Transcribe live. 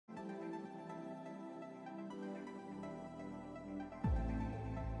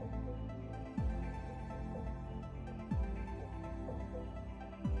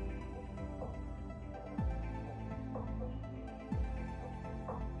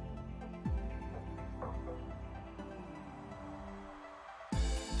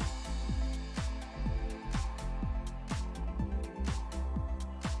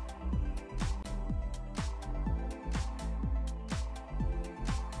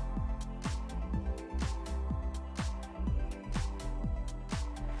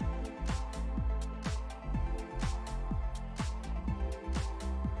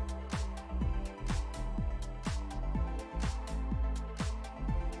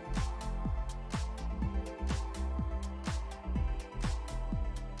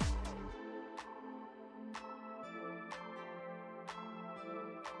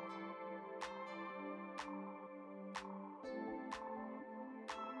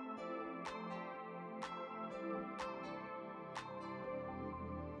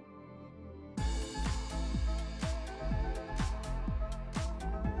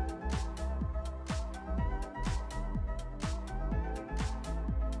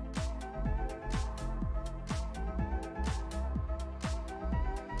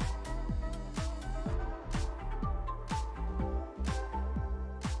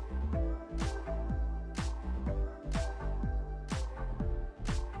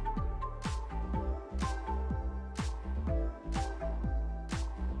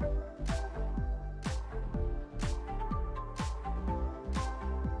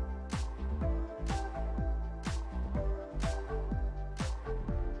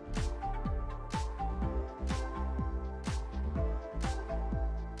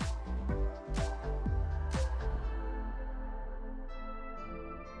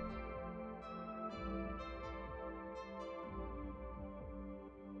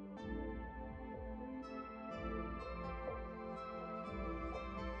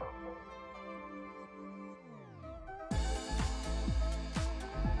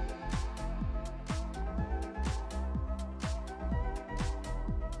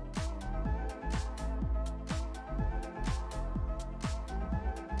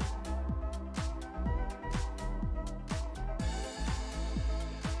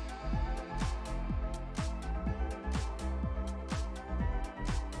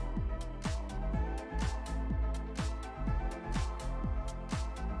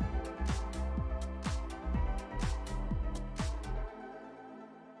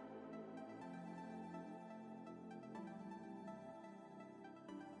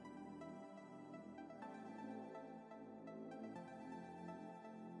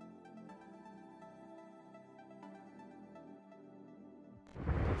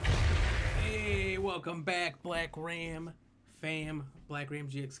Welcome back, Black Ram fam. Black Ram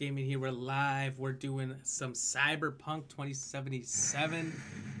GX Gaming here. We're live. We're doing some CyberPunk 2077.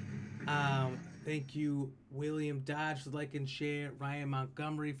 Thank you, William Dodge, for like and share. Ryan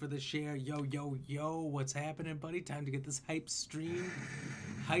Montgomery for the share. Yo, yo, yo. What's happening, buddy? Time to get this hype stream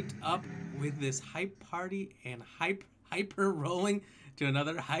hyped up with this hype party and hyper rolling to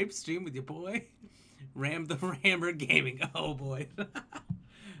another hype stream with your boy, Ram the Rammer Gaming. Oh, boy.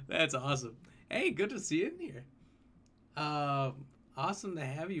 That's awesome. Hey, good to see you in here. Awesome to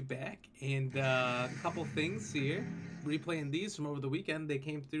have you back. And a couple things here. Replaying these from over the weekend. They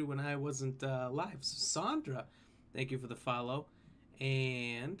came through when I wasn't live. Sandra, thank you for the follow.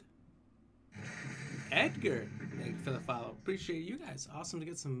 And Edgar, thank you for the follow. Appreciate you guys. Awesome to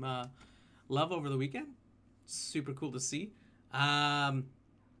get some love over the weekend. Super cool to see.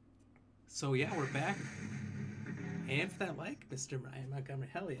 So yeah, we're back. And for that like, Mr. Ryan Montgomery.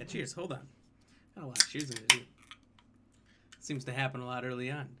 Hell yeah. Cheers. Hold on. Got a lot of cheers in it. Seems to happen a lot early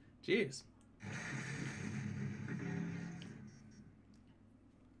on. Cheers.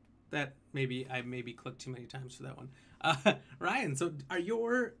 That I maybe clicked too many times for that one. Ryan, so are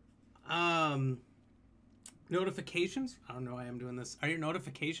your notifications? I don't know why I'm doing this. Are your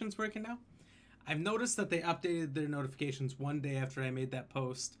notifications working now? I've noticed that they updated their notifications one day after I made that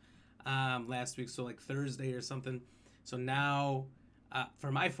post last week, so like Thursday or something. So now,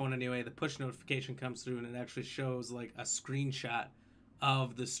 for my phone anyway, the push notification comes through and it actually shows like a screenshot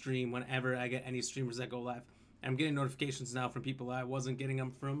of the stream whenever I get any streamers that go live. I'm getting notifications now from people I wasn't getting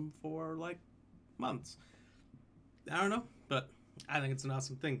them from for like months. I don't know, but I think it's an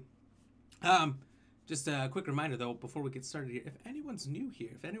awesome thing. Just a quick reminder though, before we get started here, if anyone's new here,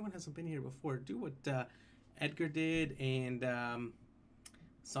 if anyone hasn't been here before, do what Edgar did and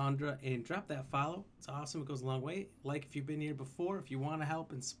Sandra, and drop that follow. It's awesome. It goes a long way. Like if you've been here before. If you want to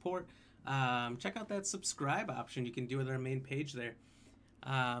help and support, check out that subscribe option. You can do it on our main page there.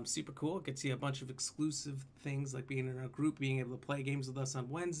 Super cool. It gets you a bunch of exclusive things like being in our group, being able to play games with us on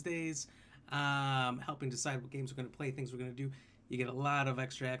Wednesdays, helping decide what games we're going to play, things we're going to do. You get a lot of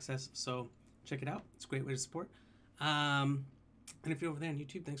extra access, so check it out. It's a great way to support. And if you're over there on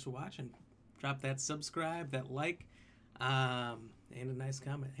YouTube, thanks for watching. Drop that subscribe, that like, and a nice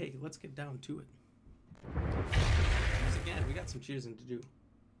comment. Hey, let's get down to it. Once again, we got some cheersing to do.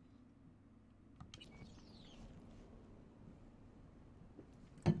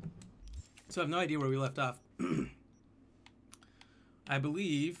 So I have no idea where we left off. I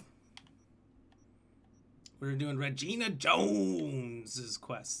believe we're doing Regina Jones's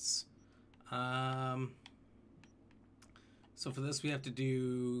quests. So for this, we have to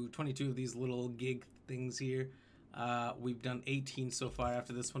do 22 of these little gig things here. We've done 18 so far.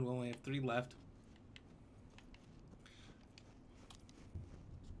 After this one, we'll only have 3 left.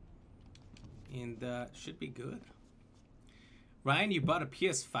 And should be good. Ryan, you bought a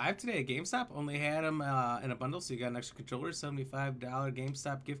PS5 today at GameStop? Only had them in a bundle, so you got an extra controller, $75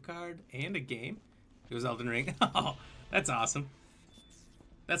 GameStop gift card, and a game. It was Elden Ring. Oh, that's awesome.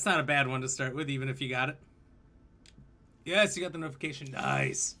 That's not a bad one to start with, even if you got it. Yes, you got the notification.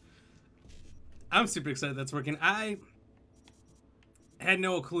 Nice. I'm super excited that's working. I had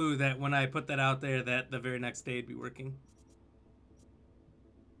no clue that when I put that out there that the very next day it'd be working.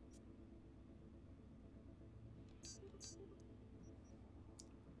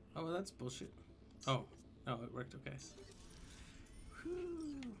 Oh, well, that's bullshit. Oh, no, it worked okay.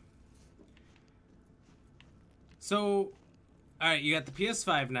 Whew. So, alright, you got the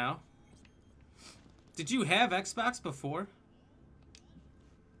PS5 now. Did you have Xbox before?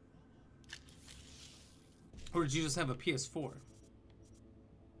 Or did you just have a PS4?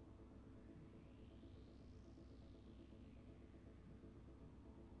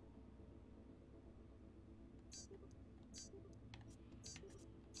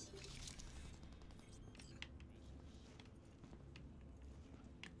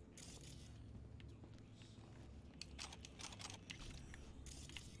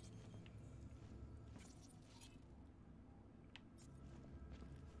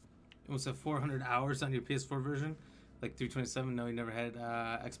 It was 400 hours on your PS4 version, like 327. No, you never had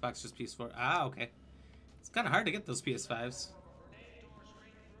Xbox, just PS4. Ah, okay. It's kind of hard to get those PS5s.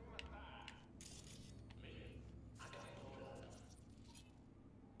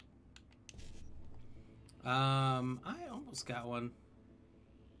 I almost got one.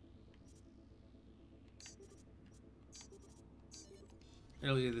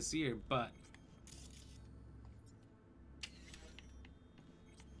 Earlier this year, but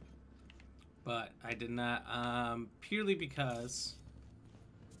I did not, purely because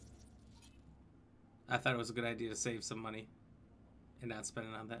I thought it was a good idea to save some money and not spend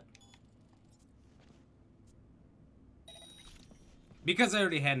it on that. Because I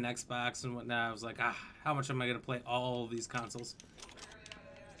already had an Xbox and whatnot, I was like, how much am I going to play all these consoles?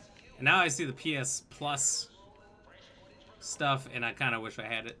 And now I see the PS Plus stuff, and I kind of wish I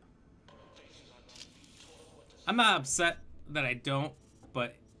had it. I'm not upset that I don't,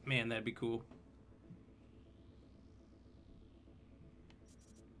 but man, that'd be cool.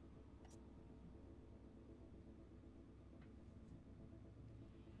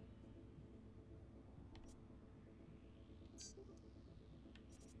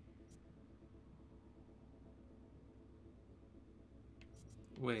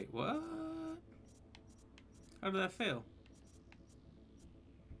 Wait, what? How did that fail?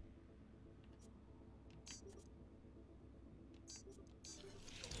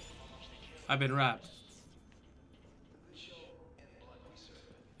 I've been robbed.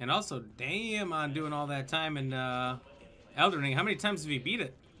 And also, damn, on doing all that time in Elden Ring. How many times have you beat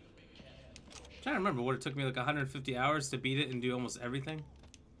it? I'm trying to remember what it took me, like 150 hours to beat it and do almost everything.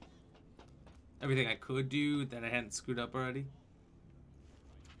 Everything I could do that I hadn't screwed up already.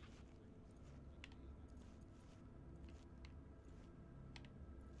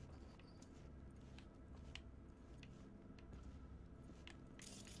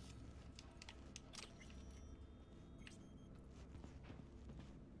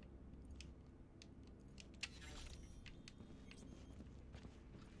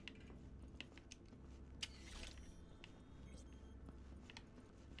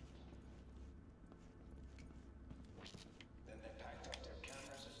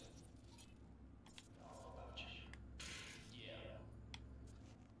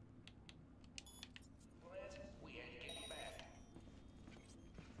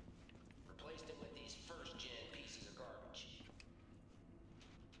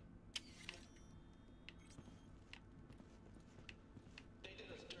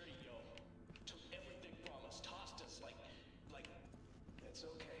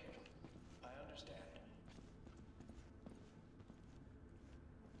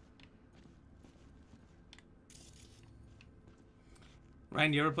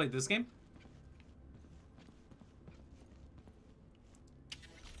 Ryan, you ever played this game?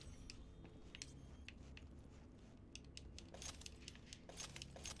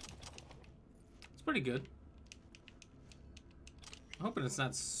 It's pretty good. I'm hoping it's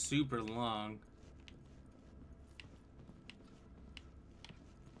not super long.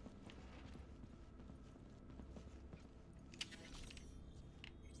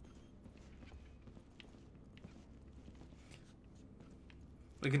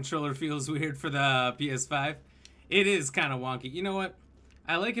 The controller feels weird for the PS5. It is kind of wonky. You know what?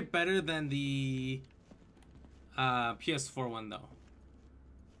 I like it better than the PS4 one, though.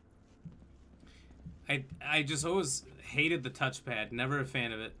 I just always hated the touchpad. Never a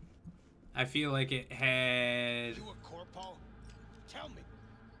fan of it. I feel like it had You a corpo? Tell me.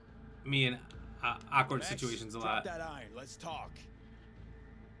 me in awkward Max, situations a drop lot. that iron. Let's talk.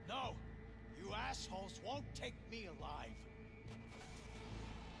 No, you assholes won't take me alive.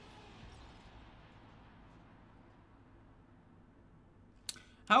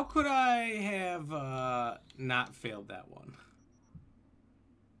 How could I have not failed that one?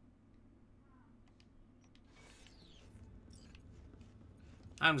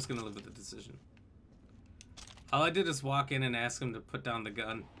 I'm just gonna live with the decision. All I did is walk in and ask him to put down the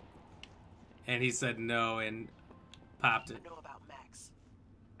gun. And he said no and popped it. I know about Max.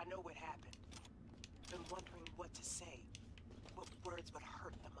 I know what happened. Been wondering what to say. What words would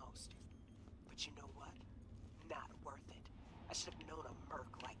hurt the most. But you know what? Not worth it. I should have known a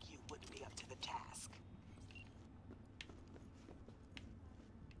merc like you wouldn't be up to the task.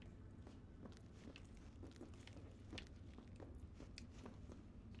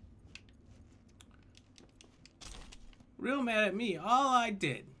 Real mad at me. All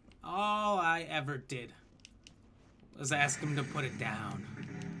I ever did was ask him to put it down.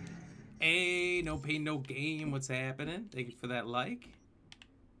 Hey, no pain, no gain. What's happening? Thank you for that like.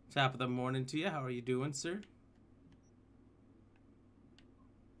 Top of the morning to you. How are you doing, sir?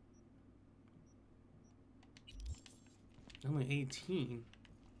 Only 18.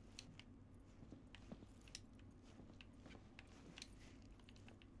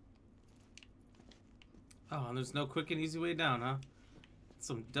 Oh, and there's no quick and easy way down, huh?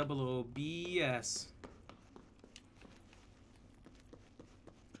 Some double O BS.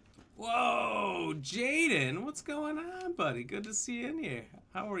 Whoa, Jaden, what's going on, buddy? Good to see you in here.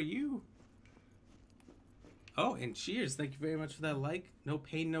 How are you? Oh, and cheers. Thank you very much for that like. No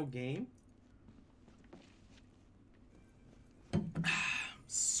pain, no gain.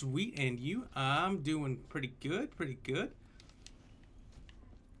 Sweet, and you? I'm doing pretty good, pretty good.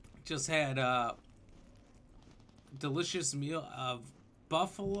 Just had delicious meal of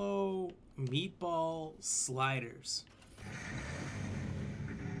buffalo meatball sliders.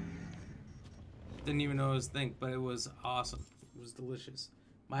 Didn't even know it was a thing, but it was awesome. It was delicious.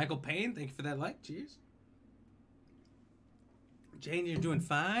 Michael Payne, thank you for that like. Cheers. Jane, you're doing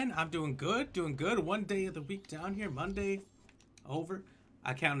fine. I'm doing good. Doing good. One day of the week down here. Monday, over.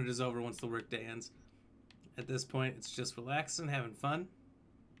 I count it as over once the work day ends. At this point, it's just relaxing, having fun.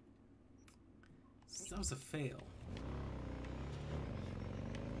 That was a fail.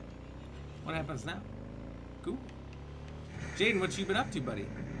 What happens now? Cool. Jaden, what you been up to, buddy?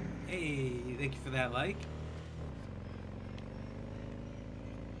 Hey, thank you for that like.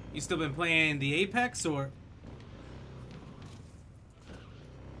 You still been playing the Apex, or?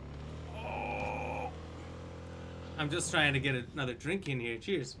 Oh. I'm just trying to get another drink in here.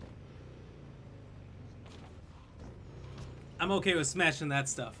 Cheers. I'm okay with smashing that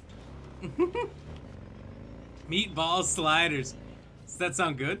stuff. Meatball sliders. Does that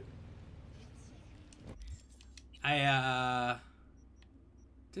sound good? I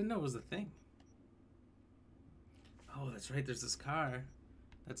didn't know it was a thing. Oh, that's right. There's this car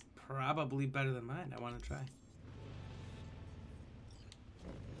that's probably better than mine. I want to try.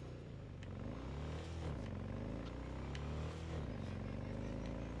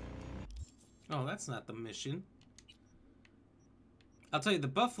 Oh, that's not the mission. I'll tell you, the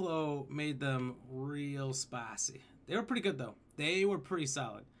buffalo made them real spicy. They were pretty good, though. They were pretty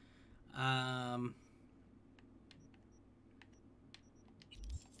solid.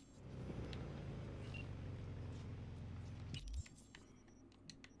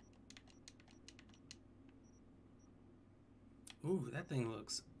 Ooh, that thing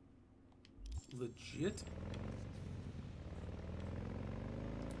looks legit.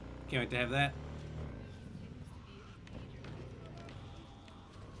 Can't wait to have that.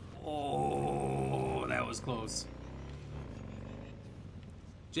 Oh, that was close.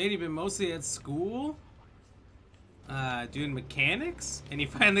 JD been mostly at school, doing mechanics, and he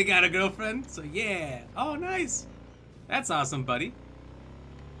finally got a girlfriend. So yeah. Oh, nice. That's awesome, buddy.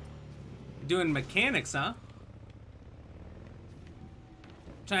 Doing mechanics, huh?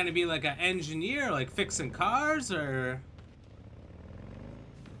 Trying to be like an engineer, like fixing cars, or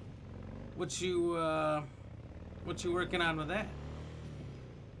what you working on with that?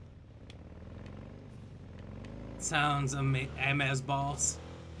 Sounds MS balls.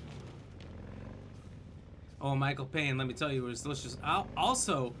 Oh, Michael Payne, let me tell you, it was delicious.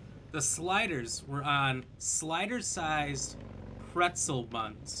 Also, the sliders were on slider-sized pretzel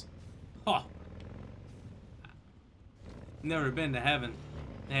buns. Oh, never been to heaven,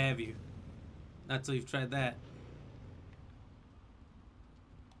 have you? Not till you've tried that.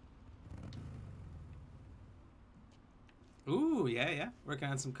 Ooh, yeah. Working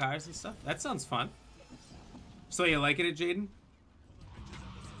on some cars and stuff. That sounds fun. So you liking it, Jaden?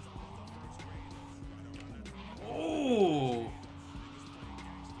 Oh!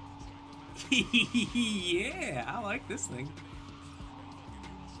 Yeah, I like this thing.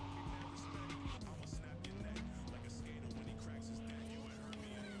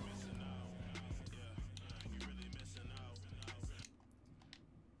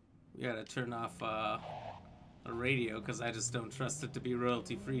 We gotta turn off a radio because I just don't trust it to be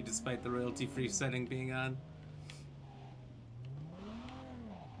royalty free despite the royalty free setting being on.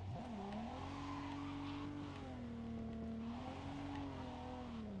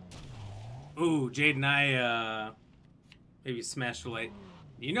 Ooh, Jaden, I maybe smashed the light.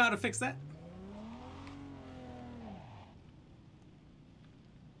 You know how to fix that?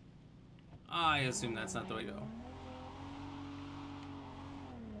 I assume that's not the way to go.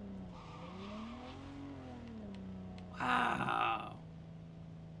 Wow.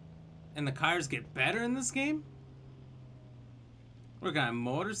 And the cars get better in this game? We're on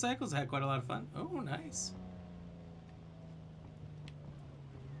motorcycles. I had quite a lot of fun. Oh, nice.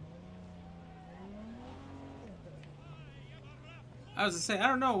 I was to say, I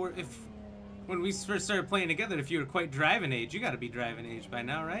don't know if when we first started playing together, if you were quite driving age. You got to be driving age by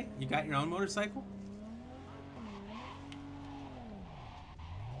now, right? You got your own motorcycle?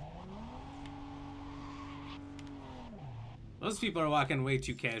 Those people are walking way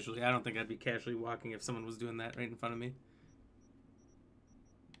too casually. I don't think I'd be casually walking if someone was doing that right in front of me.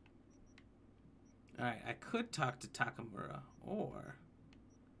 Alright, I could talk to Takamura, or...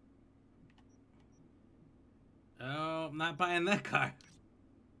 Oh, I'm not buying that car.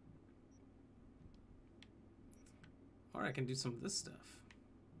 Or I can do some of this stuff.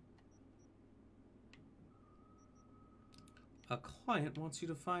 A client wants you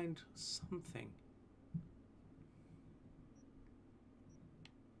to find something.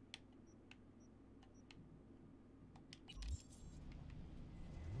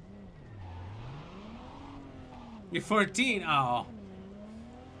 You're 14? Oh.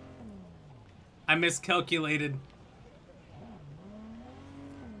 I miscalculated.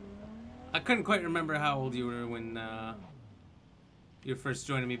 I couldn't quite remember how old you were when you were first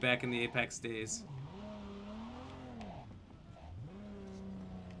joining me back in the Apex days.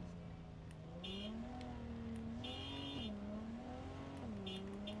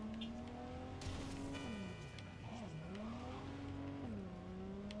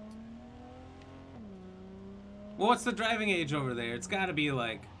 Well, what's the driving age over there? It's gotta be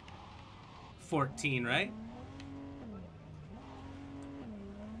like 14, right?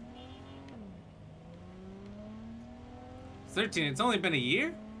 It's 13. It's only been a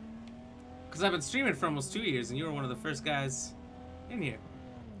year? Because I've been streaming for almost 2 years and you were one of the first guys in here.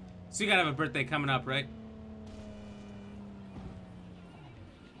 So you gotta have a birthday coming up, right?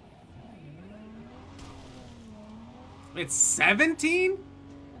 It's 17?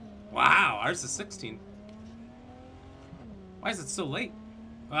 Wow, ours is 16. Why is it so late?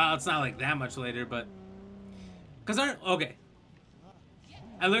 Well, it's not like that much later, but... Because okay.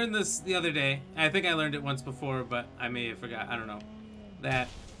 I learned this the other day. I think I learned it once before, but I may have forgot. I don't know. That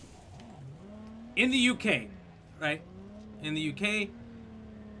in the UK, right? In the UK,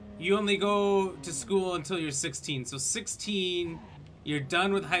 you only go to school until you're 16. So 16, you're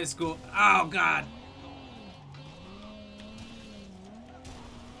done with high school. Oh, God.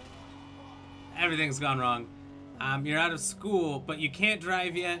 Everything's gone wrong. You're out of school, but you can't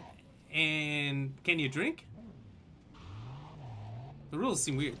drive yet. And can you drink? The rules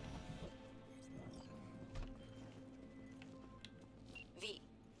seem weird. V,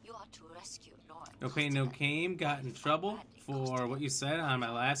 you are to rescue Lauren. No pain, no game. Got in trouble for what you said on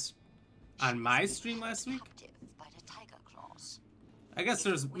my stream last week. By the tiger claws. I guess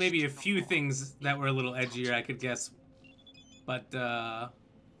there's maybe a few things that were a little edgier, I could guess. But,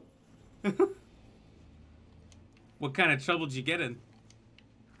 what kind of trouble did you get in?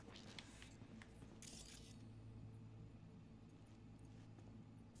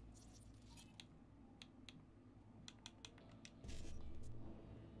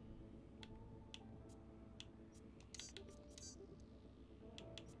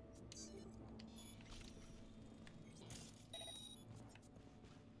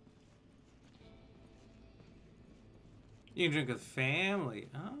 You can drink with family.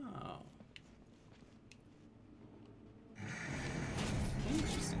 Oh.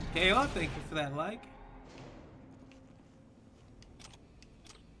 Interesting. Kayla, thank you for that like.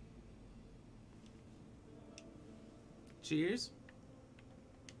 Cheers.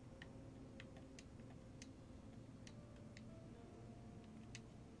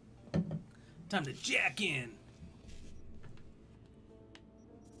 Time to jack in.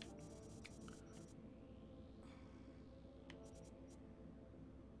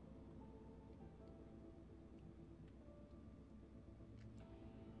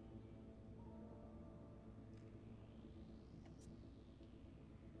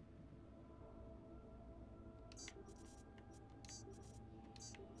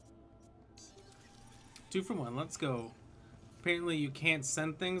 Two for one, let's go. Apparently you can't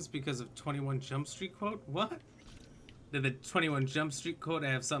send things because of 21 Jump Street quote? What? Did the 21 Jump Street quote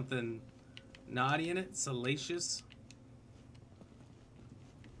have something naughty in it? Salacious?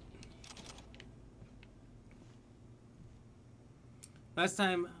 Last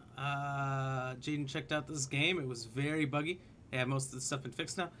time Jaden checked out this game, it was very buggy. They have most of the stuff been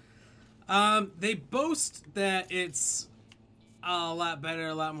fixed now. They boast that it's a lot better,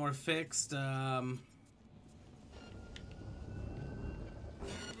 a lot more fixed.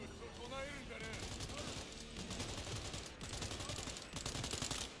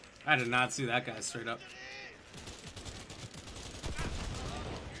 I did not see that guy straight up.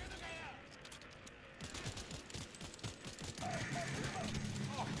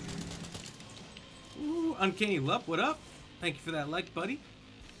 Ooh, Uncanny Lup, what up? Thank you for that like, buddy.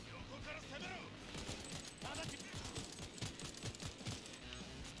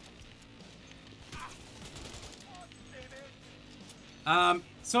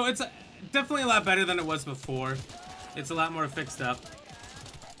 So it's definitely a lot better than it was before. It's a lot more fixed up.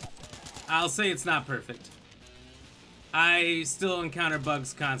 I'll say it's not perfect. I still encounter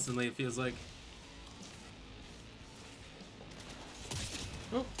bugs constantly, it feels like.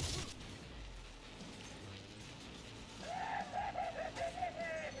 Oh.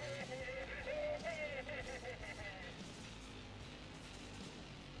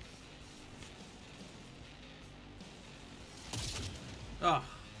 Oh.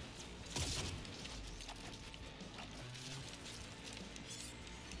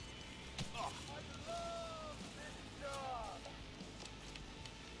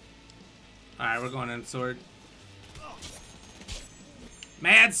 Alright, we're going in sword.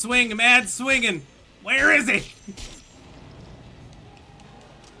 Mad swing, mad swinging. Where is he?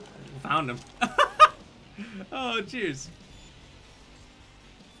 Found him. Oh, cheers.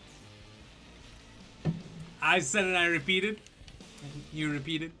 I said it, I repeated. You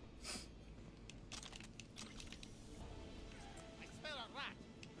repeated.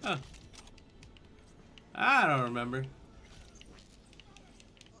 Huh. I don't remember.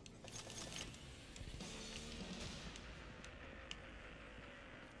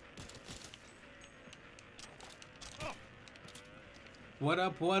 What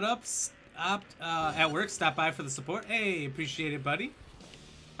up, what up? Stopped at work, stopped by for the support. Hey, appreciate it, buddy.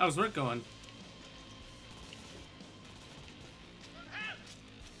 How's work going?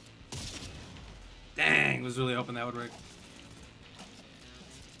 Dang, was really hoping that would work.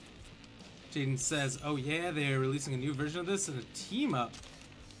 Jaden says, oh yeah, they're releasing a new version of this and a team up.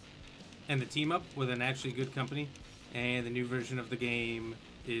 And the team up with an actually good company. And the new version of the game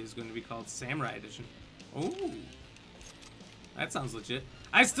is going to be called Samurai Edition. Ooh. That sounds legit.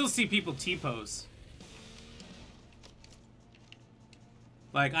 I still see people T-pose.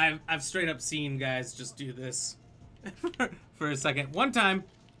 Like, I've straight up seen guys just do this for a second. One time,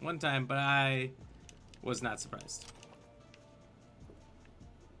 but I was not surprised.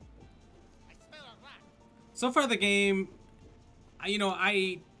 So far the game, you know,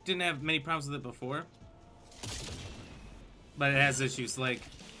 I didn't have many problems with it before. But it has issues like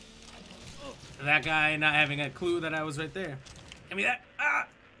that guy not having a clue that I was right there. Give me that. Ah!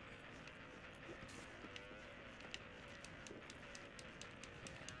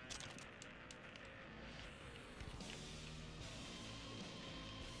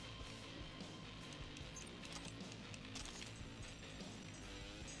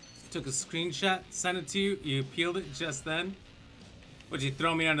 Took a screenshot, sent it to you, you peeled it just then. Would you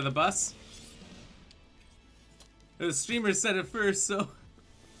throw me under the bus? The streamer said it first, so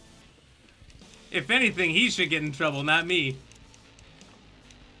if anything, he should get in trouble, not me.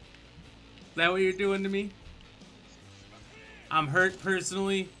 Is that what you're doing to me? I'm hurt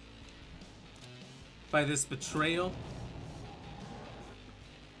personally by this betrayal.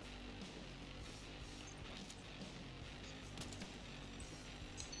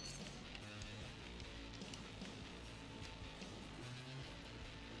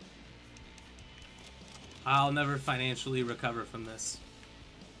 I'll never financially recover from this.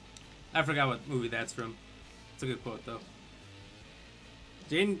 I forgot what movie that's from. It's a good quote, though.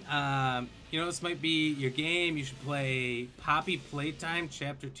 Jaden, you know, this might be your game. You should play Poppy Playtime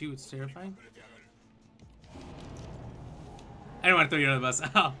Chapter 2. It's terrifying. I don't want to throw you under the bus.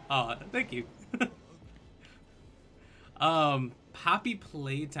 Oh, thank you. Poppy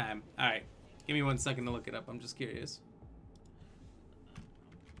Playtime. Alright. Give me 1 second to look it up. I'm just curious.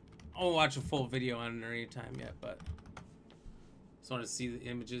 I won't watch a full video on it or any time yet, but just want to see the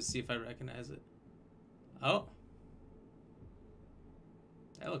images, see if I recognize it. Oh.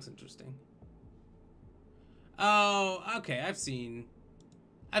 That looks interesting. Oh, okay. I've seen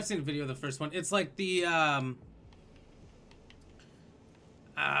a video of the first one. It's like the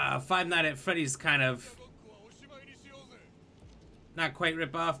Five Nights at Freddy's kind of, not quite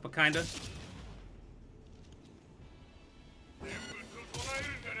rip off, but kind of.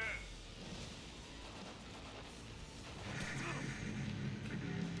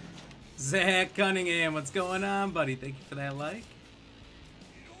 Zach Cunningham, what's going on, buddy? Thank you for that like.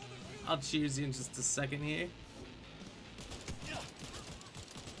 I'll cheers you in just a second here.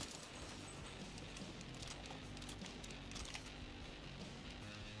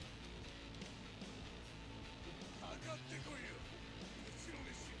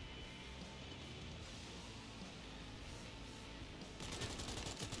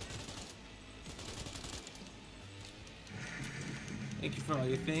 Thank you for all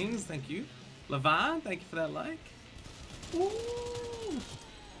your things. Thank you. Levon, thank you for that like. Woo!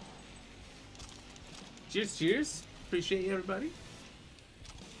 Cheers, cheers. Appreciate you, everybody.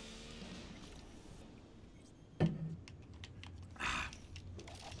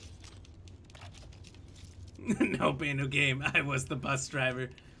 No pain, no game. I was the bus driver.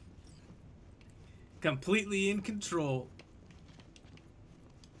 Completely in control.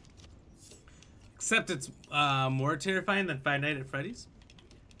 Except it's more terrifying than Five Nights at Freddy's.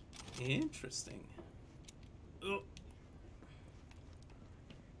 Interesting.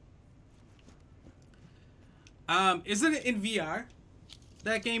 Isn't it in VR?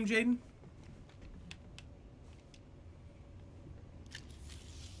 That game, Jaden?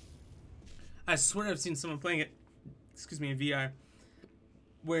 I swear I've seen someone playing it, excuse me, in VR,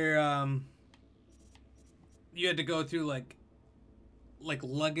 where you had to go through like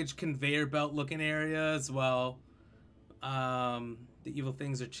luggage conveyor belt looking areas while the evil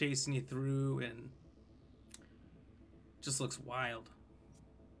things are chasing you through, and just looks wild.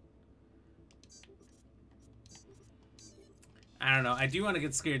 I don't know. I do want to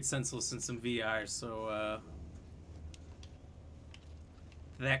get scared senseless in some VR, so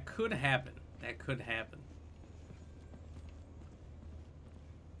that could happen. That could happen.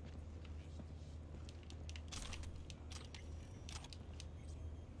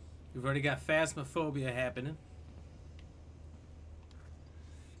 We've already got phasmophobia happening.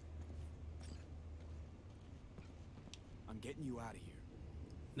 I'm getting you out of here.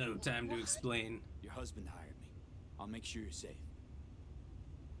 No time to explain. Your husband hired me. I'll make sure you're safe.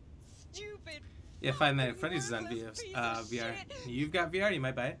 Stupid. Yeah, Five Nights at Freddy's is on VR. You've got VR, you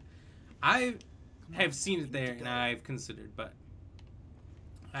might buy it. I have seen it there, and I've considered, but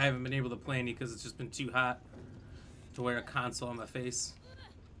I haven't been able to play any because it's just been too hot to wear a console on my face.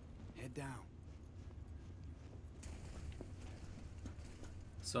 Head down.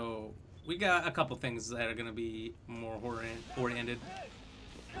 So we got a couple things that are gonna be more horror-oriented.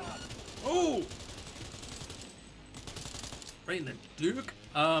 Oh! Right in the dick.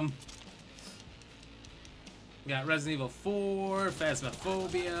 We got Resident Evil 4,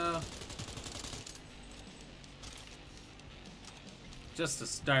 Phasmophobia. Just to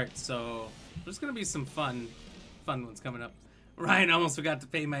start, so there's gonna be some fun ones coming up. Ryan almost forgot to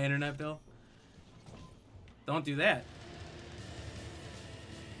pay my internet bill. Don't do that.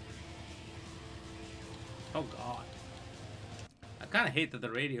 Oh god. I kind of hate that the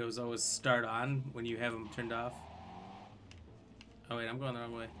radios always start on when you have them turned off. Oh wait, I'm going the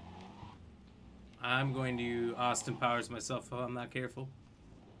wrong way. I'm going to Austin Powers myself if I'm not careful.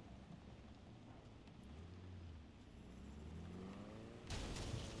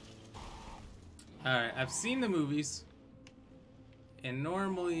 Alright, I've seen the movies. And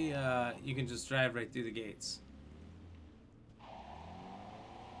normally, you can just drive right through the gates.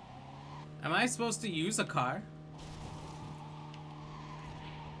 Am I supposed to use a car?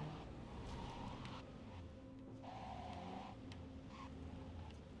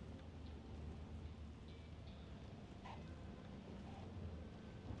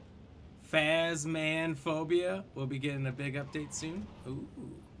 Phasmophobia will be getting a big update soon. Ooh.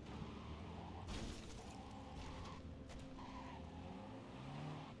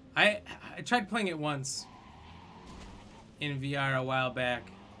 I tried playing it once in VR a while back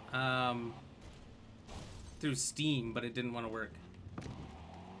through Steam, but it didn't want to work.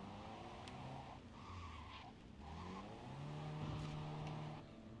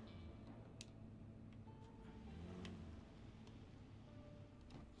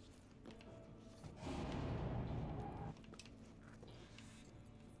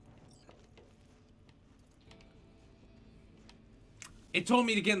 It told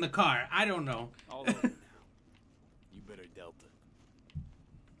me to get in the car. I don't know. All over now. You better Delta.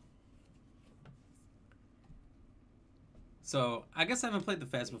 So, I guess I haven't played the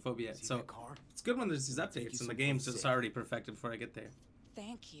Phasmophobia yet. See So, that car? it's good when there's these updates and the game's just already perfected before I get there.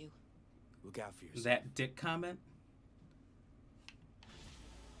 Thank you. Look out for yourself. That dick comment?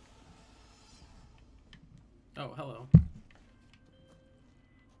 Oh, hello.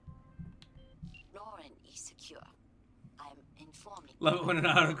 Lauren is secure. I'm informing. Love it when it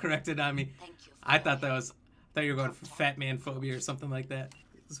auto-corrected on me. Thank you. I thought you were going for fat man phobia or something like that.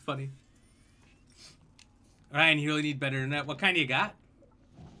 It's funny. Ryan, you really need better internet. What kind you got?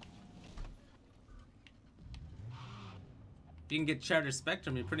 If you can get Charter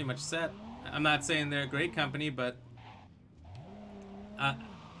Spectrum, you're pretty much set. I'm not saying they're a great company, but a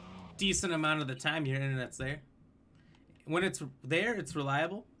decent amount of the time your internet's there. When it's there, it's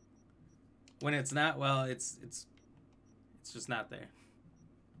reliable. When it's not, well, it's just not there,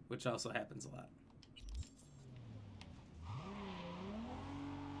 which also happens a lot.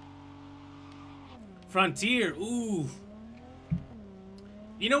 Frontier, ooh.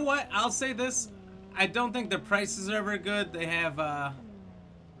 You know what? I'll say this. I don't think their prices are ever good. They have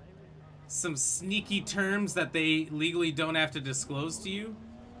some sneaky terms that they legally don't have to disclose to you,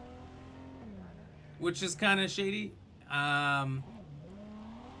 which is kind of shady.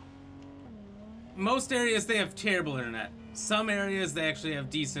 Most areas they have terrible internet. Some areas they actually have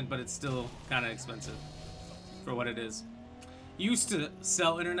decent, but it's still kind of expensive for what it is. Used to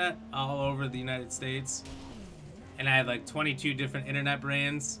sell internet all over the United States, and I had like 22 different internet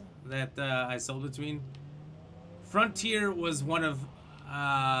brands that I sold between. Frontier was one of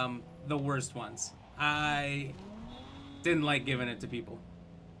the worst ones. I didn't like giving it to people.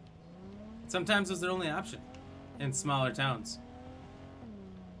 Sometimes it was their only option in smaller towns.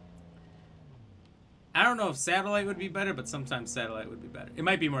 I don't know if satellite would be better, but sometimes satellite would be better. It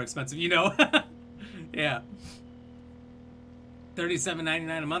might be more expensive, you know? Yeah.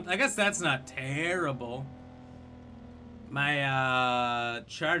 $37.99 a month. I guess that's not terrible. My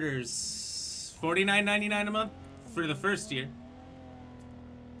charter's $49.99 a month for the first year.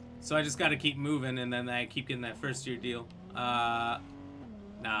 So I just got to keep moving, and then I keep getting that first year deal. Nah,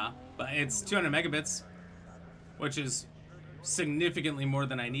 but it's 200 megabits, which is significantly more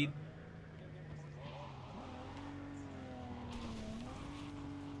than I need.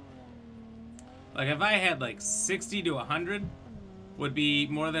 Like if I had like 60 to 100, would be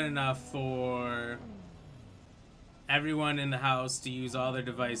more than enough for everyone in the house to use all their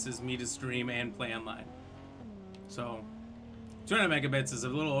devices, me to stream and play online. So 200 megabits is a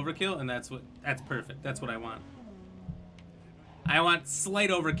little overkill, and that's perfect. That's what I want. I want slight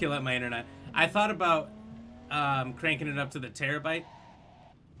overkill at my internet. I thought about cranking it up to the terabyte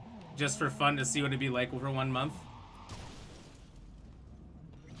just for fun to see what it'd be like over 1 month.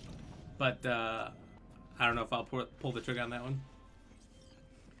 But I don't know if I'll pull the trigger on that one.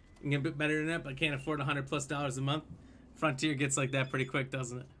 I can get a bit better than that, but I can't afford $100+ a month. Frontier gets like that pretty quick,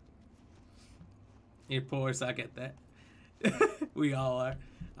 doesn't it? You're poor, so I get that. We all are.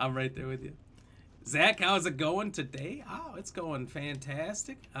 I'm right there with you. Zach, how's it going today? Oh, it's going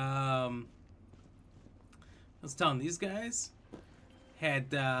fantastic. I was telling these guys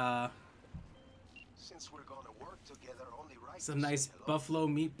had Since we're gonna work together, only right some nice buffalo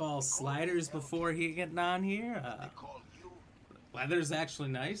meatball sliders before he getting on here. Weather's actually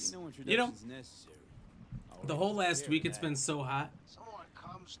nice. You know, the whole last week it's been so hot.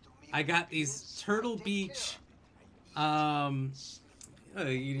 I got these Turtle Beach. You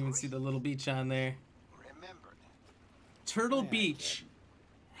didn't even see the little beach on there. Turtle Beach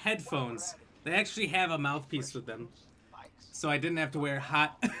headphones. They actually have a mouthpiece with them, so I didn't have to wear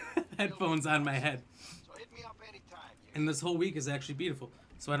hot headphones on my head. And this whole week is actually beautiful,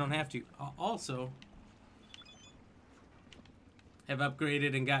 so I don't have to. Also, have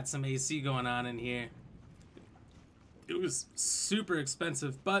upgraded and got some AC going on in here. It was super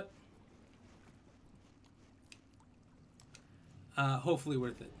expensive, but hopefully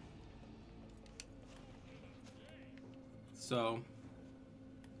worth it. So,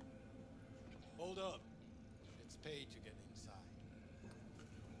 Hold up. It's paid to get inside.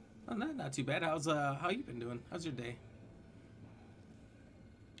 oh, not too bad. How you been doing? How's your day?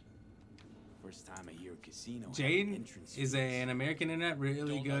 First time I hear a casino. Jane is an American internet,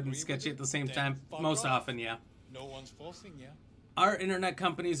 really good and sketchy at the same time. Most often, yeah. No one's forcing you. Our internet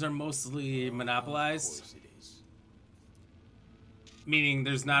companies are mostly monopolized, Of course it is. meaning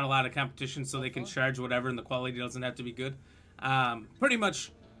there's not a lot of competition, so they can charge whatever and the quality doesn't have to be good. Pretty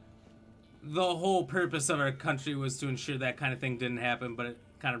much the whole purpose of our country was to ensure that kind of thing didn't happen, but it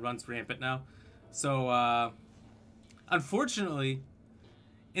kind of runs rampant now. So, unfortunately,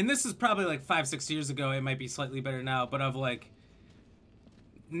 and this is probably like 5-6 years ago, it might be slightly better now, but of like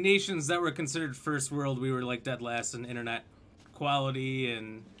nations that were considered first world, we were like dead last in internet quality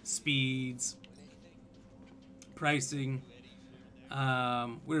and speeds, pricing.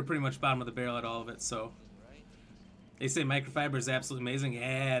 We were pretty much bottom of the barrel at all of it. So they say microfiber is absolutely amazing.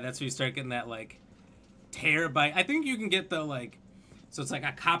 Yeah, that's where you start getting that like terabyte. I think you can get the like, so it's like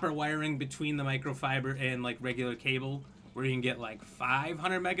a copper wiring between the microfiber and like regular cable, where you can get like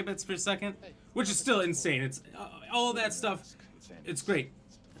 500 megabits per second, which is still insane. It's all of that stuff. It's great.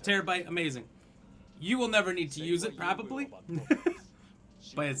 Terabyte, amazing. You will never need to use it probably,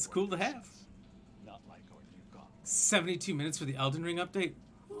 but it's cool to have. 72 minutes for the Elden Ring update.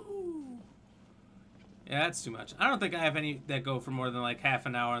 Ooh. Yeah, that's too much. I don't think I have any that go for more than like half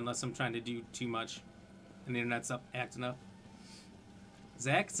an hour unless I'm trying to do too much and the internet's acting up.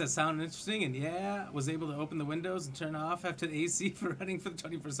 Zach says, sound interesting, and yeah, was able to open the windows and turn off after the AC for running for the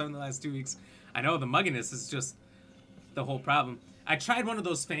 24/7 the last 2 weeks. I know, the mugginess is just the whole problem. I tried one of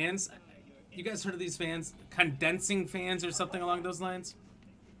those fans. You guys heard of these fans? Condensing fans or something along those lines?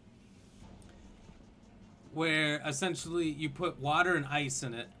 Where essentially you put water and ice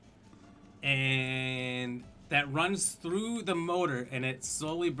in it, and that runs through the motor and it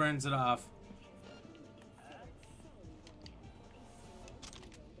slowly burns it off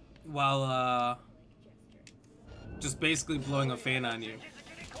while just basically blowing a fan on you.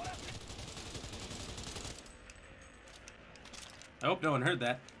 I hope no one heard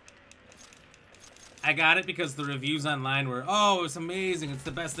that. I got it because the reviews online were, oh, it's amazing, it's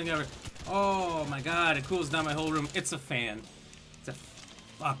the best thing ever. Oh my god, it cools down my whole room. It's a fan. It's a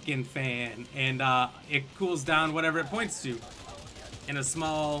fucking fan. And it cools down whatever it points to in a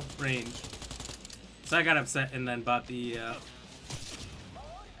small range. So I got upset and then bought the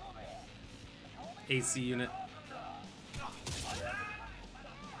AC unit.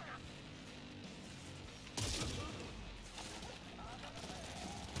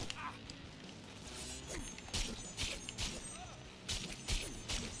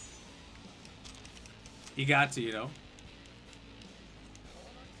 You got to, you know.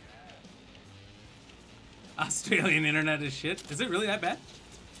 Australian internet is shit. Is it really that bad?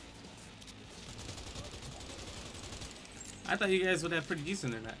 I thought you guys would have pretty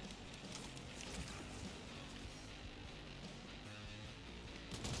decent internet.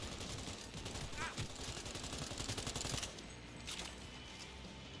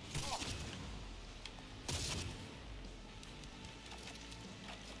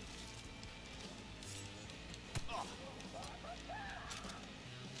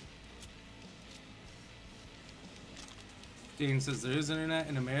 Dean says there is internet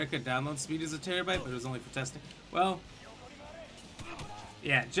in America. Download speed is a terabyte, but it was only for testing. Well,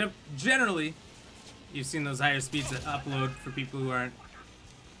 yeah, generally, you've seen those higher speeds that upload for people who aren't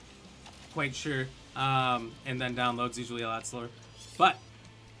quite sure, and then download's usually a lot slower. But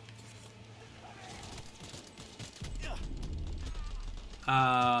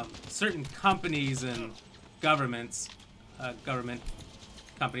certain companies and government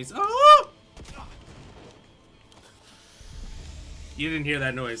companies. Oh! You didn't hear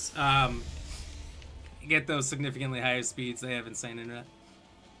that noise. You get those significantly higher speeds. They have insane internet.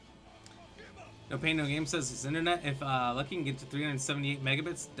 No Pain No Game says his internet, if lucky, can get to 378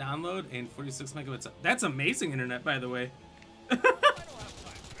 megabits download and 46 megabits up. That's amazing internet, by the way.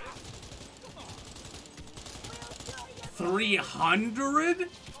 300?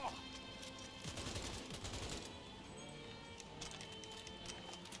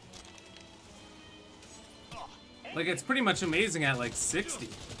 Like, it's pretty much amazing at like 60.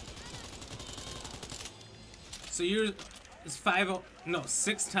 So you're, it's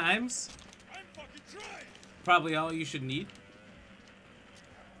 6 times probably all you should need.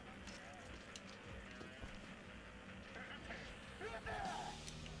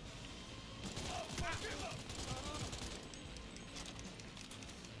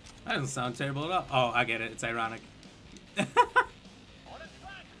 That doesn't sound terrible at all. Oh, I get it. It's ironic.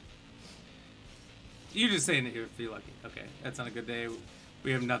 You're just saying it here if you're lucky. Okay, that's on a good day.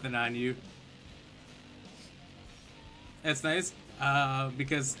 We have nothing on you. That's nice.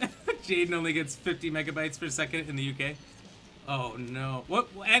 Because Jaden only gets 50 megabytes per second in the UK. Oh no. What?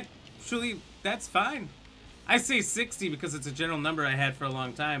 Actually, that's fine. I say 60 because it's a general number I had for a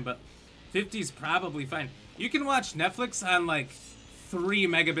long time, but 50 is probably fine. You can watch Netflix on like 3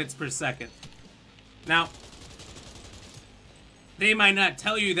 megabits per second. Now, they might not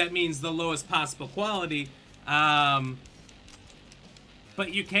tell you that means the lowest possible quality, but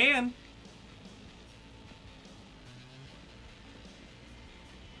you can.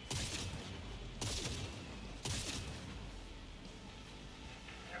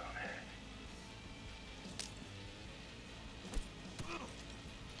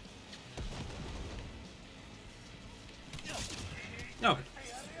 Okay.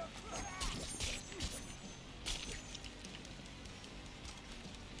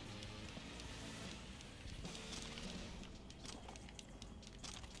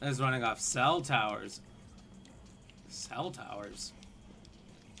 That is running off cell towers. Cell towers.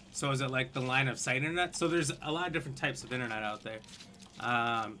 So is it like the line of sight internet? So there's a lot of different types of internet out there.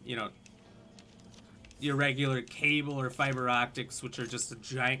 You know, your regular cable or fiber optics, which are just a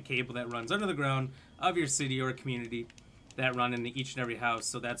giant cable that runs under the ground of your city or community that run into each and every house.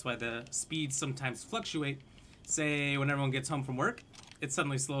 So that's why the speeds sometimes fluctuate. Say when everyone gets home from work, it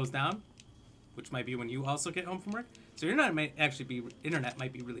suddenly slows down, which might be when you also get home from work. So your internet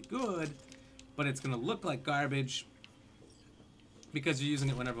might be really good, but it's gonna look like garbage because you're using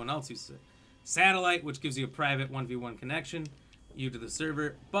it when everyone else uses it. Satellite, which gives you a private 1v1 connection, you to the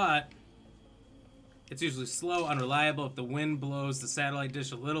server, but it's usually slow, unreliable. If the wind blows the satellite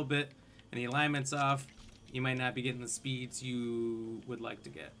dish a little bit and the alignment's off, you might not be getting the speeds you would like to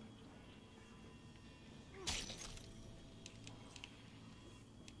get.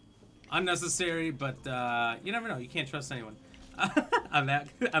 Unnecessary, but you never know. You can't trust anyone on that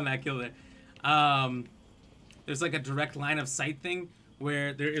kill there. There's like a direct line of sight thing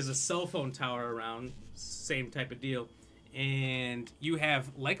where there is a cell phone tower around, same type of deal, and you have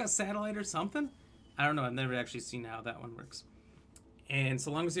like a satellite or something. I don't know. I've never actually seen how that one works. And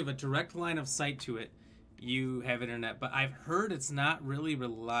so long as you have a direct line of sight to it, you have internet. But I've heard it's not really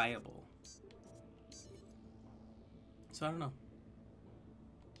reliable. So I don't know.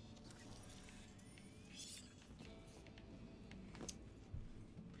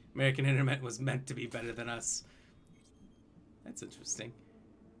 American internet was meant to be better than us. That's interesting.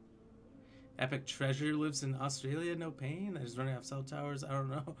 Epic Treasure lives in Australia, no pain. I was running off cell towers. I don't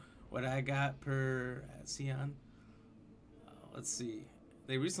know what I got per Sion. Let's see.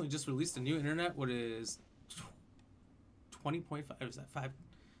 They recently just released a new internet. What is 20.5? Is that 5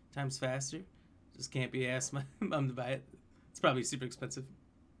 times faster? Just can't be asked my mom to buy it. It's probably super expensive.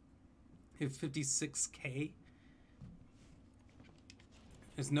 It's $56K.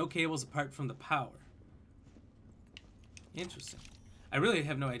 There's no cables apart from the power. Interesting. I really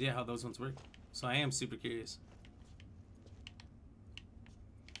have no idea how those ones work, so I am super curious.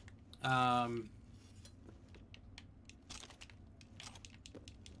 But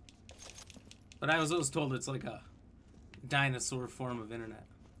I was always told it's like a dinosaur form of internet.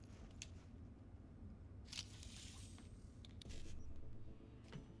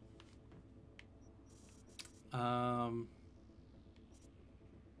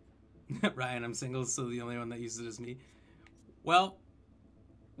 Ryan, I'm single, so the only one that uses it is me. Well,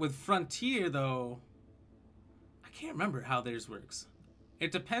 with Frontier, though, I can't remember how theirs works.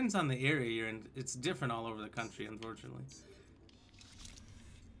 It depends on the area you're in. It's different all over the country, unfortunately.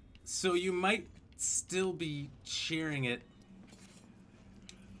 So you might still be sharing it.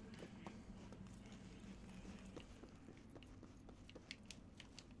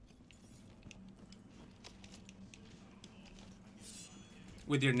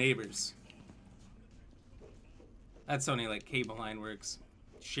 With your neighbors. That's only like cable line works.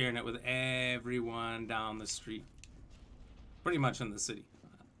 Sharing it with everyone down the street. Pretty much in the city.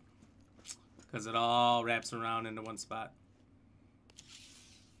 Because it all wraps around into one spot.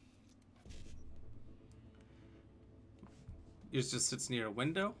 Yours just sits near a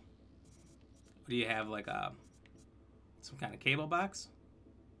window? Or do you have like a some kind of cable box?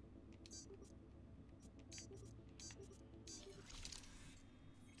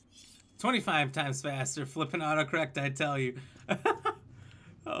 "25 times faster, flipping autocorrect, I tell you."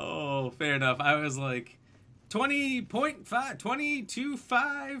 Oh, fair enough. I was like 20.5,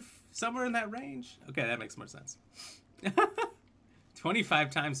 22.5, somewhere in that range. Okay, that makes more sense. 25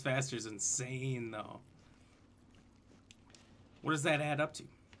 times faster is insane, though. What does that add up to?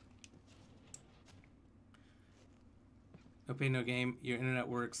 No pay, no game. Your internet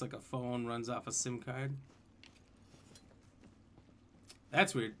works like a phone, runs off a SIM card.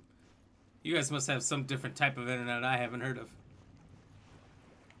 That's weird. You guys must have some different type of internet I haven't heard of.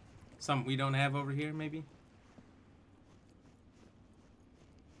 Some we don't have over here, maybe?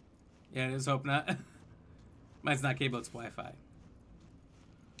 Yeah, it is. Hope not. Mine's not cable, it's Wi-Fi.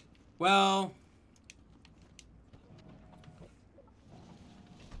 Well,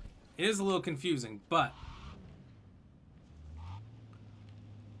 it is a little confusing, but...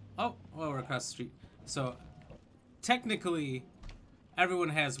 Oh, well, we're across the street. So, technically, everyone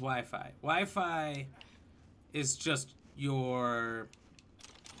has Wi-Fi. Wi-Fi is just your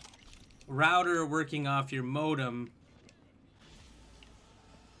router working off your modem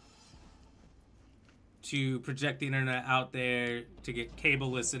to project the internet out there to get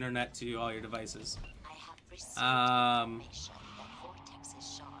cableless internet to all your devices. I have received information that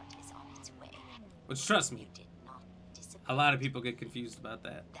Vortex's shard is on its way. Which, trust me, You did not disappoint. a lot of people get confused about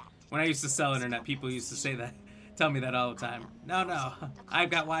that. When I used to sell internet, people used to say that, tell me that all the time. No, I've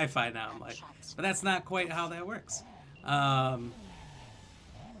got Wi-Fi now. I'm like, but that's not quite how that works. So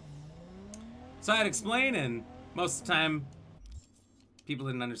I'd explain, and most of the time, people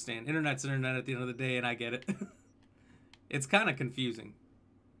didn't understand. Internet's internet at the end of the day, and I get it. It's kind of confusing.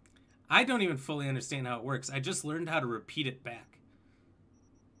 I don't even fully understand how it works. I just learned how to repeat it back.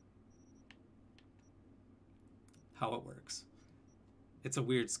 How it works. It's a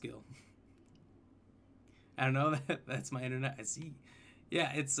weird skill. I don't know, that's my internet. I see.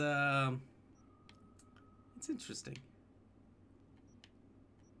 Yeah, it's interesting.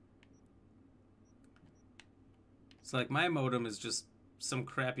 So like my modem is just some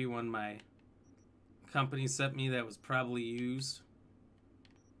crappy one my company sent me that was probably used.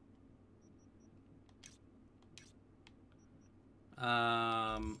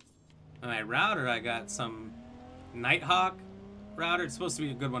 My router, I got some Nighthawk router. It's supposed to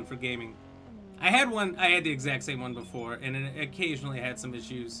be a good one for gaming. I had the exact same one before, and it occasionally had some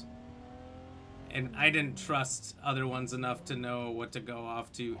issues. And I didn't trust other ones enough to know what to go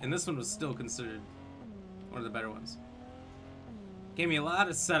off to. And this one was still considered one of the better ones. Gave me a lot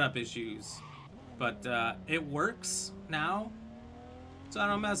of setup issues, but it works now, so I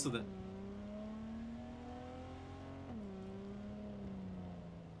don't mess with it.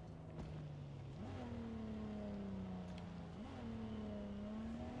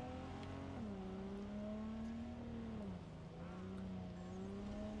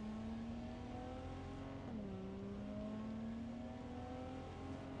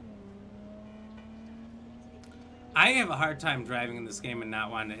 I have a hard time driving in this game and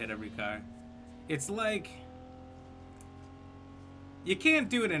not wanting to hit every car. It's like, you can't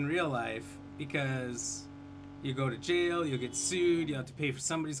do it in real life because you go to jail, you'll get sued, you have to pay for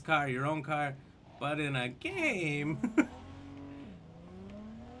somebody's car, your own car. But in a game,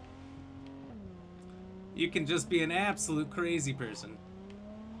 you can just be an absolute crazy person.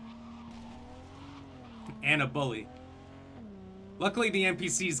 And a bully. Luckily, the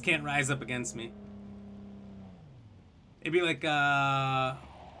NPCs can't rise up against me. It'd be like, oh,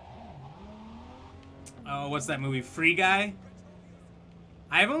 what's that movie? Free Guy?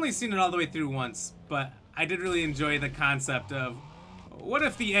 I've only seen it all the way through once, but I did really enjoy the concept of what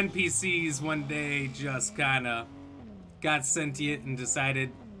if the NPCs one day just kinda got sentient and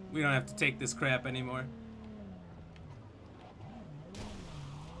decided we don't have to take this crap anymore.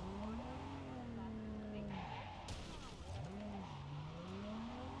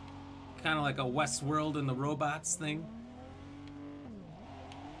 Kind of like a Westworld and the robots thing.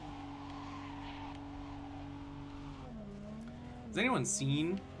 Has anyone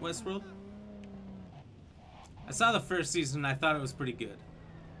seen Westworld? I saw the first season and I thought it was pretty good.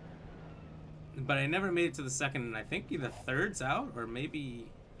 But I never made it to the second, and I think either third's out or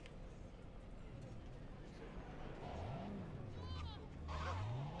maybe...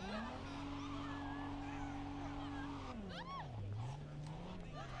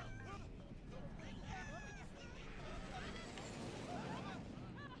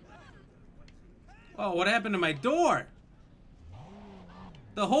 Oh, what happened to my door?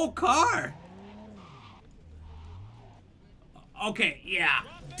 The whole car! Okay, yeah.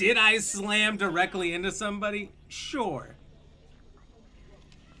 Did I slam directly into somebody? Sure.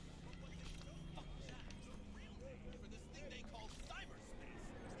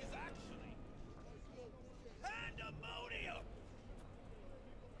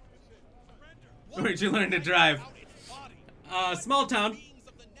 Where'd you learn to drive? Small town.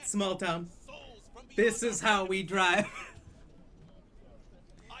 Small town. This is how we drive.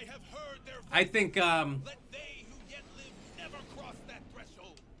 I think,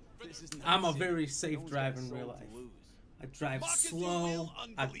 I'm a very safe driver in real life. I drive slow,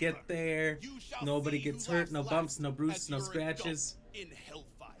 I get there, nobody gets hurt, no bumps, no bruises, no scratches,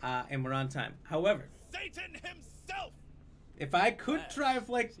 and we're on time. However, if I could drive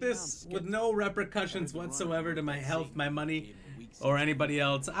like this with no repercussions whatsoever to my health, my money, or anybody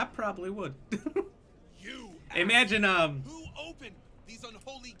else, I probably would. Imagine,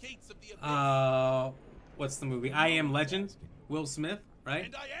 what's the movie? I Am Legend? Will Smith,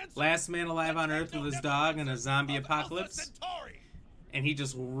 right? Last man alive on Earth with his dog in a zombie apocalypse. And he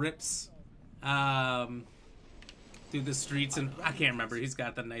just rips through the streets, and I can't remember. He's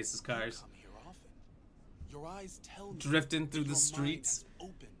got the nicest cars. Drifting through the streets.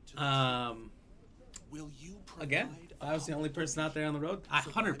 Again, if I was the only person out there on the road, I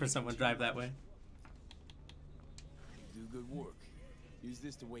 100% would drive that way. Do good work. Use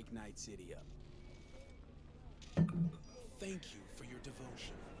this to wake Night City up. Thank you for your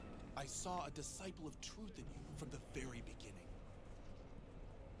devotion. I saw a disciple of truth in you from the very beginning.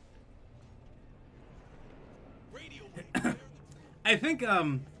 I think,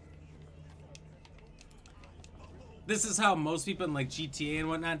 this is how most people in, like, GTA and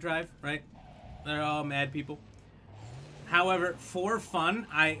whatnot drive, right? They're all mad people. However, for fun,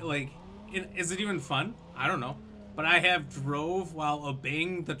 is it even fun? I don't know. But I have drove while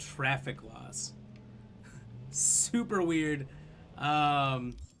obeying the traffic laws. Super weird.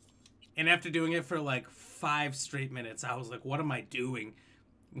 And after doing it for like 5 straight minutes, I was like, what am I doing?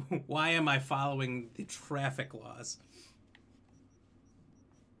 Why am I following the traffic laws?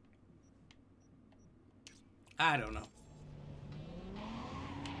 I don't know.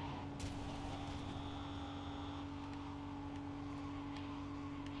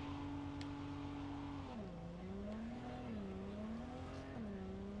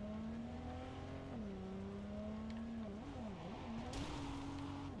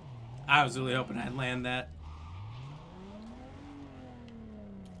 I was really hoping I'd land that.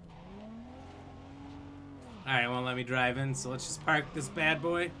 Alright, won't let me drive in, so let's just park this bad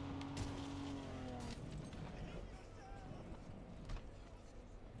boy.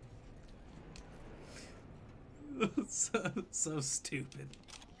 so stupid.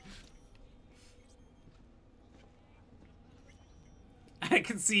 I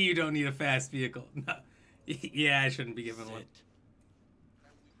can see you don't need a fast vehicle. No. Yeah, I shouldn't be given one.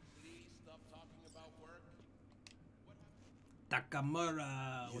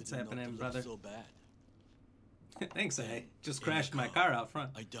 Takamura, what's happening, brother? So bad. Thanks, I just crashed my car out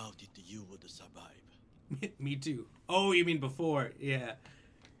front. I doubted you would survive. Me too. Oh, you mean before? Yeah.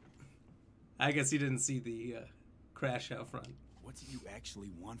 I guess you didn't see the crash out front. What do you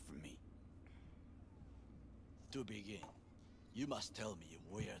actually want from me? To begin, you must tell me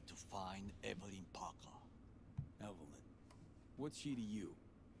where to find Evelyn Parker. Evelyn. What's she to you?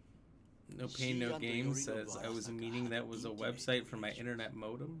 No Pain, No Gain says, I was meaning that was a website for my internet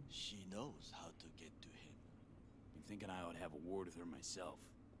modem. She knows how to get to him. I'm thinking I ought to have a word with her myself.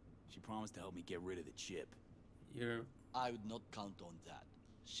 She promised to help me get rid of the chip. Your I would not count on that.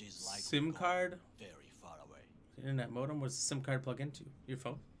 She's like SIM card? very far away. Internet modem? What's the SIM card plug into? Your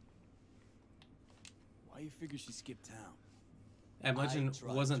phone? Why you figure she skipped town? I imagine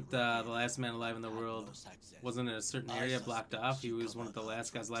tried wasn't to the repeat last man alive in the had world, no success. wasn't it a certain I area blocked suspect off? He she was one of the covered last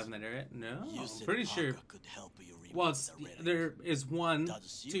up guys alive in that area? No, You I'm said pretty sure. Parker could help you remove Well, it's, the relic. there is one,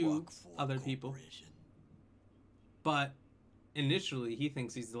 Does she two work for other a people, corporation? but initially he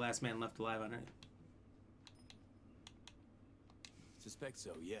thinks he's the last man left alive on Earth. Suspect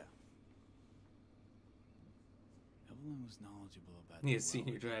so, yeah. Evelyn was knowledgeable about He the has seen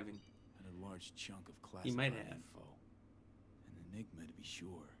you world, driving. had a large chunk of classified He might have. info. An enigma to be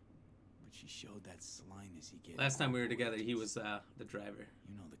sure. But she showed that slyness he gets. Last time we were together, he was the driver.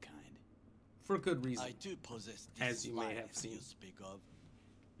 You know the kind. For good reason. I do possess this As you may have slyness seen. you speak of.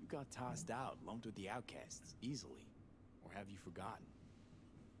 You got tossed out, lumped with the outcasts, easily. Or have you forgotten?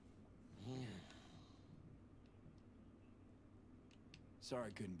 Sorry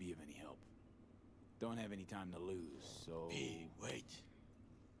I couldn't be of any help. Don't have any time to lose, so... Hey, wait.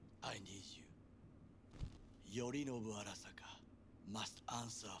 I need you. Yorinobu Arasaka must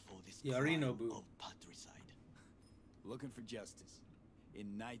answer for this crime Yorinobu. of patricide. Looking for justice.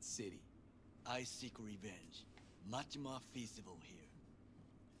 In Night City. I seek revenge, much more feasible here.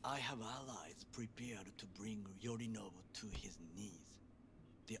 I have allies prepared to bring Yorinobu to his knees.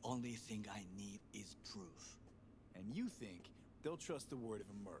 The only thing I need is proof. And you think they'll trust the word of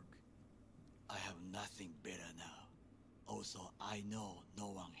a merc. I have nothing better now. Also, I know no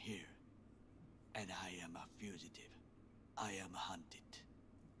one here. And I am a fugitive. I am hunted.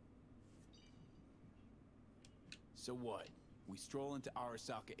 So what? We stroll into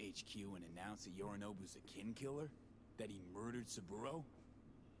Arasaka HQ and announce that Yorinobu's a kin killer? That he murdered Saburo?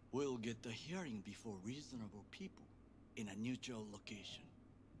 We'll get the hearing before reasonable people in a neutral location.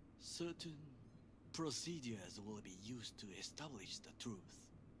 Certain procedures will be used to establish the truth.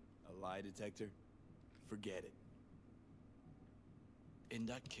 A lie detector? Forget it. In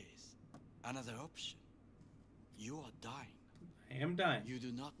that case, another option. You are dying. I am dying. You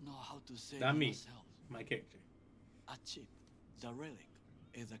do not know how to save Not me. yourself. My character. A chip, the relic,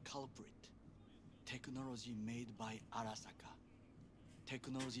 is a culprit. Technology made by Arasaka.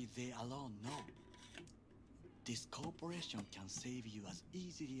 Technology they alone know. This corporation can save you as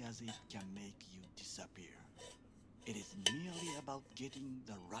easily as it can make you disappear. It is merely about getting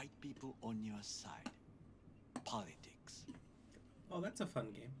the right people on your side. Politics. Oh, that's a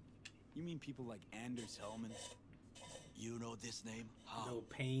fun game. You mean people like Anders Hellman? You know this name? How? No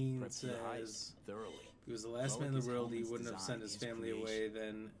Pain Prepped for the heist says thoroughly. if he was the last man in the world, he wouldn't have sent his family away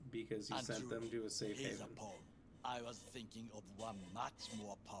then because he sent them to a safe Here's haven. a poem. I was thinking of one much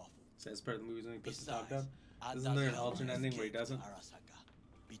more powerful. So that's part of the movie when he puts the dog Besides, down. Isn't there an alternate ending where he escaped doesn't? Arasaka,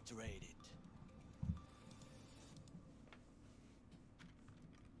 betrayed it.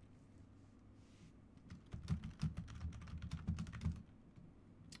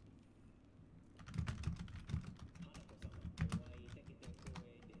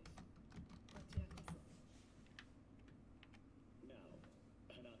 Now,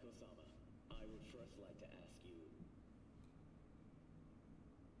 Hanako-sama, I would first like to ask you...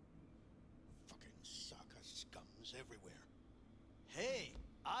 Fucking Saka scums everywhere. Hey,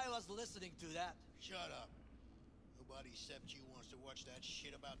 I was listening to that. Shut up. Nobody except you wants to watch that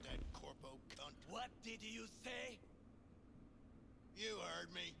shit about that corpo cunt. What did you say? You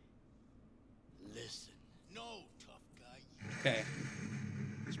heard me. Listen. No, tough guy. Okay.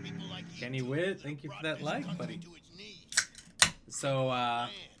 It's people like you Kenny two Witt, that thank you for brought that this like, country buddy. to its knees. So,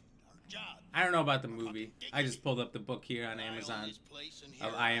 Land, our job. I don't know about the movie. I just pulled up the book here on I own Amazon this place and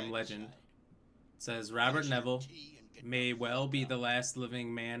of here I Am Legend. decide. It says Robert Finish your Neville tea and get may the well fuck be out. the last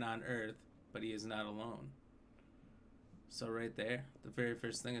living man on Earth, but he is not alone. So right there, the very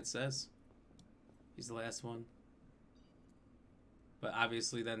first thing it says, he's the last one. But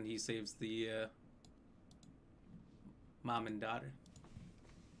obviously then he saves the mom and daughter.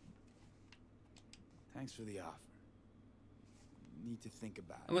 Thanks for the offer. Need to think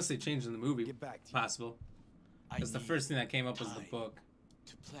about it. Unless they changed in the movie, Get back to you. possible. I Because the need first thing that came up was the time book.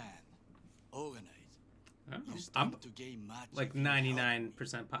 to plan, organize. I don't know. You I'm stand to gain much like if you help me.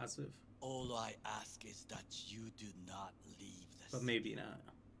 99% positive, All I ask is that you do not leave the but maybe not.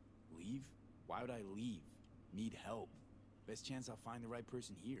 Leave? Why would I leave? Need help. Best chance I'll find the right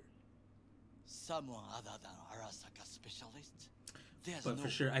person here. Someone other than Arasaka specialist? There's But no for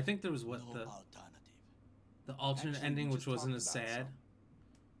sure, I think there was what no the alternative. alternate Actually, ending, we which just wasn't talked as about sad. some.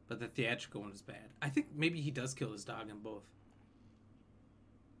 but the theatrical one is bad. I think maybe he does kill his dog in both.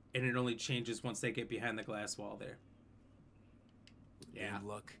 And it only changes once they get behind the glass wall there. Yeah. Good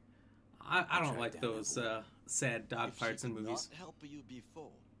luck. I don't track like down those sad dog If parts she in could movies. not help you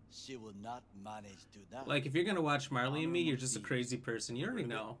before, she will not manage to now. Like, if you're gonna watch Marley and Me, you're just a Honorable crazy person. You already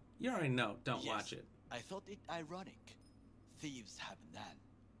know. You already know. Don't Yes, watch it. I thought it ironic. Thieves have none.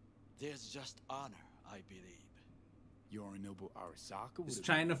 There's just honor, I believe. Yorinobu Arasaka Just would've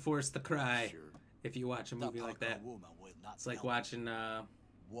trying to been- force the cry Sure. if you watch a The movie like Parker that. woman will not It's like help. watching, Why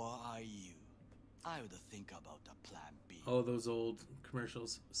are you? I would think about the plan B. oh, those old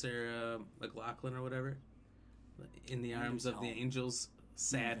commercials. Sarah McLachlan or whatever. In the Arms of the Home. Angels,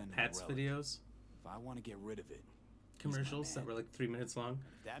 sad Invented a pets relic. videos. If I want to get rid of it, Commercials that man. were like 3 minutes long.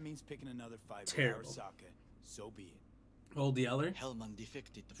 if that means picking another fight with Terrible. Arasaka, so be it. Old Yeller. Hellman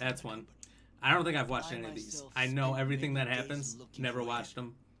defected from That's the one. company. I don't think I've watched I any of these. myself I know spent everything that many days happens. looking Never for watched him.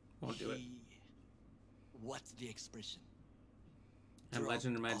 them. Won't do it. What's the expression? And Drop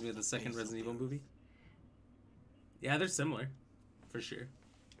Legend reminds me of off the the second face of Resident the Evil earth. movie. Yeah, they're similar. For sure.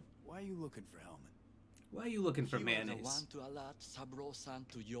 Why are you looking for Hellman? Why are you looking for He mayonnaise? was the one to alert Saburo-san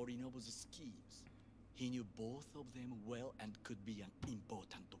to Yorinobu's schemes. He knew both of them well and could be an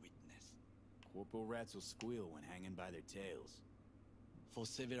important witness. Corporal rats will squeal when hanging by their tails. For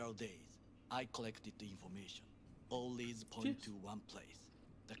several days, I collected the information. All leads point Jeez. to one place,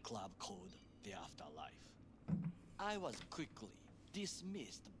 the club called the Afterlife. I was quickly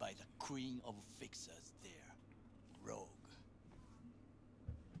dismissed by the queen of fixers there, Rogue.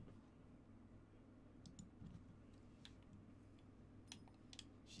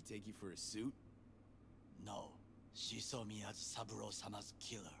 She take you for a suit? No, she saw me as Saburo-sama's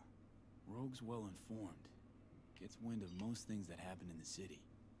killer. Rogue's well informed. Gets wind of most things that happen in the city.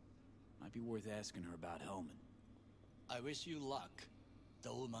 Might be worth asking her about Hellman. I wish you luck.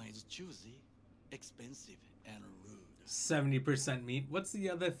 The woman is choosy, expensive, and rude. 70% meat. What's the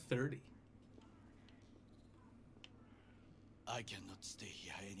other 30? I cannot stay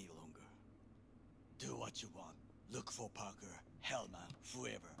here any longer. Do what you want. Look for Parker, Hellman,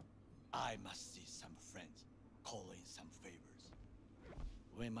 whoever. I must see some friends, call in some favors.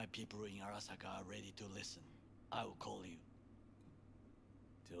 When my people in Arasaka are ready to listen, I will call you.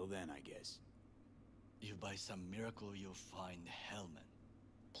 Till then, I guess. If by some miracle you find Hellman,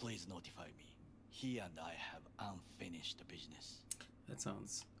 please notify me. He and I have unfinished business. That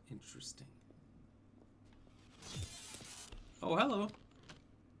sounds interesting. Oh, hello.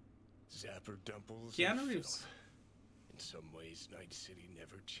 Zapper Dumples. Keanu and Reeves. filth. In some ways, Night City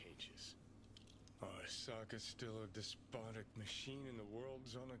never changes. Arasaka's still a despotic machine, and the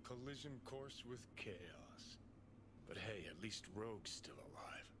world's on a collision course with chaos. But hey, at least Rogue's still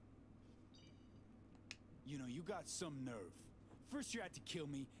alive. You know, you got some nerve. First you had to kill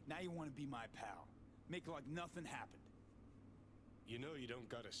me, now you want to be my pal. Make like nothing happened. You know you don't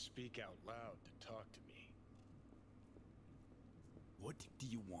gotta speak out loud to talk to me. What do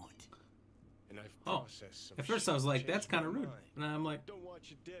you want? And I've Oh, processed some at first I shit was like, and that's changed kind of my rude. mind. And I'm like, Don't want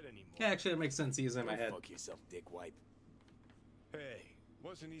you dead anymore. yeah, actually, that makes sense. He's in my Go head. fuck yourself, dick wipe. Hey,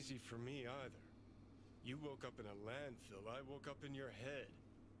 wasn't easy for me either. You woke up in a landfill, I woke up in your head.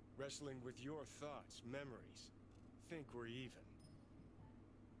 Wrestling with your thoughts, memories. Think we're even.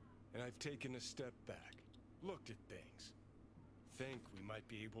 And I've taken a step back, looked at things. Think we might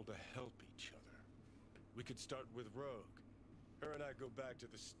be able to help each other. We could start with Rogue. Her and I go back to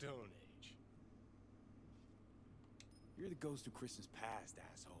the Stone Age. You're the ghost of Christmas past,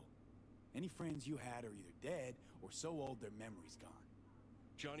 asshole. Any friends you had are either dead or so old their memory's gone.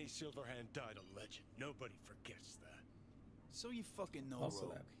 Johnny Silverhand died a legend. Nobody forgets that. So you fucking know Also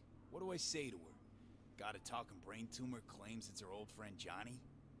Rogue. that. What do I say to her? Got a talking brain tumor, claims it's her old friend Johnny?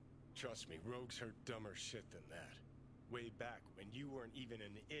 Trust me, Rogue's heard dumber shit than that. Way back when you weren't even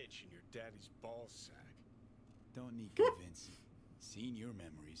an itch in your daddy's ball sack. Don't need convincing. Seen your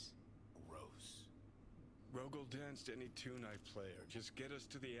memories. Gross. Rogue will dance to any tune I play her. Just get us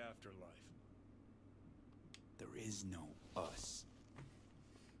to the afterlife. There is no us.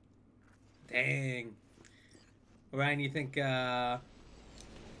 Dang. Ryan, you think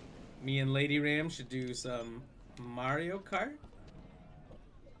me and Lady Ram should do some Mario Kart?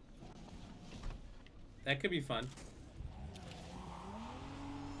 That could be fun.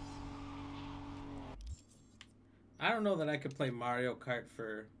 I don't know that I could play Mario Kart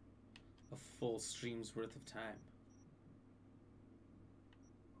for a full stream's worth of time.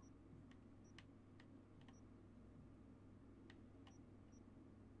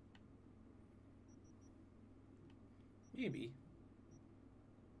 Maybe.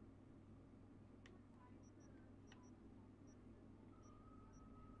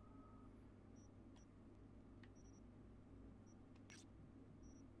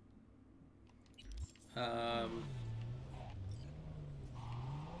 I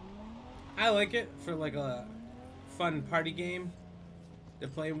like it for like a fun party game to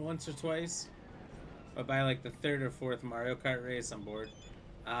play once or twice. But by like the third or fourth Mario Kart race, I'm bored.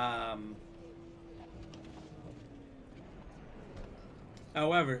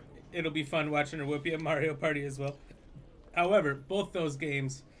 However, it'll be fun watching her whoop you at Mario Party as well. However, both those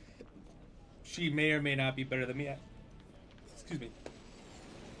games, she may or may not be better than me at. Excuse me.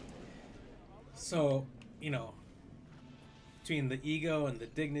 So, you know, between the ego and the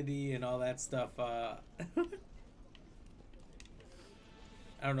dignity and all that stuff, I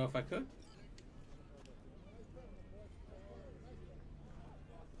don't know if I could.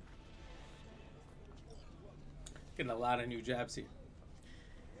 Getting a lot of new jobs here.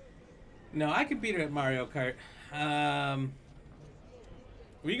 No, I could beat her at Mario Kart.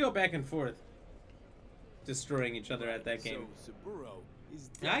 We go back and forth, destroying each other at that game. So Saburo is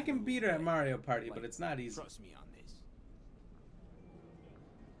I can beat her at Mario Party, but it's not easy. Trust me on this.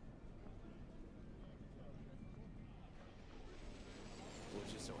 Well,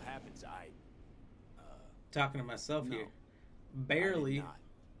 it just so happens Talking to myself no, here. I did Barely. not.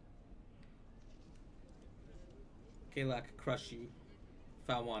 Kayla, I could crush you if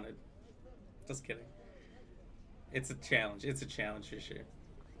I wanted. Just kidding. It's a challenge. It's a challenge for sure.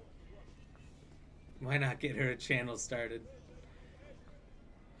 Why not get her a channel started?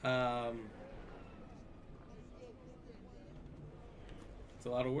 It's a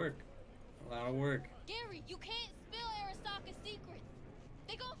lot of work. A lot of work. Gary, you can't spill Arasaka's secrets.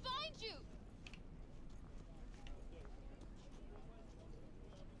 They gonna find you.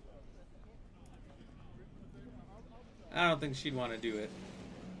 I don't think she'd want to do it.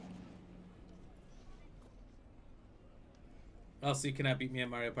 Also, you cannot beat me at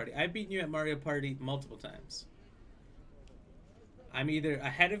Mario Party. I've beaten you at Mario Party multiple times. I'm either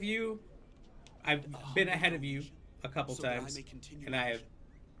ahead of you, I've been ahead of you a couple times, and I have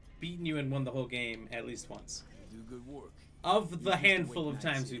beaten you and won the whole game at least once. You do good work. Of the handful of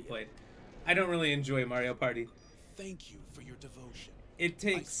times we played. I don't really enjoy Mario Party. Thank you for your devotion. It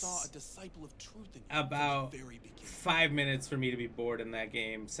takes I saw a disciple of truth in you about from the very beginning. 5 minutes for me to be bored in that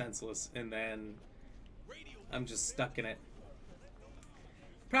game, senseless, and then I'm just stuck in it.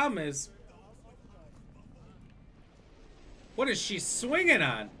 Problem is, what is she swinging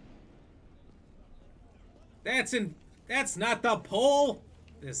on? That's not the pole.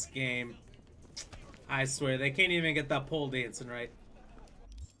 This game, I swear, they can't even get that pole dancing right.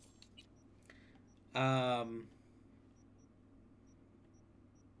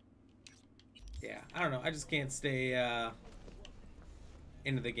 Yeah, I don't know. I just can't stay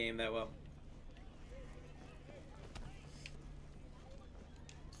into the game that well.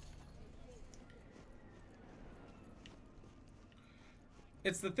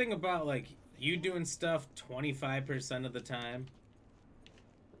 It's the thing about, like, you doing stuff 25% of the time.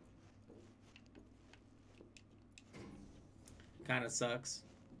 Kind of sucks.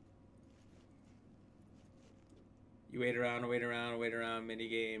 You wait around,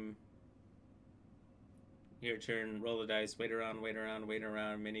 minigame. Your turn, roll the dice, wait around,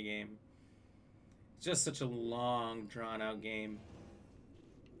 minigame. It's just such a long, drawn-out game.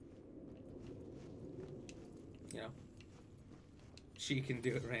 You know? She can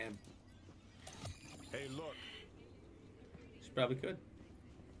do it, Ram. Hey, look. She probably could.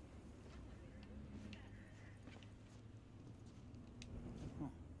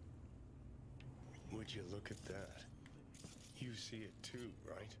 Would you look at that? You see it too,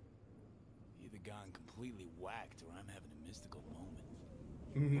 right? Either gone completely whacked or I'm having a mystical moment.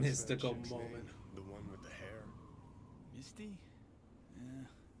 What's Mystical that chick's moment. name? The one with the hair? Misty?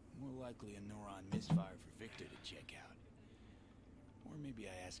 More likely a neuron misfire for Victor to check out. Or maybe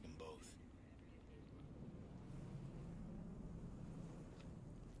I ask him both.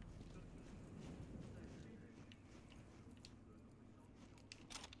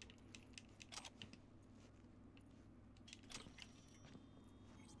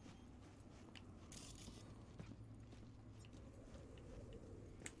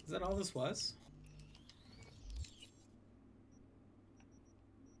 Is that all this was?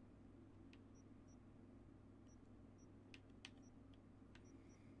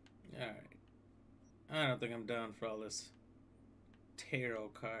 Alright. I don't think I'm down for all this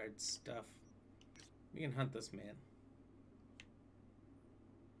tarot card stuff. We can hunt this man.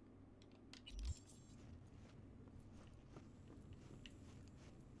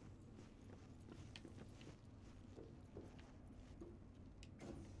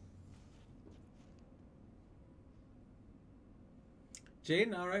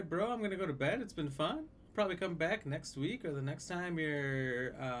 Jaden, alright bro, I'm gonna go to bed. It's been fun. Probably come back next week or the next time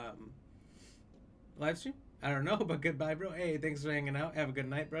you're live stream? I don't know, but goodbye, bro. Hey, thanks for hanging out. Have a good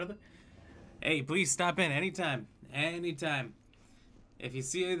night, brother. Hey, please stop in anytime. Anytime. If you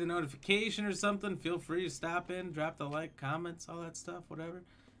see the notification or something, feel free to stop in, drop the like, comments, all that stuff, whatever.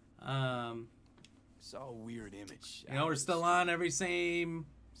 Saw a weird image. You know, we're still on every same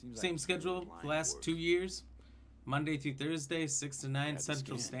schedule the last 2 years. Monday through Thursday, 6 to 9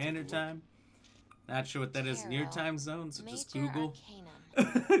 Central Standard Time. Not sure what that is in your time zone, so just Google.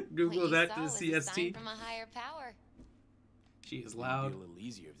 Google that to the CST. From a higher power. She is loud.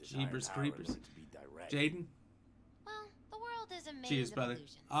 Jeepers creepers. Jaden. Well, the world is a maze Cheers, of brother.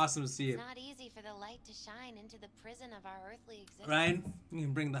 illusions. Awesome to see you. It's not easy for the light to shine into the prison of our earthly existence. Ryan, you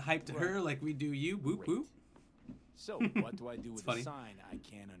can bring the hype to her like we do you. Whoop whoop. So what do I do with a sign I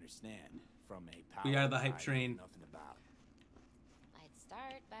can't understand from a power We are the hype I know train. nothing about? I'd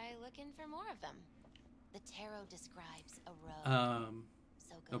start by looking for more of them. The tarot describes a road.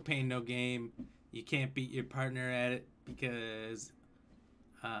 So No pain, no game. You can't beat your partner at it because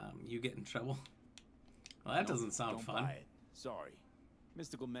you get in trouble. Well, that doesn't sound don't fun. Buy it. Sorry.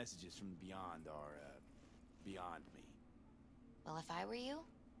 Mystical messages from beyond are beyond me. Well, if I were you,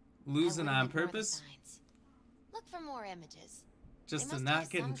 Losing I on wouldn't ignore the purpose? signs. Look for more images. Just They to must not have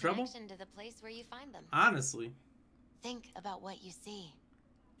get in some trouble? connection to the place where you find them. Honestly, Think about what you see.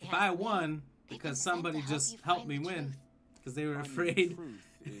 if As I me, won they've because been sent somebody to help just you helped find me the win truth. because they were Finding the afraid truth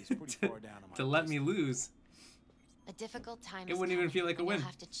is pretty far down on my to let list. me lose, A difficult time it is wouldn't even coming feel like a when win. You'll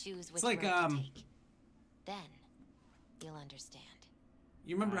have to choose which like, road to take. Then you'll understand.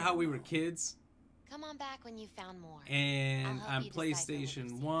 You remember how we were kids? Come on back when you found more. And I'll help on you decipher what you PlayStation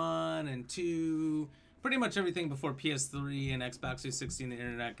see. 1 and 2, pretty much everything before PS3 and Xbox 360 and the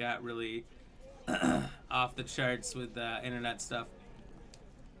internet got really off the charts with internet stuff.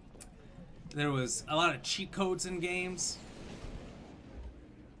 There was a lot of cheat codes in games.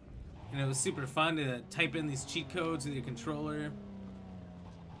 And it was super fun to type in these cheat codes with your controller.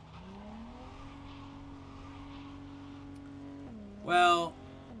 Well,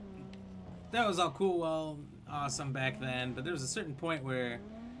 that was all cool, well, awesome back then, but there was a certain point where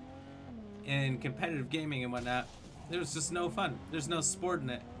in competitive gaming and whatnot, there was just no fun. There's no sport in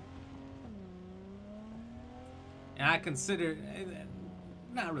it. And I consider,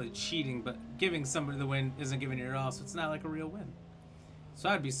 not really cheating, but giving somebody the win isn't giving it your all, so it's not like a real win. So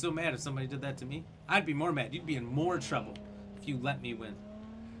I'd be so mad if somebody did that to me. I'd be more mad. You'd be in more trouble if you let me win.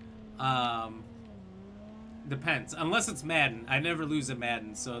 Depends. Unless it's Madden. I never lose at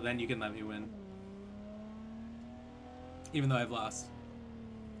Madden, so then you can let me win. Even though I've lost.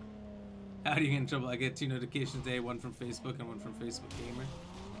 How do you get in trouble? I get 2 notifications a day, one from Facebook and one from Facebook Gamer.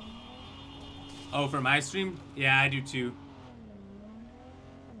 Oh, for my stream? Yeah, I do too.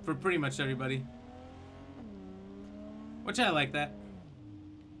 For pretty much everybody. Which I like that.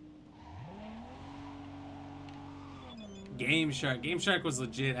 Game Shark. Game Shark was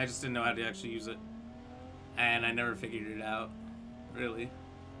legit. I just didn't know how to actually use it. And I never figured it out. Really.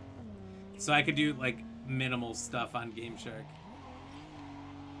 So I could do, like, minimal stuff on Game Shark.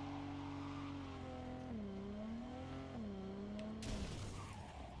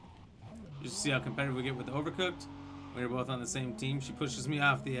 You see how competitive we get with Overcooked? We were both on the same team. She pushes me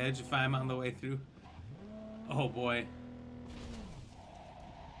off the edge if I'm on the way through. Oh boy.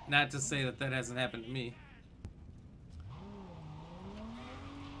 Not to say that that hasn't happened to me.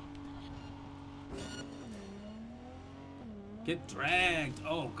 Get dragged.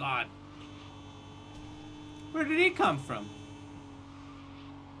 Oh god. Where did he come from?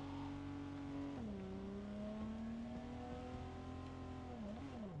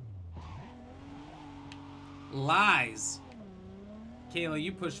 Lies. Kayla,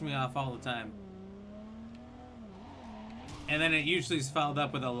 you push me off all the time. And then it usually is followed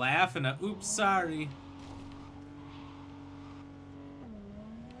up with a laugh and a oops, sorry.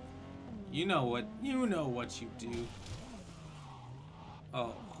 You know what you do.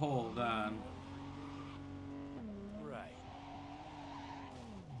 Oh, hold on. Right.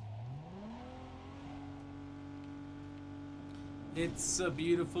 It's a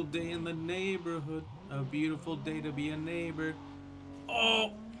beautiful day in the neighborhood. A beautiful day to be a neighbor.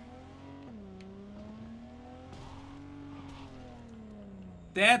 Oh!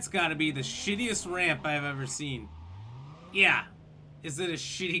 That's gotta be the shittiest ramp I've ever seen. Yeah. Is it a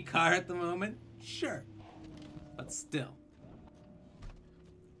shitty car at the moment? Sure. But still.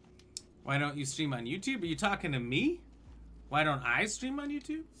 Why don't you stream on YouTube? Are you talking to me? Why don't I stream on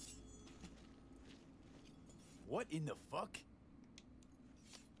YouTube? What in the fuck?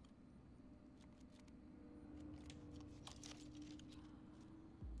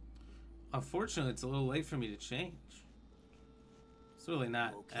 Unfortunately, it's a little late for me to change. It's really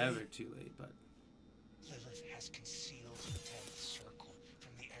not ever too late, but has concealed the 10th circle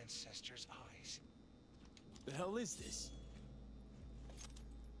from the ancestors' eyes. The hell is this?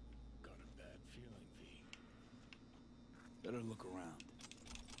 Got a bad feeling, V. Better look around.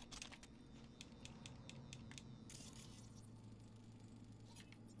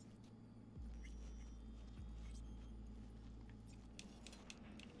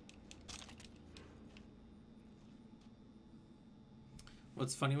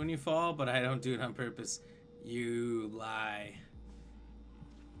 What's funny when you fall, but I don't do it on purpose. You lie.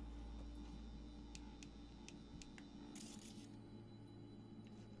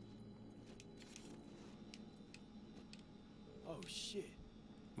 Oh shit.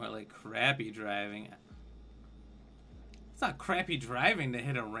 More like crappy driving. It's not crappy driving to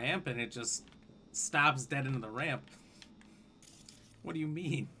hit a ramp and it just stops dead into the ramp. What do you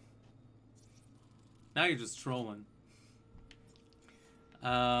mean? Now you're just trolling.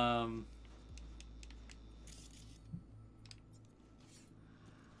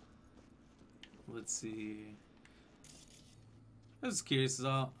 Let's see. I was curious as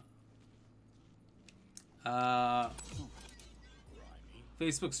all.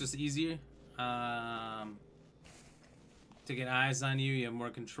 Facebook's just easier. To get eyes on you, you have more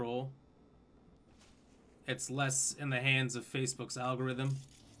control. It's less in the hands of Facebook's algorithm.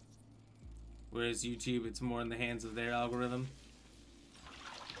 Whereas YouTube, it's more in the hands of their algorithm.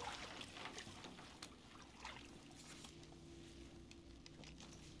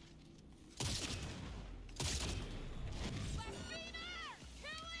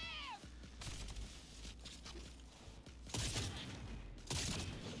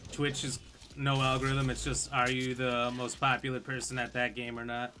 Twitch is no algorithm, it's just, are you the most popular person at that game or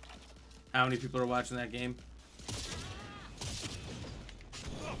not? How many people are watching that game?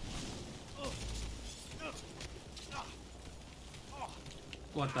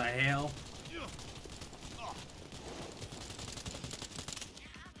 What the hell?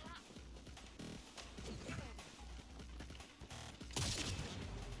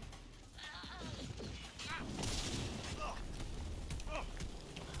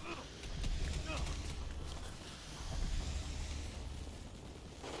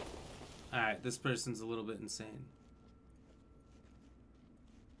 Alright, this person's a little bit insane.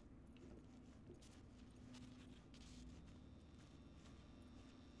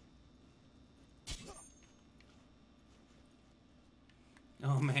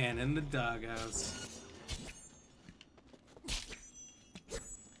 Oh man, in the doghouse.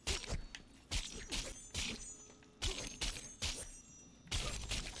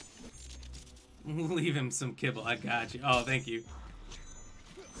 Leave him some kibble, I got you. Oh, thank you.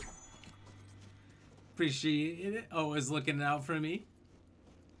 Appreciate it. Always looking out for me.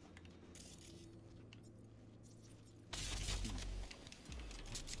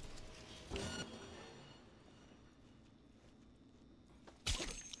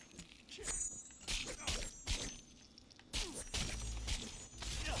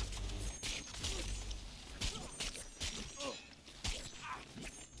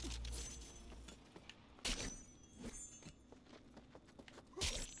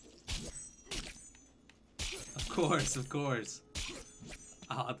 Of course.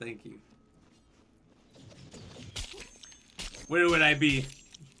 Oh, thank you. Where would I be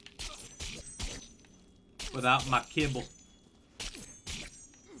without my kibble?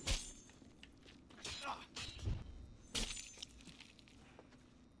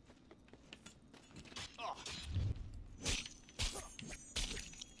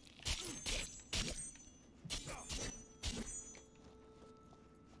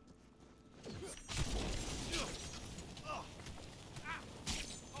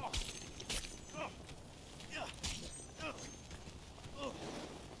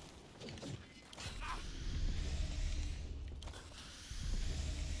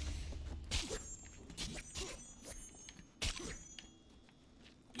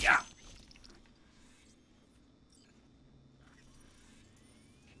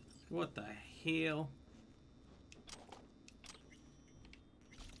 What the hell?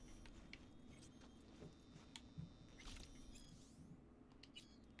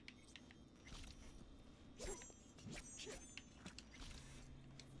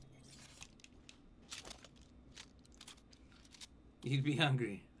 You'd be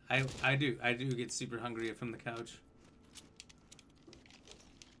hungry. I do get super hungry from the couch.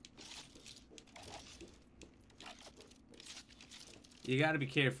 You gotta be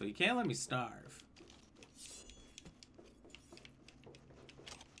careful. You can't let me starve.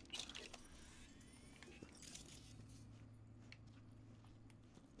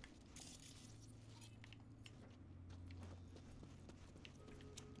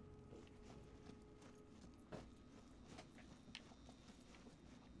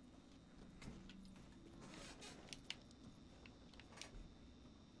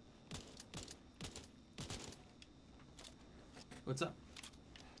 What's up?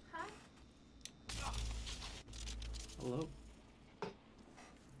 Hi. Hello.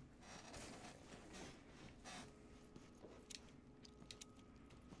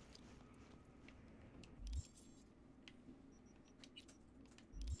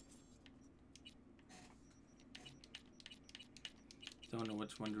 Don't know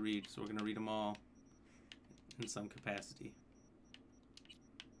which one to read, so we're going to read them all in some capacity.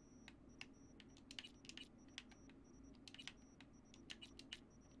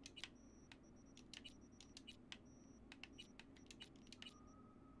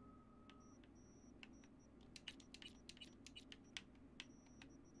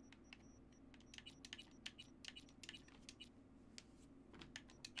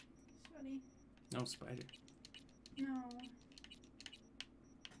 Sweaty. No spider. No.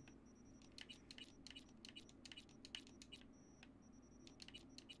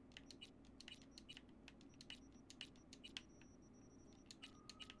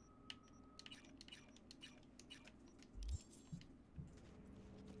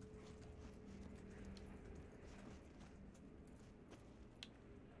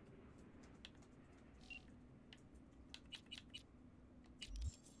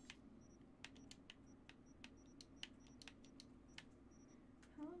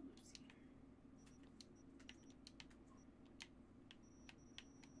 Hello, Lucy.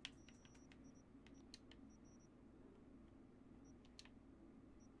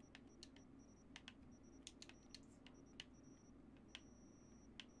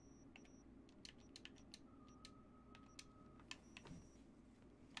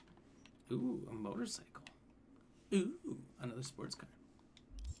 Ooh, a motorcycle. Ooh, another sports car.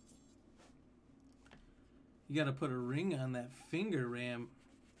 You gotta put a ring on that finger ram.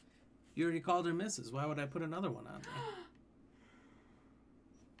 You already called her Mrs. Why would I put another one on there?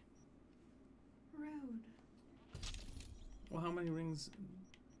 Rude. Well, how many rings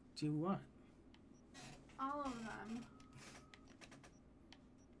do you want? All of them.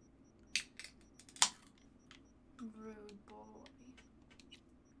 Rude boy.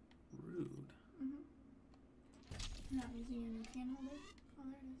 Rude. Not using your new can holder? Oh,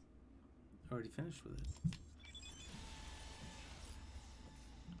 there it is. Already finished with it.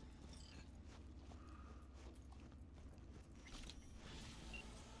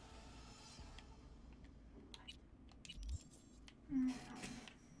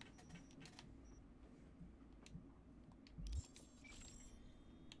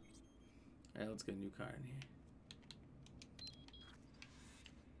 Alright, let's get a new car in here.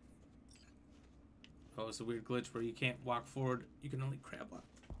 Oh, it's a weird glitch where you can't walk forward, you can only crab walk.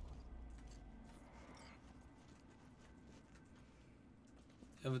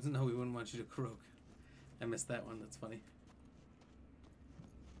 No, we wouldn't want you to croak. I missed that one, that's funny.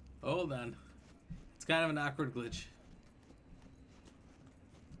 Hold on. It's kind of an awkward glitch.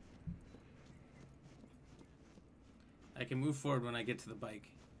 I can move forward when I get to the bike,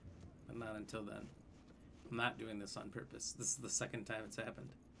 but not until then. I'm not doing this on purpose. This is the second time it's happened.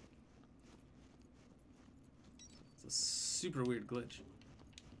 It's a super weird glitch.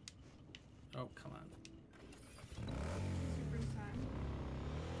 Oh, come on. Super time.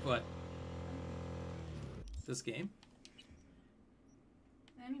 What? This game?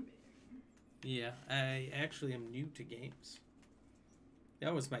 Any video game. Yeah, I actually am new to games.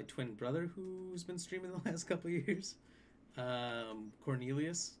 That was my twin brother who's been streaming the last couple of years.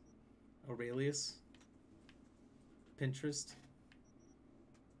 Cornelius, Aurelius, Pinterest.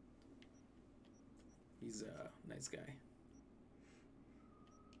 He's a nice guy.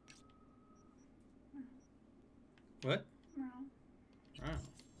 What? No. Oh.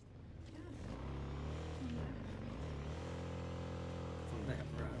 Yeah. From that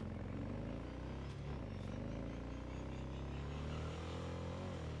round.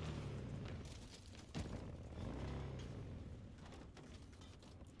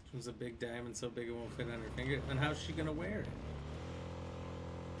 She was a big diamond so big it won't fit on her finger. Then how's she gonna wear it?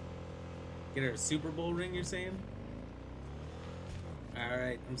 Get her a Super Bowl ring, you're saying?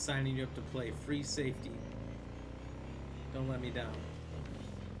 Alright, I'm signing you up to play. Free safety. Don't let me down.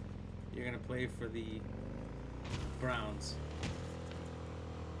 You're gonna play for the Browns.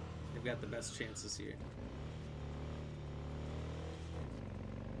 They've got the best chances here.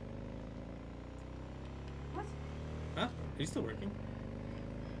 What? Huh? Are you still working?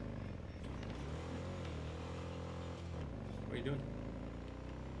 What are you doing?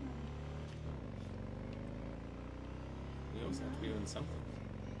 You always have to be doing something.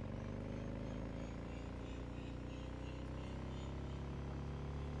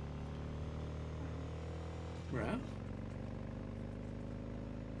 Right?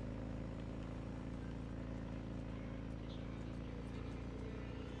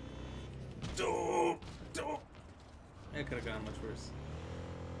 That could have gone much worse.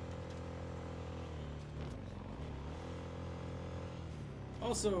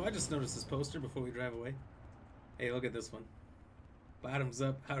 Also, I just noticed this poster before we drive away. Hey, look at this one. Bottoms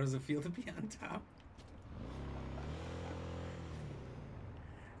up. How does it feel to be on top?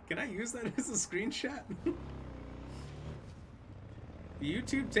 Can I use that as a screenshot?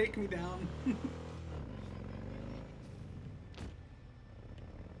 YouTube, take me down.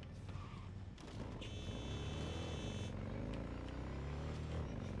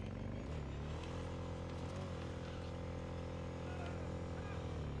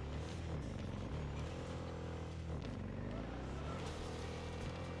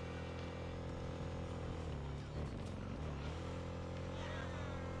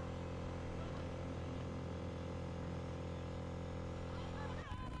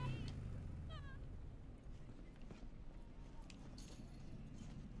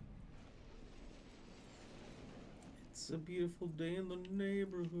 It's a beautiful day in the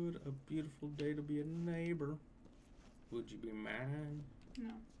neighborhood. A beautiful day to be a neighbor. Would you be mine?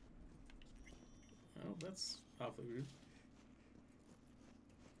 No. Oh, that's awfully rude.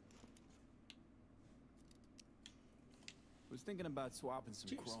 Was thinking about swapping some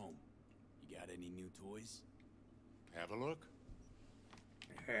Cheers. chrome. You got any new toys? Have a look.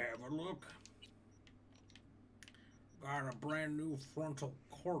 Have a look. Got a brand new frontal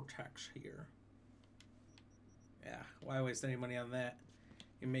cortex here. Yeah, why waste any money on that?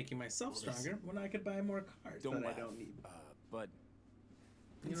 You're making myself stronger when I could buy more cards that I don't need. But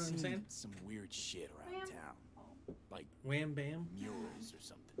You know what I'm saying? Some weird shit around town, like Wham Bam. murals or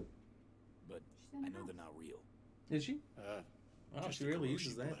something. But I know they're not real. Is she? Oh, Just she a really corrosion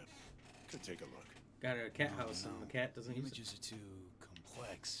uses that. blip. Could take a look. Got her a cat house, and the cat doesn't use it. Images are too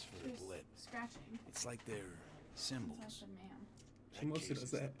complex for a Just blip. scratching. It's like they're Since symbols. I've been man. She mostly case does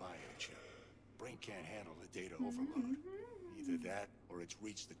is that. The biochip. Brain can't handle the data overload. Either that or it's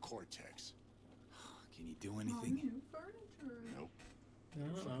reached the cortex. Can you do anything? New furniture. Nope.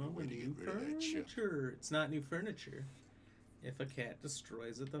 Oh, way to new get rid of that chip. furniture. It's not new furniture. If a cat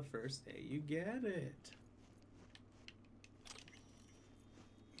destroys it the first day, you get it.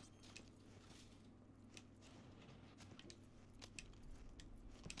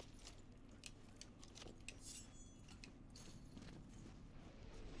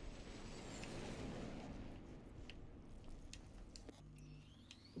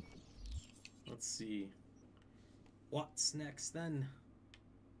 Let's see. What's next then?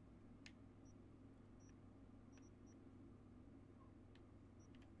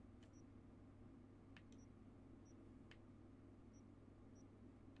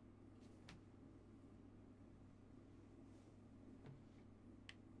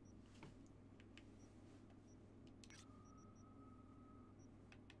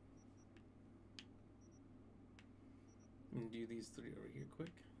 I'm gonna do these three over here quick.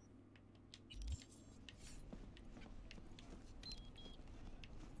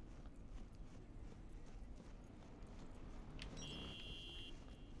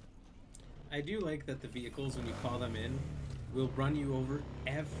 I do like that the vehicles, when you call them in, will run you over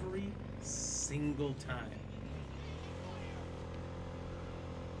every single time.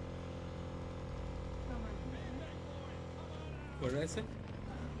 What did I say?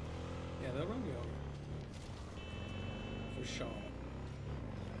 Yeah, they'll run you over. For sure.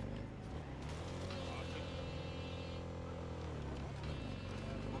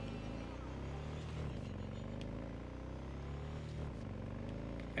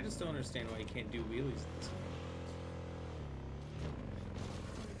 I just don't understand why you can't do wheelies this way.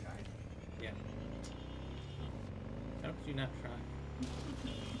 Yeah. How could you not try?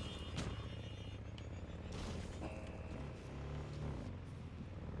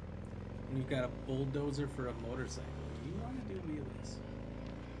 And you've got a bulldozer for a motorcycle. You want to do wheelies.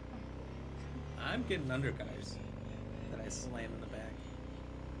 I'm getting under cars that I slam in the back.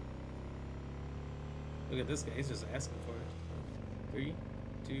 Look at this guy, he's just asking for it. 3,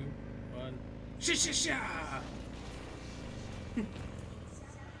 2, 1. Sha-sha-sha!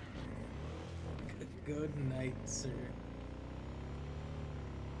 Good night, sir.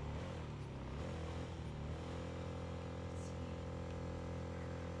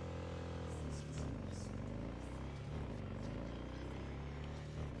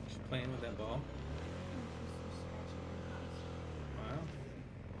 She's playing with that ball. Wow.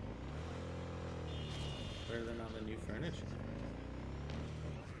 Better than on the new furniture.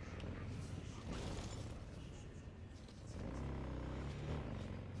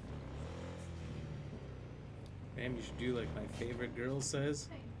 Ma'am, you should do like my favorite girl says.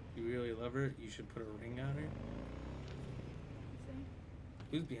 You really love her, you should put a ring on her.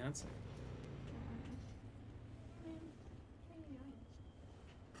 Who's Beyonce?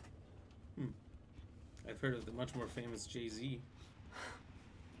 heard of the much more famous Jay-Z.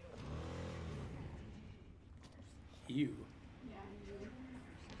 You. Yeah, you.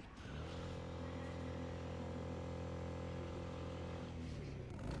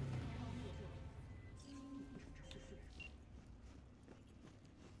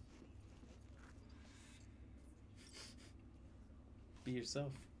 Be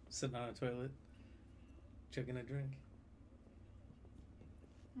yourself. Sitting on a toilet. Chugging a drink.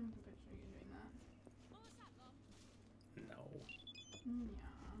 I can picture you doing that. No. Yeah.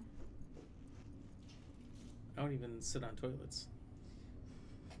 I don't even sit on toilets.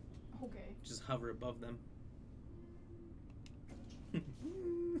 Okay. Just hover above them.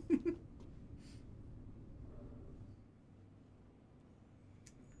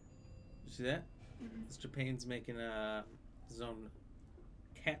 See that? Mr. Payne's making his own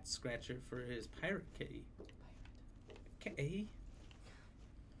cat scratcher for his pirate kitty. Okay.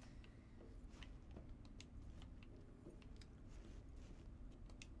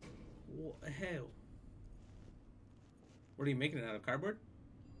 What the hell? What are you making it out of? Cardboard?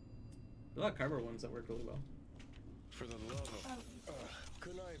 There's a lot of cardboard ones that work really well. For the love of...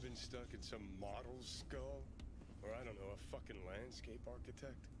 couldn't I have been stuck in some model's skull? Or I don't know, a fucking landscape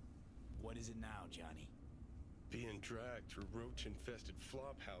architect? What is it now, Johnny? Being dragged through roach-infested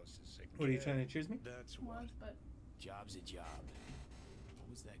flop houses again. What are you trying to choose me? That's what. But Job's a job. What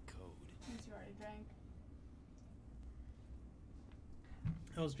was that code? since you already drank.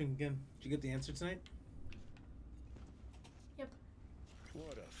 How was drinking again? Did you get the answer tonight? Yep.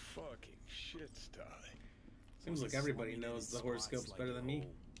 What a fucking shit sty. Seems like everybody knows the horoscopes better than me.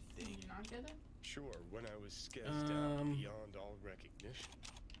 Did you not get it? Sure, when I was sketched out beyond all recognition.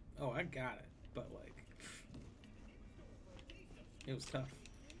 Oh, I got it, but like, it was tough.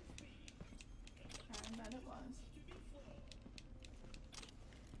 I bet it was.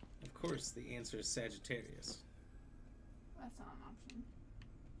 Of course, the answer is Sagittarius. That's not an option.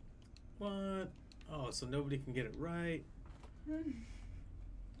 What? Oh, so nobody can get it right? I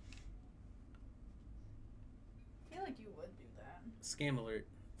feel like you would do that. Scam alert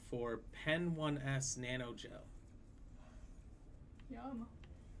for Pen 1S Nano Gel. Yum.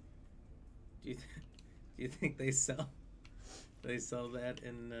 Do you think they sell that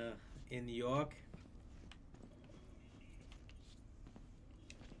in New York?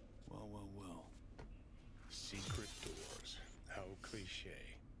 Well. Secret doors. How cliche.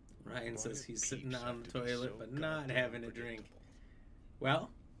 Ryan Why says do he's sitting peeps on have the to be toilet so but not goddamn having a drink. predictable?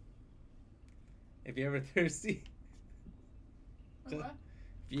 Well, if you're ever thirsty, What?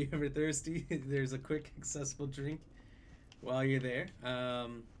 if you're ever thirsty, there's a quick, accessible drink while you're there.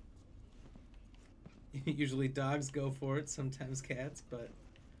 Usually dogs go for it, sometimes cats, but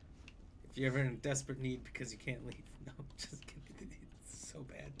if you're ever in desperate need because you can't leave, no, just kidding. It's so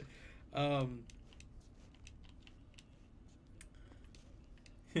bad.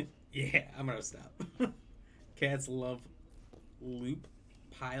 Yeah, I'm gonna stop. Cats love loop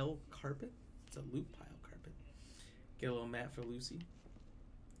pile carpet. It's a loop pile carpet. Get a little mat for Lucy.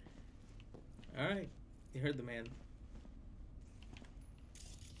 Alright, you heard the man.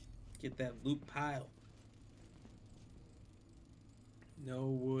 Get that loop pile. No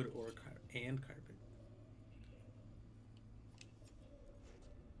wood or and carpet.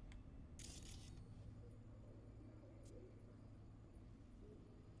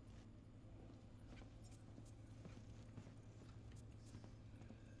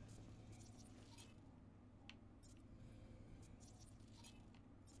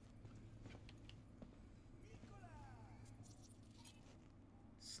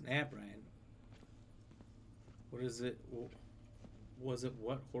 Snap, Ryan. What is it? Was it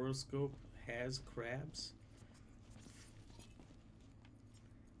what horoscope has crabs?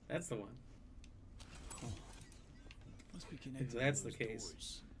 That's the one. Must be connected. If that's to the those case.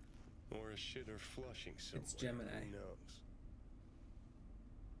 doors. Or a shitter flushing somewhere. It's Gemini. Who knows?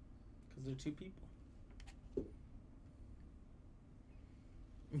 Because they're two people.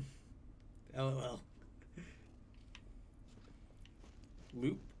 LOL.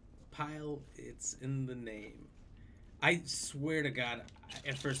 Loop pile, it's in the name. I swear to God,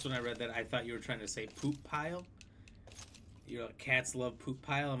 at first when I read that, I thought you were trying to say poop pile. You're like, cats love poop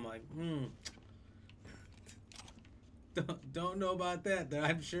pile. I'm like, Don't know about that.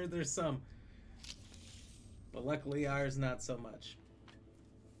 I'm sure there's some. But luckily ours, not so much.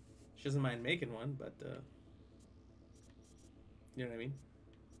 She doesn't mind making one, but, you know what I mean?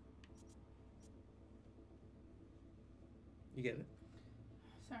 You get it?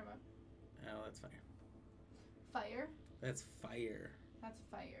 Sorry, what? Oh, that's fire. Fire? That's fire. That's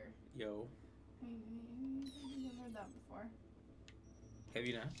fire. Yo. I've heard that before. Have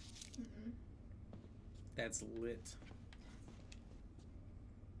you not? Mm-mm. That's lit.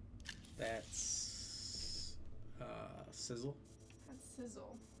 That's Sizzle. That's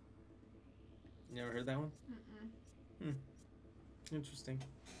Sizzle. You never heard that one? Mm-mm. Interesting.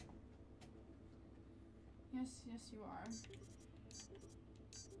 Yes, you are.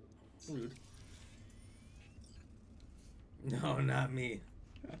 Rude. No, not me.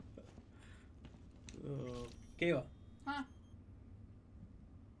 Oh. Kayla. Huh?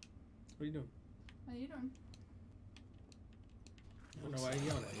 What are you doing? What are you doing? I don't know why you're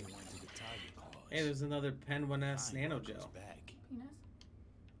yelling at me. Hey, there's another Pen 1S Nano Gel. Penis?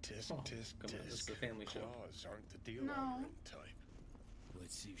 Tisk, Oh, tisk, come on, this is a family show. Claws aren't the deal No. type.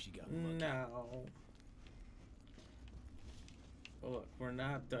 Let's see if she got No. Well, look, we're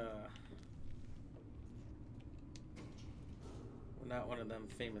not one of them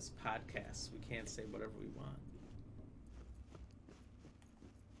famous podcasts. We can't say whatever we want.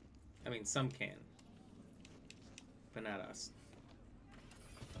 I mean, some can, but not us.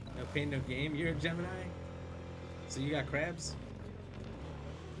 No pain, no game. You're a Gemini, so you got crabs.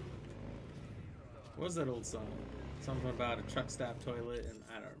 What was that old song? Something about a truck stop toilet, and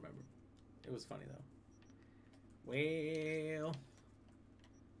I don't remember. It was funny though. Well,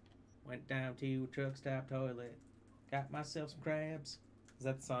 went down to a truck stop toilet, got myself some crabs. Is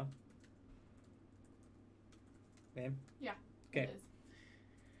that the song? Ma'am? Yeah. Okay. It is.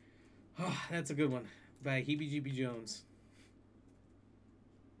 Oh, that's a good one by Heebie Jeebie Jones.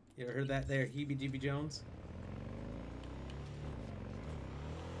 You ever heard that there, Heebie Jeebie Jones?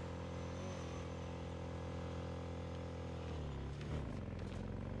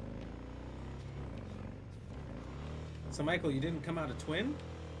 So, Michael, you didn't come out a twin?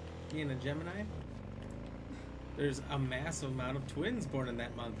 Being a Gemini? There's a massive amount of twins born in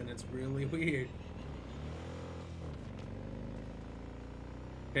that month, and it's really weird.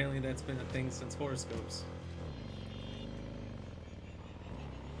 Apparently that's been a thing since horoscopes.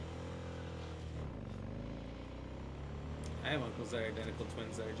 I have uncles that are identical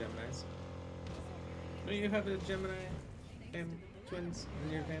twins that are Geminis. Do you have a Gemini twins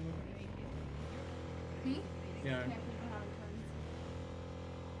in your family? Me? Yeah. Yeah, people have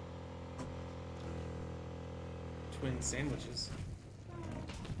twins. Twin sandwiches.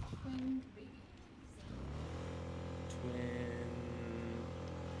 Twin babies.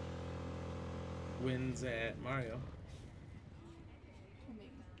 Twins at Mario. Twin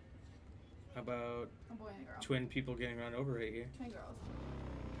babies. How about A boy and a girl. twin people getting run over right here? Twin girls.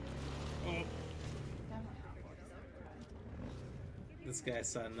 Oh. Definitely not boys. This guy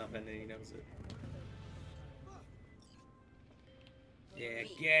saw nothing and he knows it. Yeah,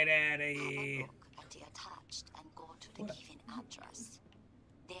 get out of here. At the attached and go to the What? given address.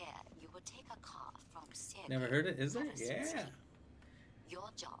 There, you will take a car from Sergei. Never heard it, is there? Yeah. Your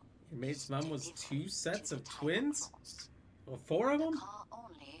job. Your mate's mom was deliver 2 sets to of the Tiger twins? Cross. Well, 4 of The them? car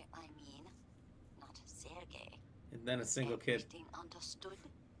only, I mean, not Sergei. And then a single kid. Everything understood?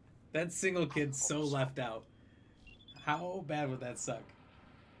 That single kid's so left out. How bad would that suck?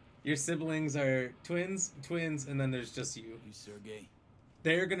 Your siblings are twins, and then there's just you. You, Sergey.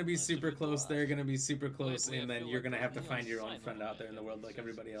 They're gonna be super close, they're gonna be super close, and then you're gonna have to find your own friend out there in the world like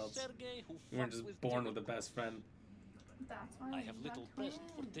everybody else. You weren't just born with a best friend. That's why I have we little got present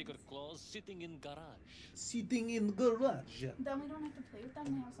for twins. Tigger Claus sitting in garage. Sitting in the garage. Then we don't have to play with them.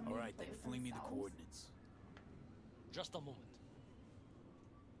 They have somebody Alright, to play then with fling me the themselves. coordinates. Just a moment.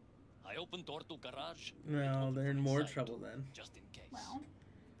 I open door to garage. Well, they're in more trouble then. Just in case. Well,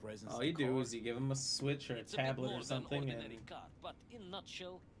 Presents All the you do car. is you give them a switch or a It's a bit tablet more or something, than and ordinary car, but in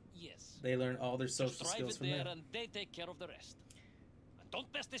nutshell, yes. they learn all their Just social drive skills it from there there. and they take care of the rest. And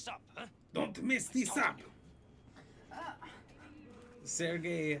don't mess this up, huh? Don't mess this up!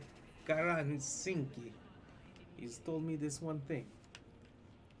 Sergei Karansinki. He's told me this one thing.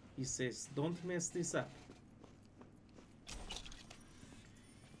 He says, don't mess this up.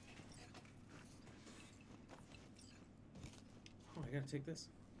 Oh, I gotta take this.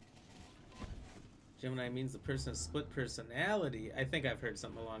 Gemini means the person has split personality. I think I've heard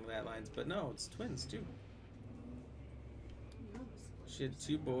something along that lines, but no, it's twins too. you have a split She had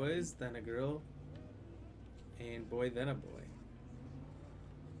 2 boys, then a girl, and boy, then a boy.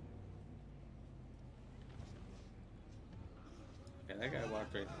 Yeah, that guy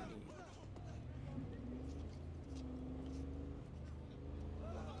walked right through me.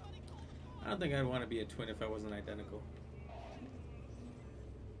 I don't think I'd want to be a twin if I wasn't identical.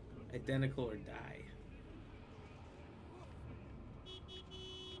 Identical or die.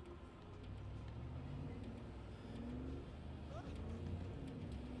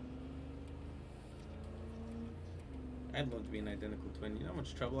 I'd love to be an identical twin. You know how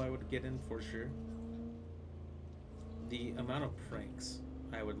much trouble I would get in for sure? The amount of pranks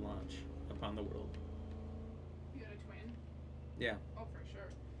I would launch upon the world. You got a twin? Yeah. Oh, for sure.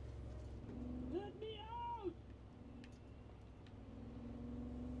 Let me out!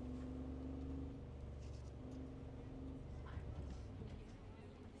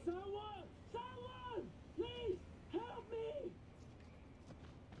 Someone! Someone! Please help me!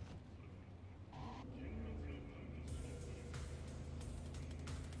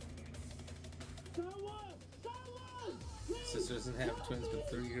 Someone! Someone! Sister doesn't have twins, but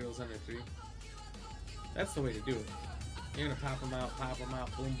 3 girls under 3. That's the way to do it. You're gonna pop them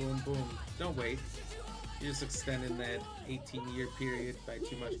out, boom, boom, boom. Don't wait. You're just extending that 18-year period by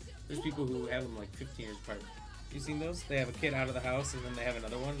too much. There's people who have them like 15 years apart. You seen those? They have a kid out of the house and then they have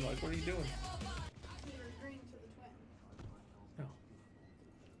another one. Like, what are you doing? You were agreeing to the twin. No.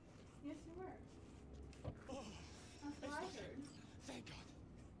 Yes, you were. That's what I heard. Thank God.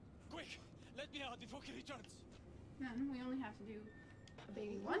 Quick, let me out before he returns. Then we only have to do a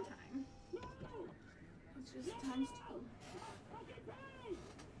baby one time. It's just times 2.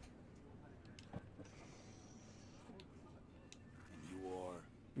 And you are...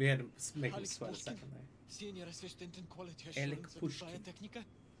 We had to make him sweat a second there. Senior assistant in quality Alec assurance at Pushkin. Biotechnica.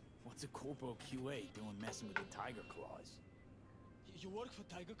 What's a Corpo QA doing messing with the Tiger Claws? You work for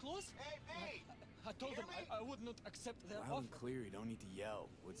Tiger Claws? Hey, V! I told them I would not accept their Loud offer. and clear, you don't need to yell.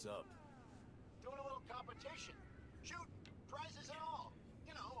 What's up? Doing a little competition. Shoot, prizes and all.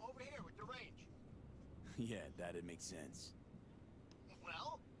 You know, over here with the range. Yeah, that'd make sense.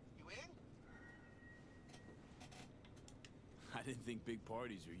 Well, you in? I didn't think big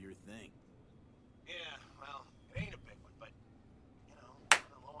parties were your thing. Yeah, well, it ain't a big one, but, you know,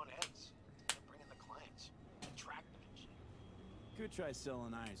 we're low on heads. Bring in the clients. Attract them and shit. Could try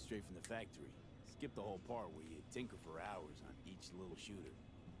selling iron straight from the factory. Skip the whole part where you tinker for hours on each little shooter.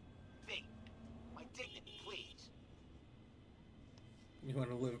 V, my dignity, please. You want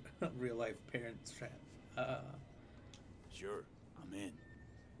to live a real-life parent trap. Sure, I'm in.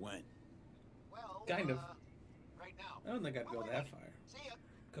 When? Well, Kind of. Right now. I don't think I'd go that far. See ya.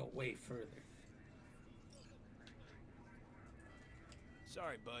 Go way further.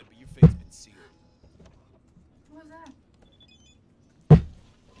 Sorry, bud, but your fate's been sealed. What was that?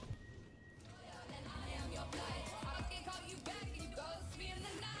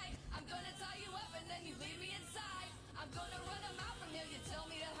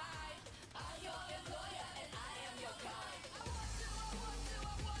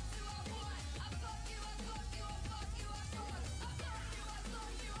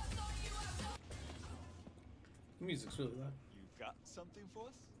 The music's really loud. You got something for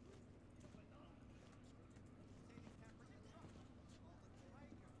us?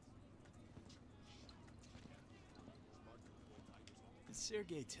 Did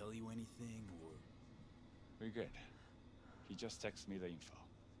Sergey tell you anything, or...? We're good. He just texted me the info.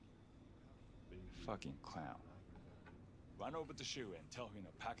 Fucking clown. Run over to Shu and tell him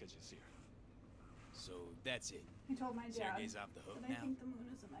a package is here. So, that's it. He told my dad. Sergey's off the hook But I now? think the moon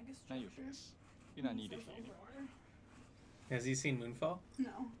is a mega Now you structure. guess. You're not needed here anymore. Has he seen Moonfall?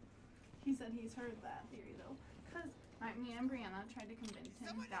 No. He said he's heard that theory though. Because me and Brianna tried to convince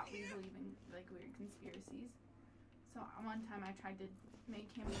him that we believe in like weird conspiracies. So one time I tried to make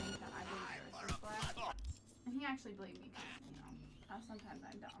him think that I believe the earth is flat. And he actually believed me because, you know, sometimes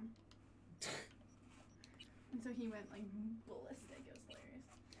I'm dumb. And so he went like ballistic. It was hilarious.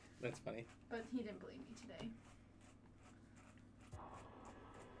 That's funny. But he didn't believe me today.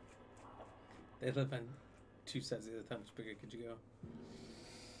 They live on 2 sets of the other. How much bigger could you go?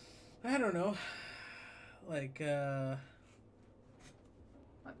 I don't know. Like,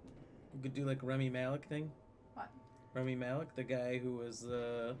 What? we could do like a Rami Malek thing. What? Rami Malek, the guy who was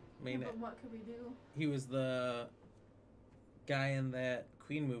the main... Yeah, but what could we do? He was the guy in that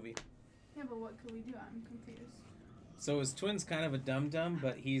Queen movie. Yeah, but what could we do? I'm confused. So his twin's kind of a dum-dum,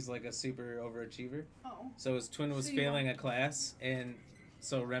 but he's like a super overachiever. Oh. So his twin was So you failing want- a class, and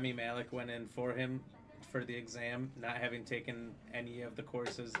so Rami Malek went in for him for the exam, not having taken any of the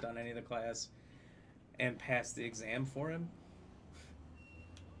courses, done any of the class, and passed the exam for him.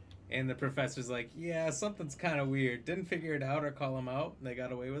 And the professor's like, yeah, something's kind of weird. Didn't figure it out or call him out, and they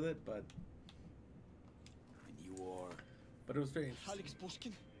got away with it, but... And you are... But it was very interesting. Alex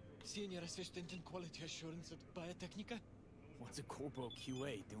Pushkin, senior assistant in quality assurance at Biotechnica. What's a Corpo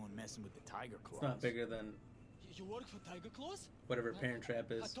QA doing messing with the Tiger Claws? It's not bigger than You work for Tiger Claws? whatever Parent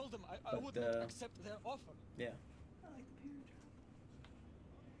Trap is. I told them I But, would not accept their offer. Yeah. I like the Parent Trap.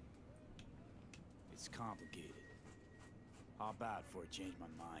 It's complicated. How about before I change my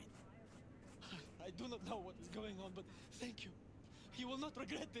mind? I do not know what is going on, but thank you. He will not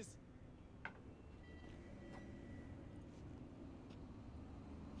regret this.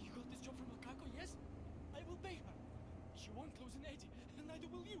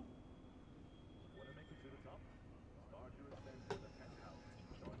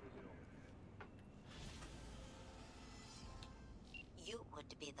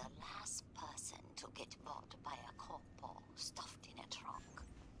 be the last person to get bought by a corpo stuffed in a trunk.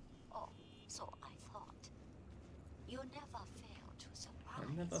 Oh, so I thought. You never fail to surprise.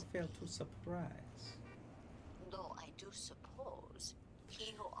 I never fail to surprise. Though I do suppose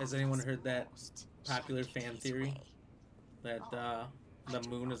he who Has anyone offers heard that most popular shall get fan his theory way. that the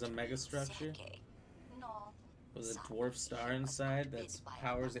moon is a megastructure No, with a dwarf star inside that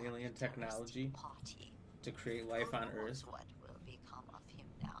powers alien technology to create life on Earth? what will become of him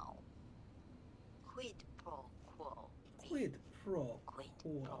now? Quid pro quo. Quid pro Quid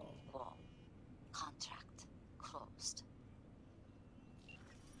quo. pro quo. Contract closed.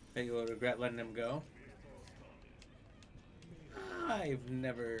 That you'll regret letting him go? I've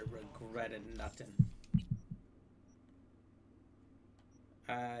never regretted nothing.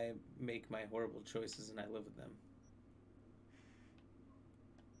 I make my horrible choices and I live with them.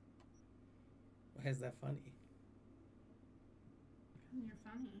 Why is that funny? You're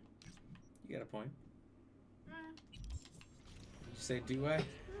funny. You got a point. Eh. Did you say, do I?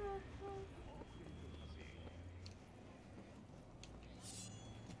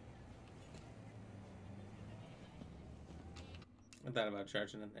 I thought about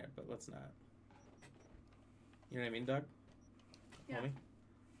charging in there, but let's not. You know what I mean, Doug? Yeah. Homie?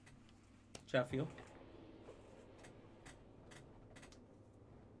 Chat feel?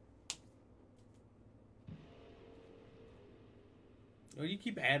 Oh, you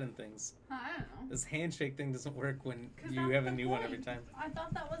keep adding things. I don't know. This handshake thing doesn't work when 'Cause you that's have a the new one every point. time. I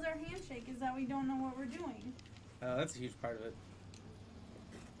thought that was our handshake, is that we don't know what we're doing. That's a huge part of it.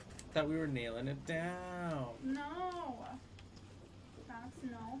 Thought we were nailing it down. No. That's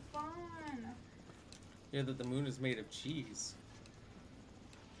no fun. Yeah, that the moon is made of cheese.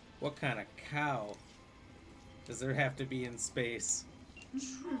 What kind of cow does there have to be in space?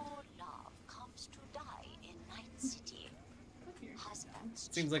 True love comes to die in Night City. Husbands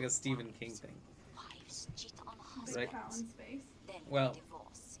Seems like a Stephen King thing. wives cheat on Big Right. cow in space. then Well,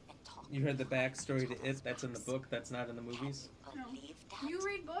 divorce and talk. you heard the backstory to It that's in the book that's not in the movies? No. You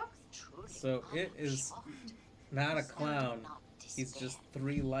read books? So It is not a clown. He's just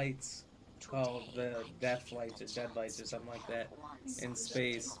three lights called the death lights or dead lights or something like that in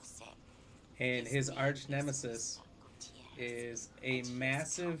space. And his arch nemesis is a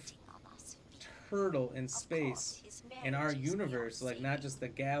massive turtle in space. In our universe, like not just the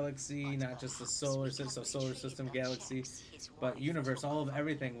galaxy, not just the solar system, galaxy, but universe, all of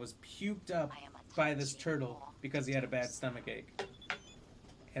everything was puked up by this turtle because he had a bad stomach ache.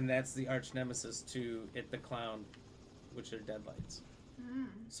 And that's the arch nemesis to It the Clown, which are deadlights.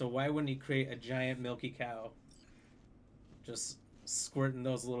 So why wouldn't he create a giant milky cow just squirting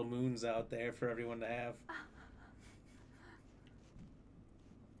those little moons out there for everyone to have?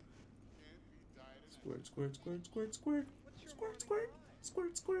 Squirt, squirt, squirt, squirt, squirt. Squirt, squirt,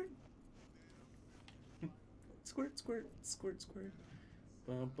 squirt, squirt. Squirt, squirt, squirt, squirt.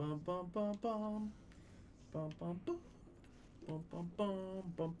 Bum, bum, bum, bum, bum. Bum, bum, bum. Bum, bum, bum,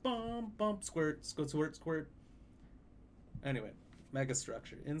 bum, bum, bum. Squirt, squirt, squirt, squirt. Anyway,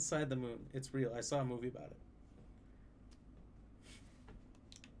 megastructure inside the moon. It's real. I saw a movie about it.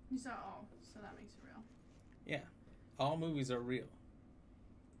 You saw so that makes it real. Yeah, all movies are real.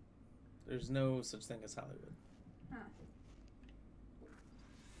 There's no such thing as Hollywood. Huh.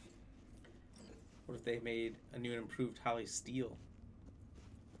 What if they made a new and improved Holly steel?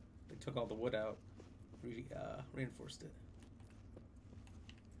 They took all the wood out, reinforced it.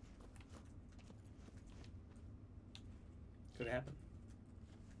 Could happen.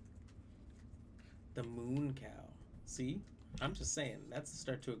 The moon cow. See? I'm just saying, that's the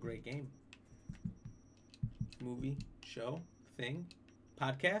start to a great game. Movie, show, thing,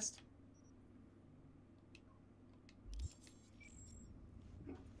 podcast.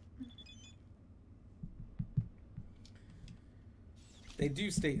 They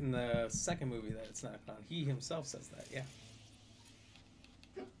do state in the second movie that it's not a clown. He himself says that, yeah.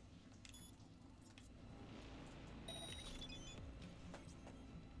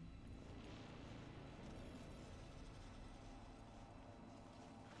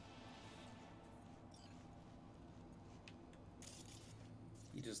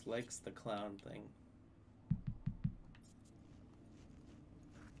 He just likes the clown thing.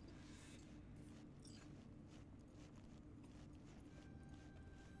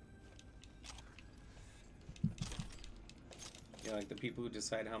 You know, like the people who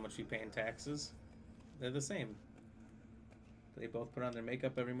decide how much you pay in taxes, they're the same. They both put on their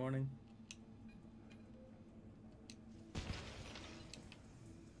makeup every morning.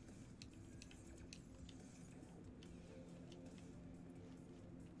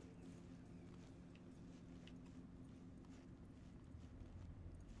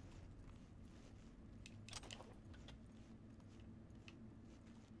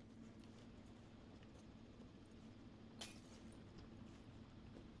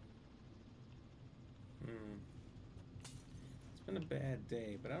 bad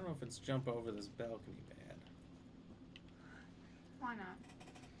day, but I don't know if it's jump over this balcony bad. Why not?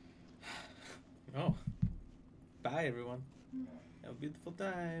 Oh. Bye, everyone. Have a beautiful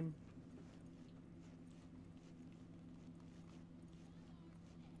time.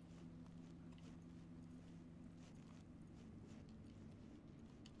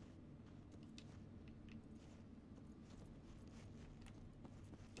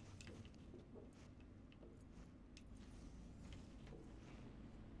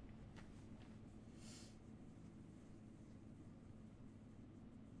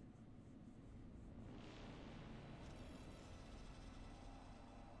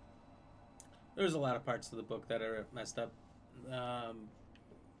 There's a lot of parts of the book that are messed up.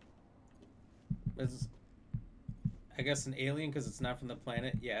 It's, I guess, an alien because it's not from the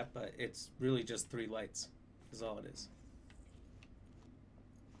planet, yeah, but it's really just 3 lights is all it is.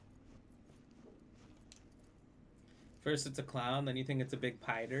 First it's a clown, then you think it's a big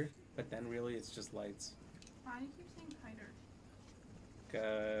piter, but then really it's just lights. Why do you keep saying piter?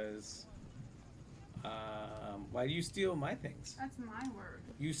 Because... why do you steal my things? That's my word.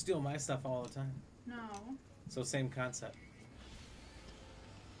 You steal my stuff all the time. No. So same concept.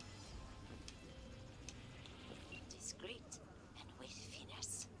 Discreet and with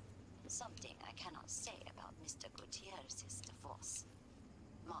finesse. Something I cannot say about Mr. Gutierrez's divorce.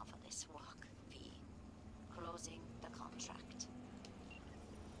 Marvelous work, V. Closing the contract.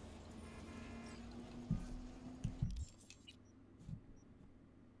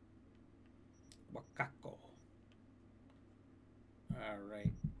 Wakako.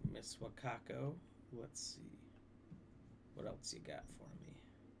 Alright, Miss Wakako. Let's see. What else you got for me?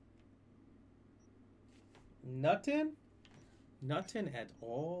 Nothing? Nothing at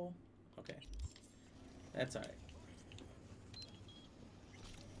all? Okay. That's alright.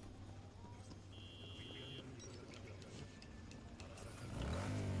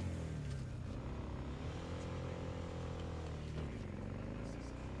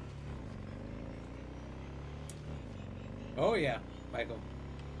 Oh yeah, Michael.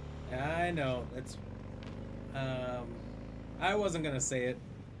 I know, it's I wasn't gonna say it,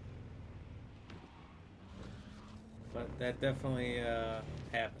 but that definitely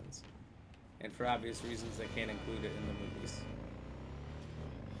happens, and for obvious reasons they can't include it in the movies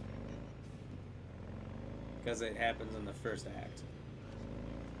because it happens in the first act.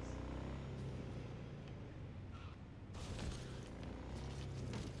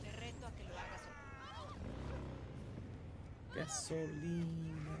 Gasolina.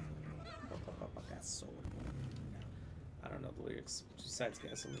 Gasolina. I don't know the lyrics besides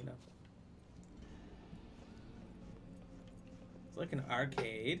Gasolina. It's like an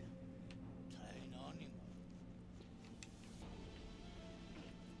arcade.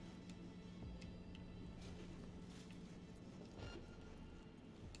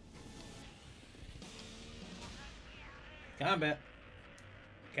 Combat.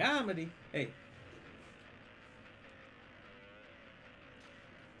 Comedy. Hey.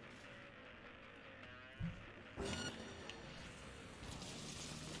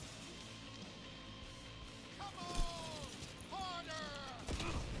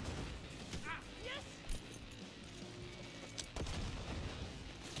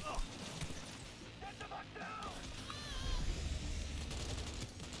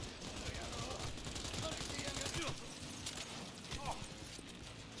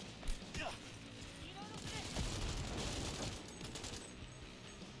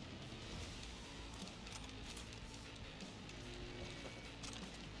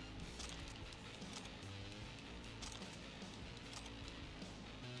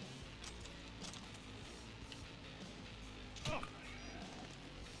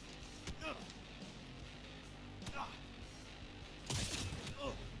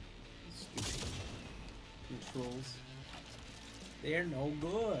 Controls. They're no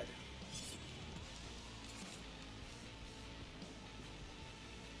good.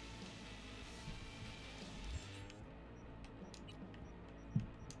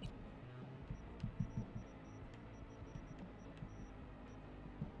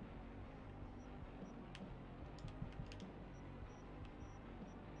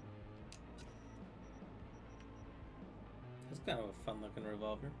 It's kind of a fun looking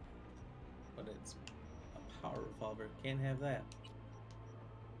revolver, but it's a power revolver. Can't have that.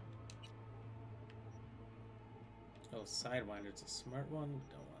 Oh, Sidewinder. It's a smart one.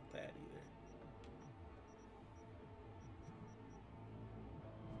 Don't want that either.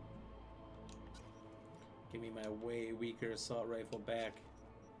 Give me my way weaker assault rifle back.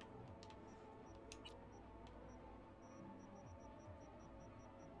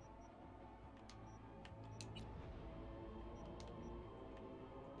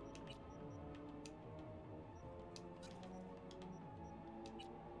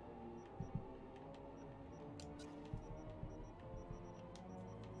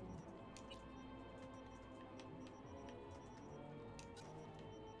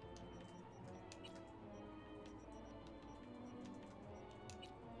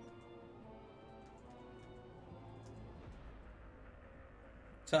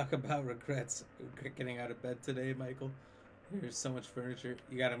 Talk about regrets getting out of bed today, Michael. There's so much furniture.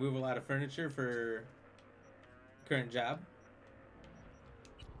 You gotta move a lot of furniture for current job.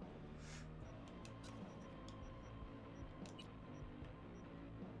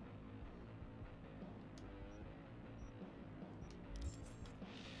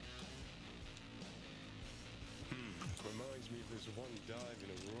 Reminds me of this one dive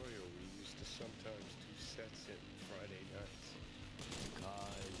in Arroyo we used to sometimes do sets in Friday nights.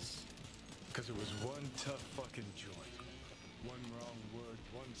 Because it was one tough fucking joint. One wrong word,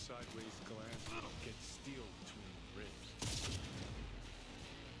 one sideways glance, get steel between the ribs.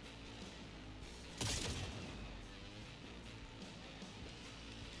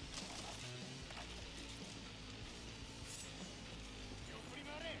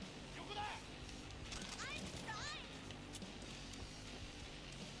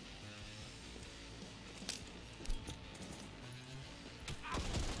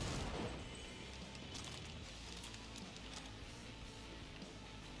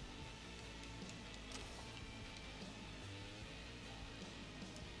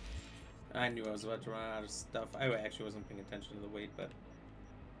 I knew I was about to run out of stuff. I actually wasn't paying attention to the weight, but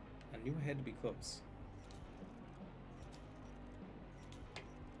I knew I had to be close.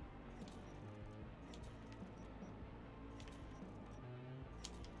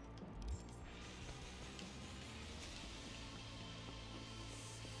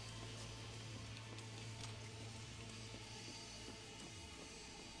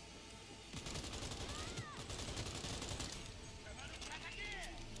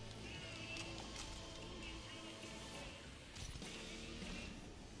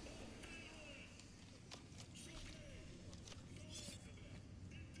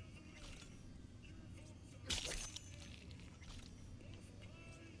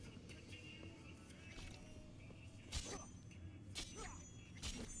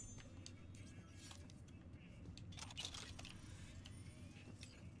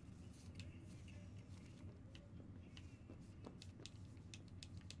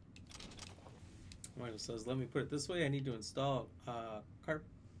 Michael says, "Let me put it this way: I need to install carpet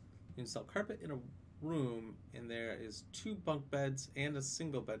in a room, and there is 2 bunk beds and a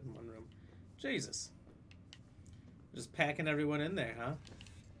single bed in one room." Jesus, just packing everyone in there, huh?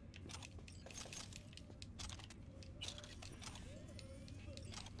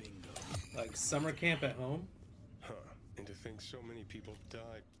 Bingo. Like summer camp at home. Huh. And to think so many people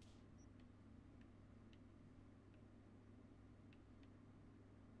died.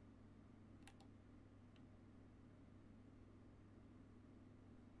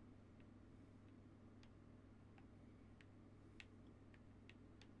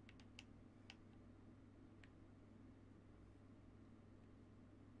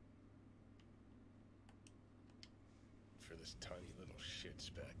 For this tiny little shit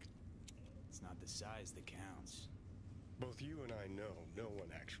speck. It's not the size that counts. Both you and I know no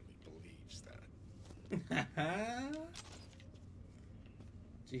one actually believes that.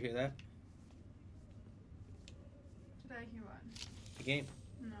 Did you hear that? Did I hear what? The game.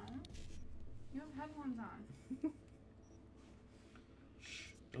 No. You have headphones on.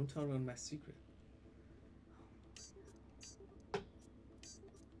 Shh, don't tell anyone my secret.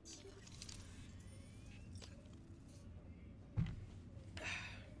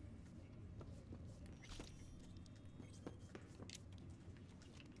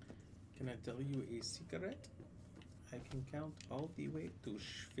 Can I tell you a secret? I can count all the way to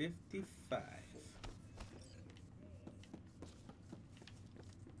 55.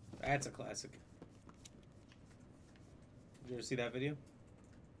 That's a classic. Did you ever see that video?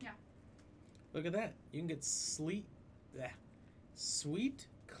 Yeah. Look at that. You can get sweet,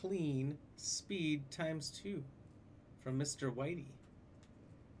 clean speed ×2 from Mr. Whitey.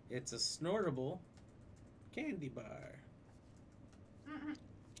 It's a snortable candy bar.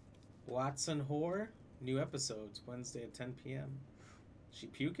 Watson Horror, new episodes Wednesday at 10 p.m. She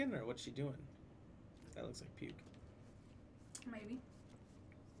puking or what's she doing? That looks like puke. Maybe.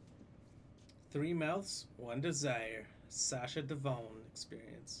 3 mouths, 1 desire. Sasha Devon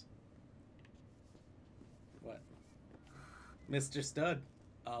experience. What? Mr. Stud.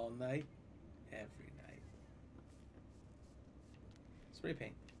 All night, every night. Spray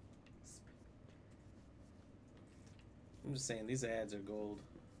paint. I'm just saying, these ads are gold.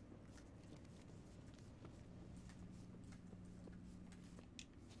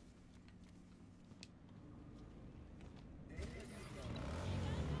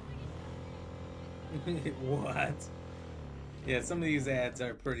 What? Yeah, some of these ads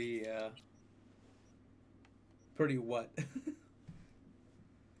are pretty what?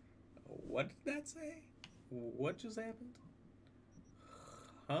 What did that say? What just happened?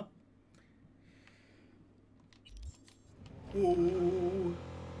 Huh? Ooh.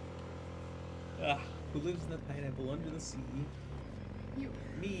 Ah, who lives in the pineapple under the sea? You.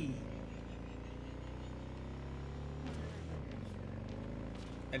 Me.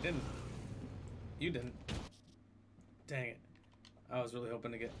 I didn't. You didn't. Dang it. I was really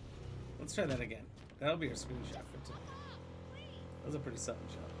hoping to get... Let's try that again. That'll be our screenshot for today. That was a pretty solid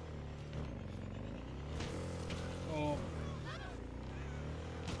shot. Oh.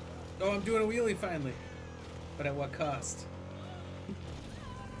 Oh, I'm doing a wheelie finally. But at what cost?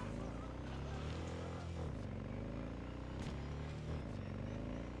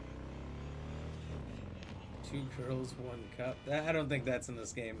 Two girls, one cup. I don't think that's in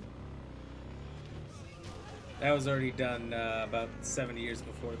this game. That was already done about 70 years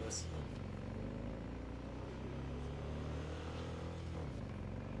before this.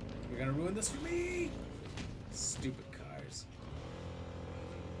 You're gonna ruin this for me! Stupid cars.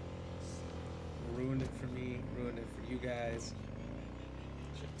 Ruined it for me, ruined it for you guys.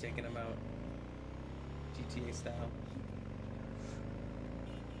 Should have taken them out. GTA style.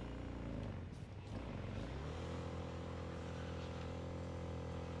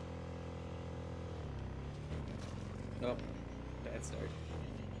 Oh, bad start.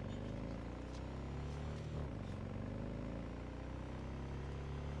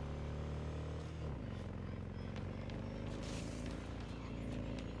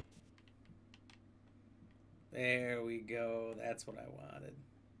 There we go. That's what I wanted.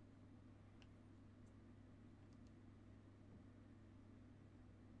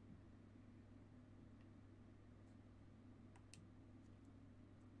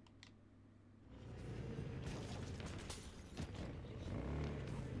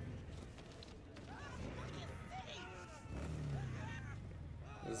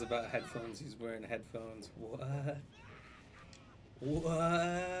 It was about headphones. He's wearing headphones. What?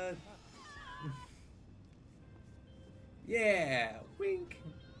 What? Yeah, wink.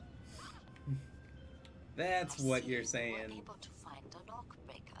 That's what you're saying. You were able to find the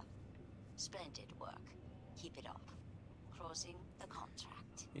lockbreaker. Splendid work. Keep it up. Closing the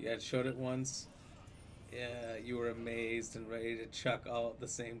contract. You got showed it once. Yeah, you were amazed and ready to chuck all at the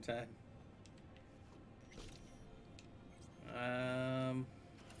same time. I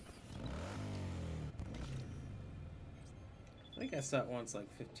think I saw it once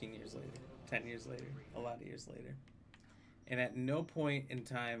like 15 years later, 10 years later, a lot of years later. And at no point in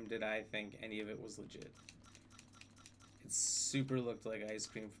time did I think any of it was legit. It super looked like ice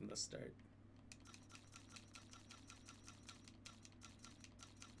cream from the start.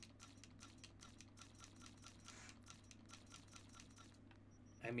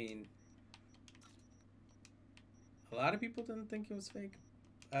 I mean, a lot of people didn't think it was fake,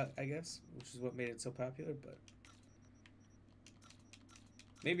 I guess, which is what made it so popular, but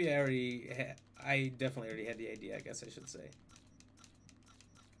maybe I definitely already had the idea, I guess I should say,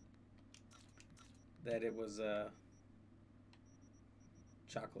 that it was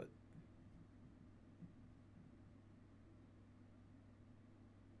chocolate.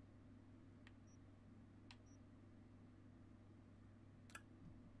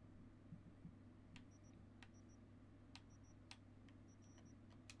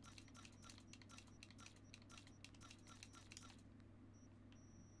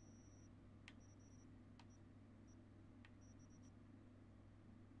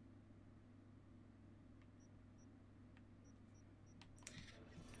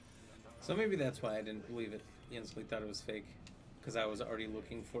 So maybe that's why I didn't believe it. Instantly thought it was fake, because I was already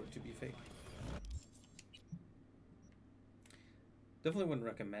looking for it to be fake. Definitely wouldn't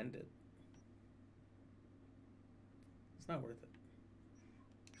recommend it. It's not worth it.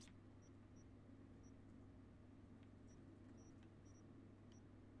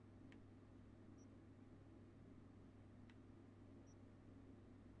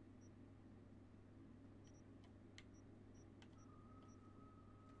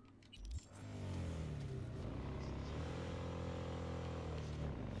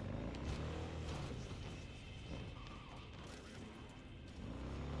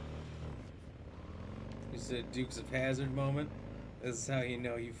 A Dukes of Hazzard moment. This is how you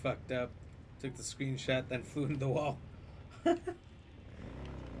know you fucked up. Took the screenshot, then flew into the wall.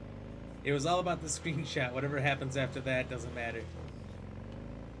 It was all about the screenshot. Whatever happens after that doesn't matter.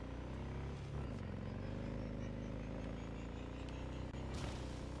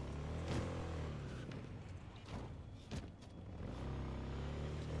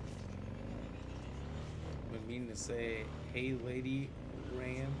 I mean to say, hey lady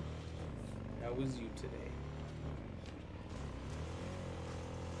Ram, how was you today?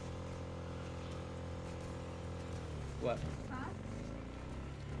 What? Huh?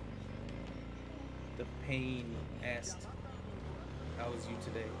 The Pain asked, how was you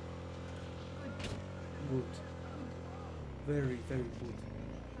today? Good. Very, very good.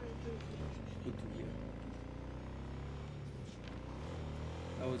 Good to hear.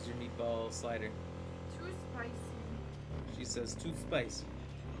 How was your meatball slider? Too spicy. She says too spicy.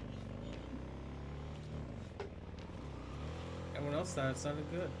 Everyone else thought it sounded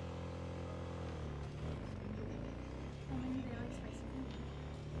good. Well, maybe they like spicy food.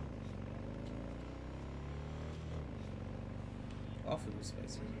 All food was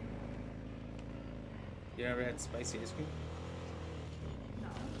spicy. You ever had spicy ice cream? No.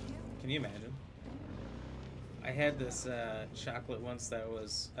 Can you imagine? I had this chocolate once that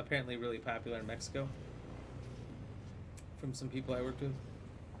was apparently really popular in Mexico from some people I worked with.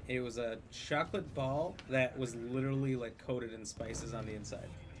 It was a chocolate ball that was literally like coated in spices on the inside.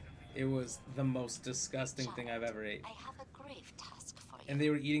 It was the most disgusting thing I've ever ate. I have a grave task for you. And they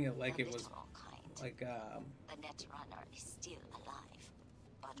were eating it like The it was literal kind. like The Netrunner is still alive,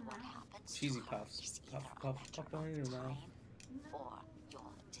 but what happens cheesy to her puffs. is Puff, either puff, a matter puff down in of your mouth. time or your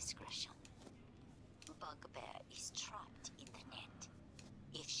discretion. Bugbear is trapped in the net.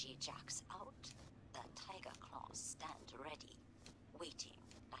 If she jacks out, the tiger claws stand ready, waiting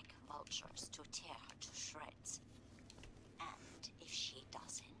like vultures to tear her to shreds. And if she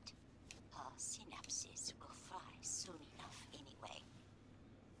doesn't, her synapses will fry soon enough anyway.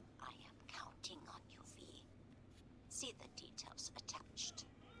 I am counting on you, V. See the details attached.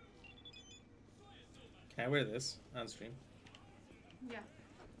 Can I wear this on stream? Yeah.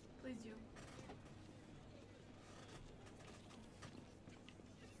 Please do.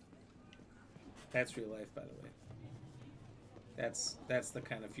 That's real life, by the way. That's the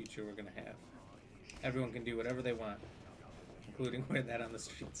kind of future we're gonna have. Everyone can do whatever they want, including wear that on the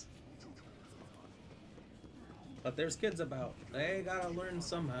streets. But there's kids about. They gotta learn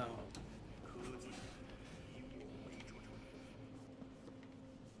somehow.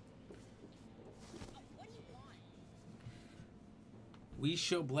 We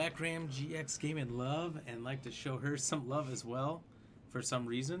show Black Ram GX Gaming love and like to show her some love as well for some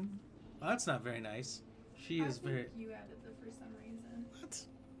reason. Well, that's not very nice. She is very... You added the for some reason. What?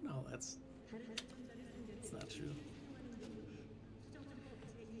 No, that's not true.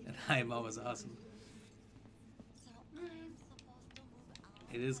 And I am always awesome.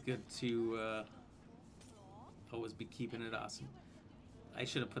 It is good to always be keeping it awesome. I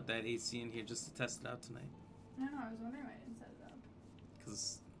should have put that AC in here just to test it out tonight. No, I was wondering why I didn't set it up.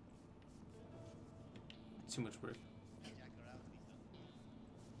 Because too much work.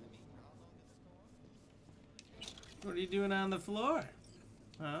 What are you doing on the floor?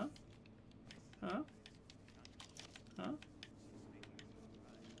 Huh? Huh? Huh?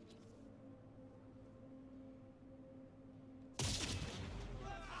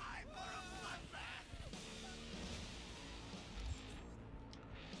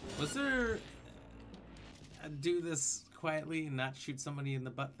 Was there a do this quietly and not shoot somebody in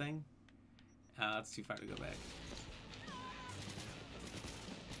the butt thing? It's too far to go back.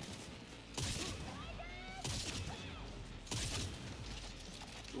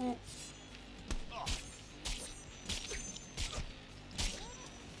 Ooh.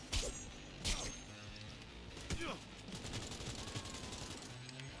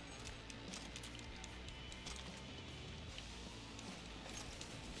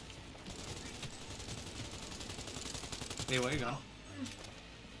 Hey, where you going?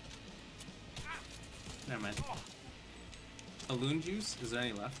 Never mind. A loon juice? Is there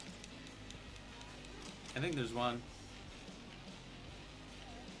any left? I think there's one.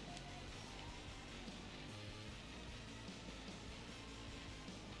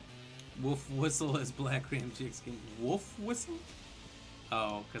 Wolf whistle is Black Ram GX game. Wolf whistle?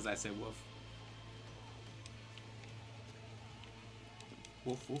 Oh, because I say wolf.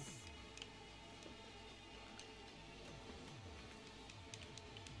 Wolf, wolf.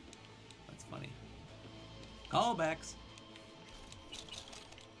 That's funny. Callbacks.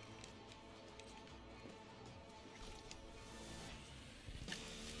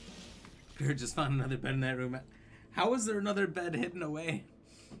 Gert just found another bed in that room. How is there another bed hidden away?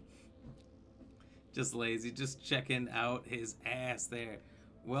 Just lazy, just checking out his ass there.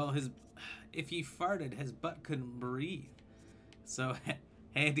 Well, if he farted, his butt couldn't breathe. So I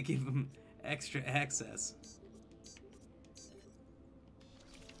had to give him extra access.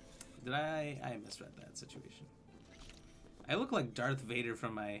 Did I misread that situation. I look like Darth Vader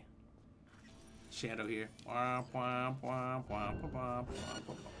from my shadow here.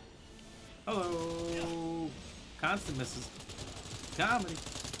 Hello. Constant misses. Comedy.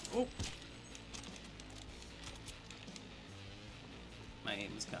 Oh. My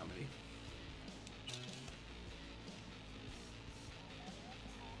aim is comedy.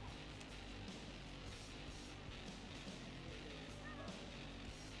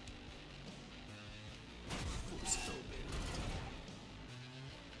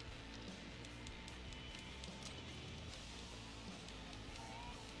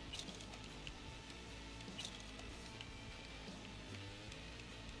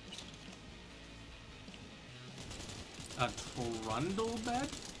 A trundle bed?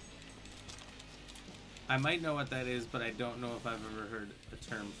 I might know what that is, but I don't know if I've ever heard a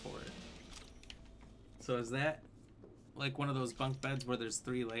term for it. So is that like one of those bunk beds where there's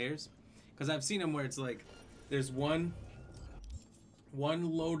 3 layers? Because I've seen them where it's like there's one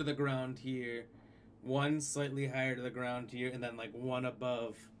low to the ground here, one slightly higher to the ground here, and then like one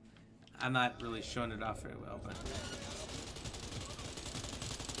above. I'm not really showing it off very well, but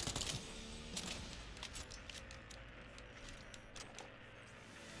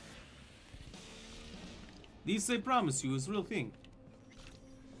these, I promise you, is a real thing.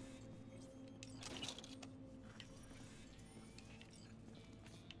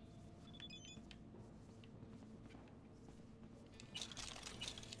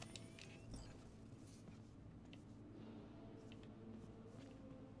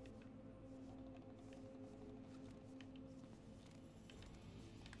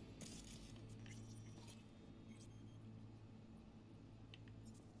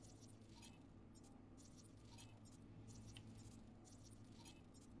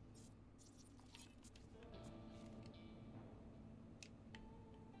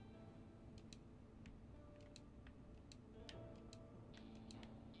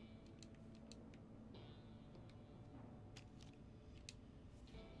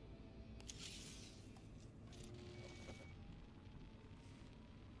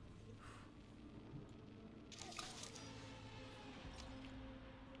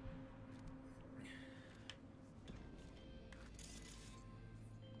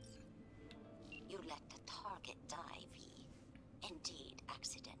 You let the target die, V. Indeed,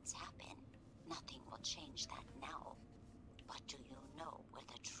 accidents happen. Nothing will change that now. But do you know where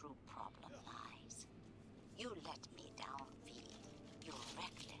the true problem lies? You let me down, V. You're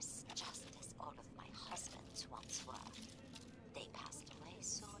reckless, just as all of my husbands once were. They passed away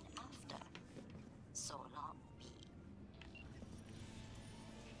soon after. So long, V.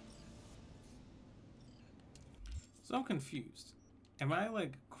 So I'm confused. Am I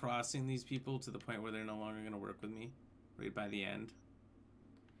like crossing these people to the point where they're no longer going to work with me right by the end?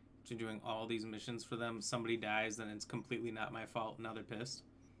 To doing all these missions for them, somebody dies, then it's completely not my fault, now they're pissed.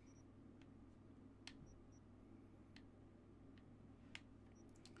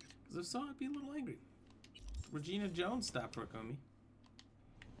 Because if so, I'd be a little angry. Regina Jones stopped working on me.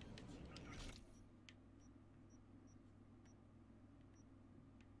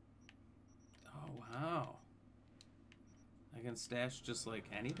 Oh, wow. I can stash just like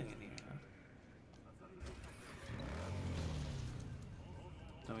anything in here, huh?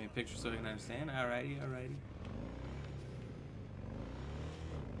 Tell me a picture so I can understand. Alrighty, alrighty.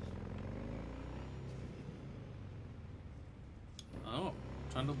 Oh,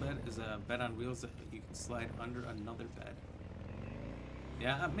 trundle bed is a bed on wheels that you can slide under another bed.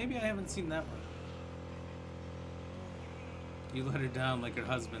 Yeah, maybe I haven't seen that one. You let her down like her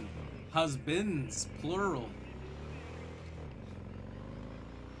husband. Husbands, plural.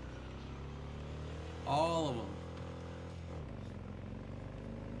 All of them.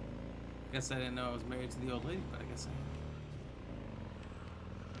 I guess I didn't know I was married to the old lady, but I guess I am.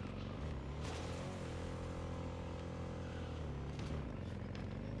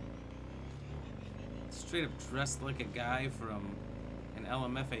 Straight up dressed like a guy from an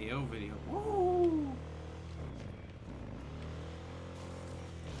LMFAO video. Woo!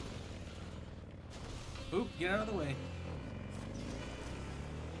 Oop, get out of the way.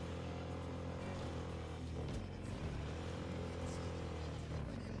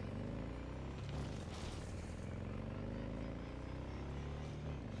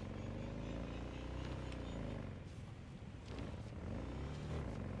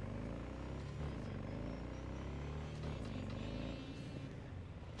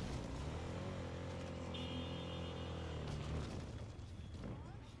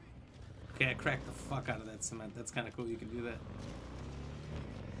 Okay, I cracked the fuck out of that cement. That's kind of cool. You can do that.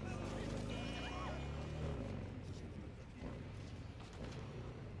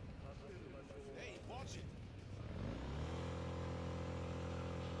 Hey, watch it.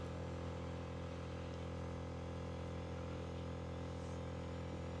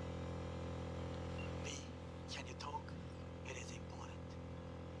 V, can you talk? It is important.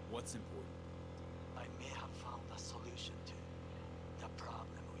 What's important? I may have found a solution to the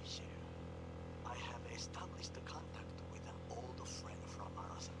problem we share. I have established a contact with an old friend from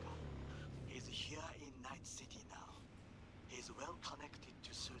Arasaka. He's here in Night City now. He's well connected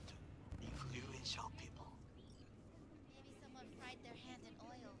to certain influential people. Maybe someone fried their hand in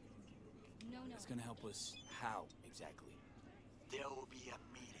oil. No. It's gonna help us how, exactly? There will be a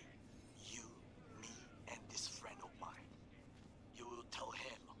meeting. You, me, and this friend of mine. You will tell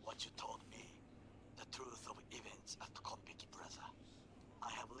him what you told me. The truth of events at the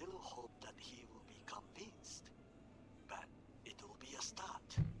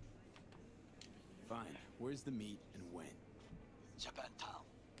Where's the meet and when? Japantown.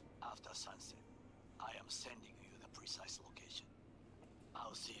 After sunset. I am sending you the precise location.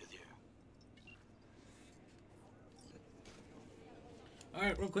 I'll see you there.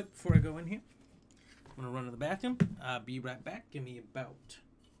 Alright, real quick before I go in here, I'm gonna run to the bathroom. Be right back. Give me about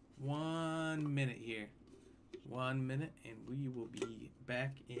 1 minute here. 1 minute, and we will be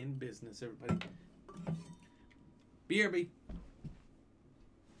back in business, everybody. BRB.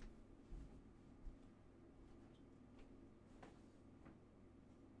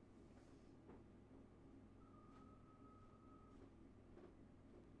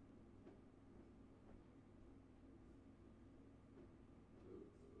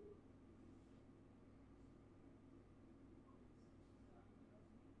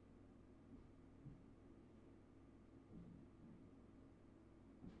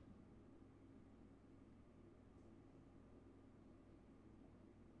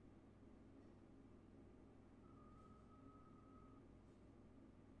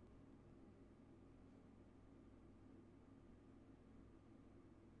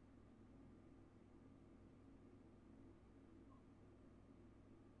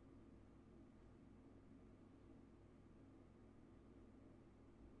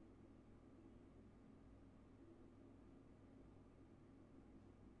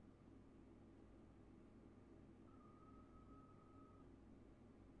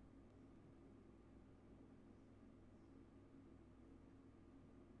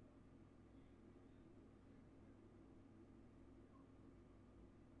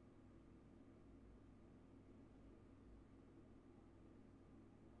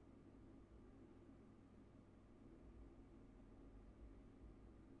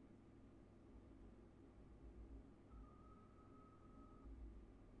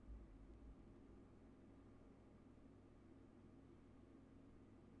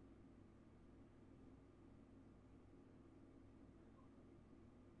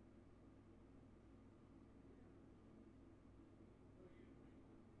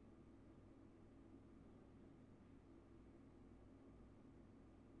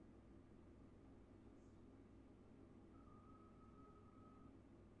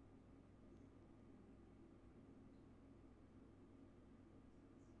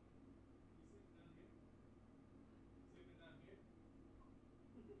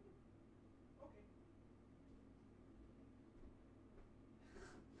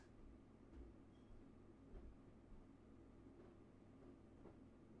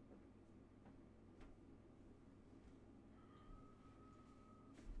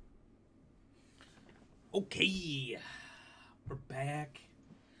 Okay, we're back.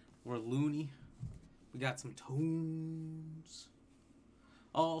 We're loony. We got some tones.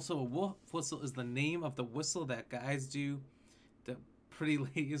 Also, a wolf whistle is the name of the whistle that guys do to pretty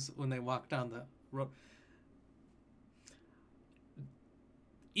ladies when they walk down the road.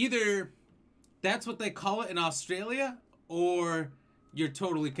 Either that's what they call it in Australia, or you're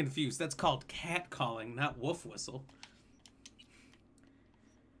totally confused. That's called cat calling, not wolf whistle.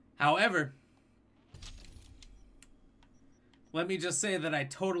 However, let me just say that I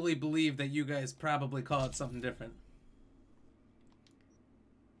totally believe that you guys probably call it something different.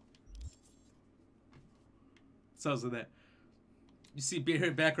 So's with that. You see Be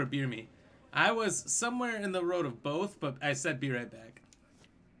Right Back or Beer Me? I was somewhere in the road of both, but I said Be Right Back.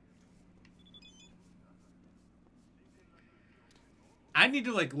 I need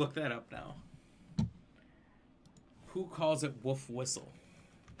to, like, look that up now. Who calls it wolf whistle?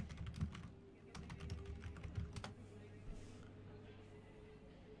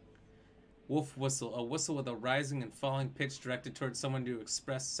 Wolf whistle, a whistle with a rising and falling pitch directed towards someone to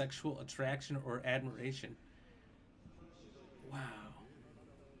express sexual attraction or admiration. Wow.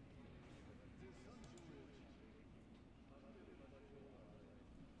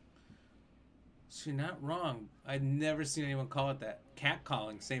 She's not wrong. I've never seen anyone call it that. Cat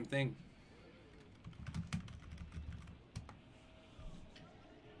calling, same thing.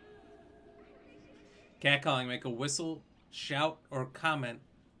 Cat calling, make a whistle, shout, or comment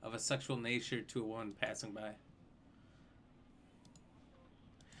of a sexual nature to a woman passing by.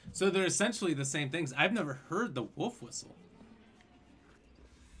 So they're essentially the same things. I've never heard the wolf whistle.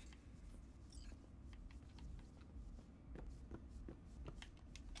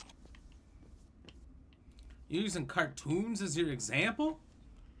 You're using cartoons as your example?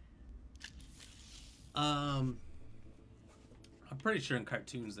 I'm pretty sure in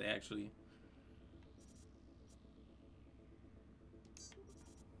cartoons they actually...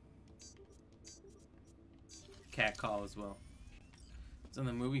 cat call as well. It's in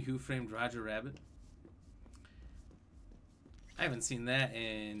the movie Who Framed Roger Rabbit. I haven't seen that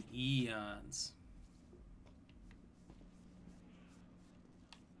in eons.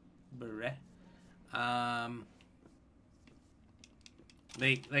 Beret.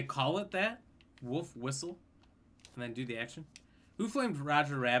 They call it that, wolf whistle, and then do the action. Who Framed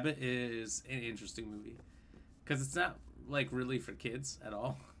Roger Rabbit is an interesting movie because it's not like really for kids at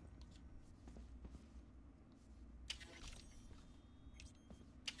all.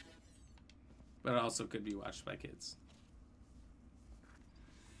 But it also could be watched by kids.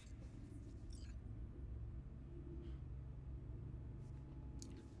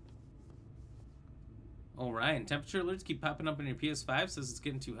 Oh, Ryan, temperature alerts keep popping up on your PS5. Says it's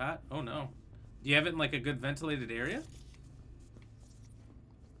getting too hot. Oh, no. Do you have it in, like, a good ventilated area?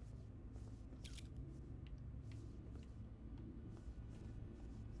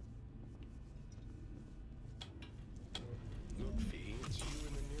 Look, V, it's you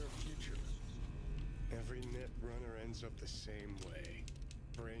in the near future. Every net runner ends up the same way.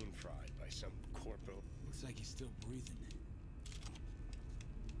 Brain fried by some corpo. Looks like he's still breathing.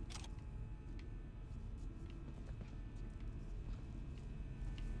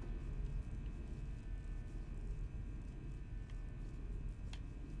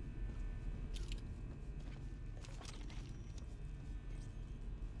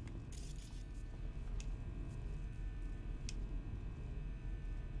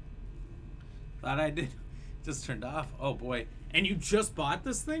 Thought I did. Just turned off. Oh boy. And you just bought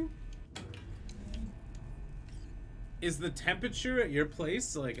this thing? Is the temperature at your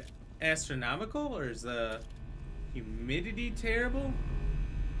place like astronomical, or is the humidity terrible?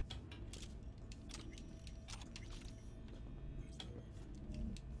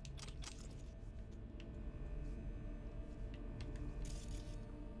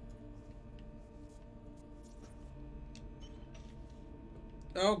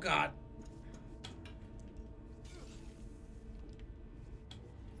 Oh God.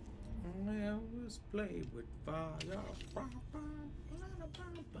 I always play with fire.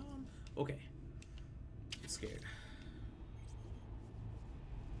 Okay. I'm scared.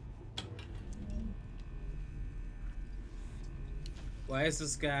 Why is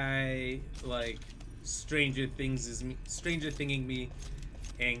this guy like Stranger Thinging me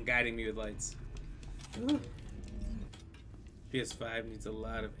and guiding me with lights? Ooh. PS5 needs a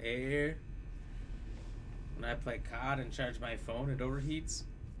lot of air. When I play COD and charge my phone, it overheats.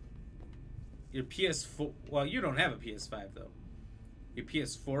 Your PS4, well, you don't have a PS5 though. Your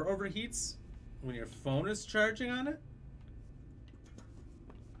PS4 overheats when your phone is charging on it?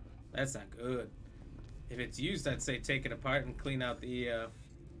 That's not good. If it's used, I'd say take it apart and clean out the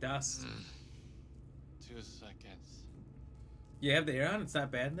dust. 2 seconds. You have the air on? It's not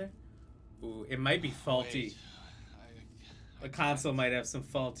bad in there? Ooh, it might be faulty. The console might have some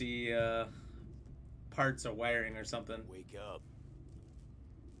faulty parts or wiring or something. Wake up.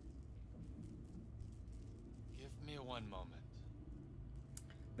 Give me 1 moment.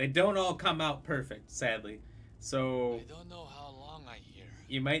 They don't all come out perfect, sadly. So I don't know how long I hear.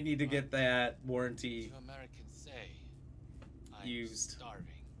 You might need to get that warranty You Americans say I'm used. starving.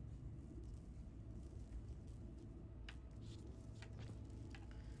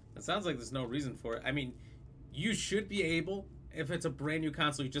 It sounds like there's no reason for it. I mean, you should be able, if it's a brand new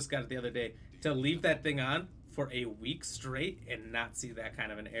console, you just got it the other day, to leave that thing on for a week straight and not see that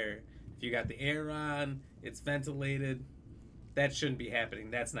kind of an error. If you got the air on, it's ventilated, that shouldn't be happening.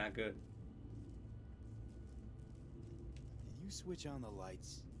 That's not good. Did you switch on the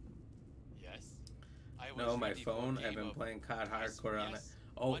lights? Yes. I was No, my ready for a phone, I've game been of playing COD yes, Hardcore on it. yes,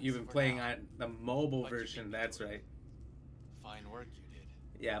 Oh, once you've been for playing now. on the mobile What you version, beat me that's to it. right. Fine work you did.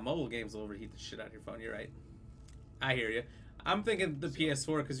 Yeah, mobile games will overheat the shit out of your phone, you're right. I hear you. I'm thinking the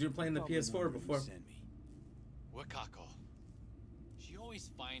PS4 because you were playing the PS4 before. Wakako. She always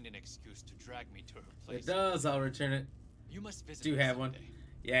find an excuse to drag me to her place. It does, I'll return it. You must visit Do me have one. someday.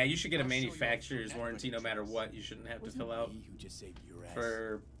 Yeah, you should get a I'll show you manufacturer's a warranty no matter what. You shouldn't have to fill out You just saved your ass.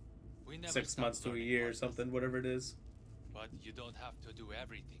 for We never 6 stop months to a learning year or about something, whatever it is. But you don't have to do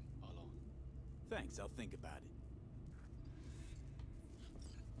everything alone. Thanks, I'll think about it.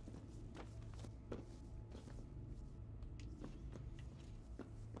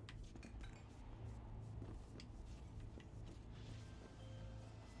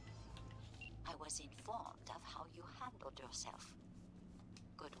 I was informed of how you handled yourself.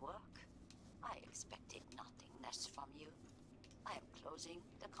 Good work. I expected nothing less from you. I am closing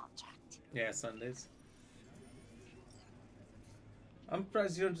the contract. Yeah, Sundays. I'm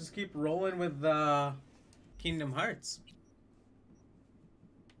surprised you don't just keep rolling with Kingdom Hearts.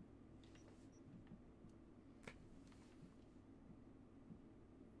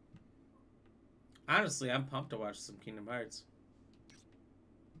 Honestly, I'm pumped to watch some Kingdom Hearts.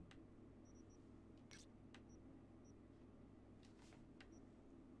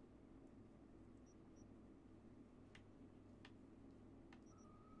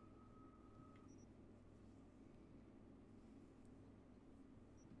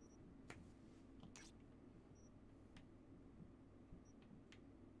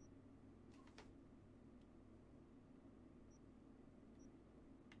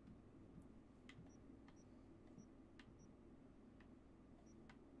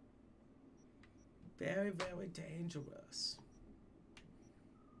 Very, very dangerous.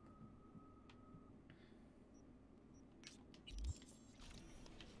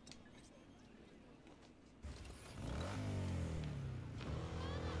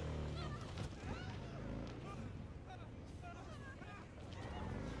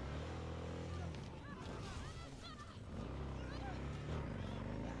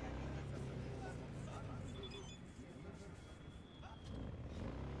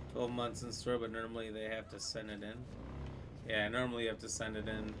 Months in store, but normally they have to send it in. Yeah, normally you have to send it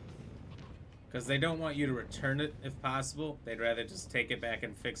in because they don't want you to return it if possible. They'd rather just take it back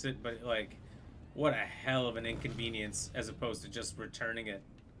and fix it, but like, what a hell of an inconvenience as opposed to just returning it,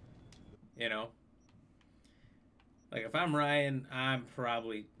 you know? Like, if I'm Ryan, I'm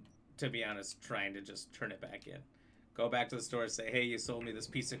probably, to be honest, trying to just turn it back in. Go back to the store and say, hey, you sold me this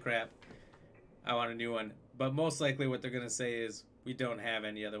piece of crap. I want a new one. But most likely what they're going to say is, we don't have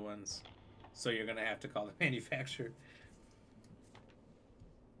any other ones, so you're going to have to call the manufacturer.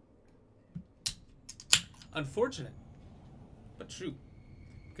 Unfortunate, but true.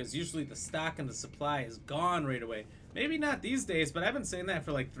 Because usually the stock and the supply is gone right away. Maybe not these days, but I've been saying that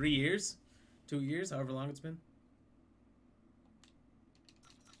for like 3 years. 2 years, however long it's been.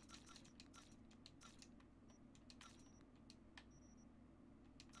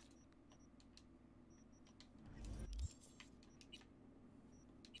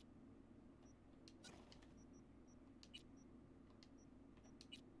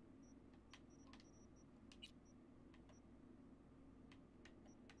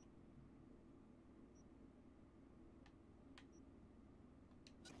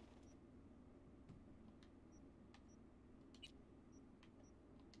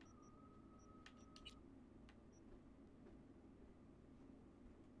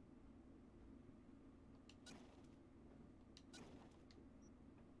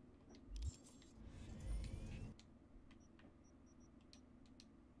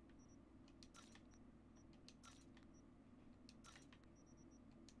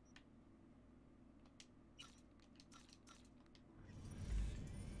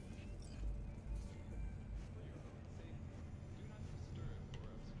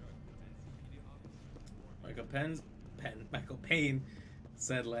 Michael Payne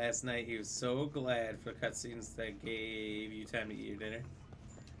said last night he was so glad for cutscenes that gave you time to eat your dinner.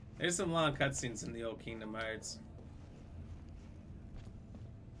 There's some long cutscenes in the old Kingdom Hearts.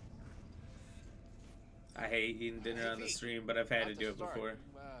 I hate eating dinner on the stream, but I've had to do it before.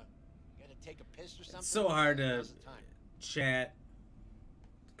 It's so hard to chat,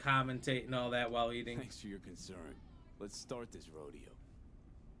 commentate, and all that while eating. Thanks for your concern. Let's start this rodeo.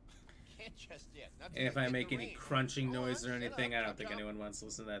 Just yet. And if I make any crunching noise or anything, I don't think anyone wants to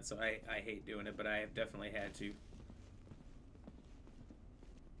listen to that, so I hate doing it, but I have definitely had to.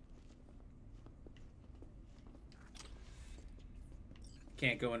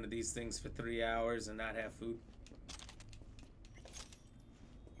 Can't go into these things for 3 hours and not have food.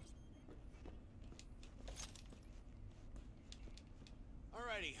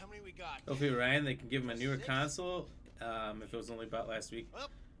 Alrighty, how many we got? Hopefully, Ryan, they can give him a newer console if it was only bought last week.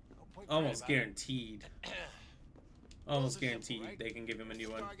 Well, almost guaranteed. Almost guaranteed they can give him a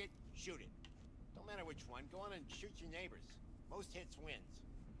new one. Target, shoot it. Don't matter which one. Go on and shoot your neighbors. Most hits wins.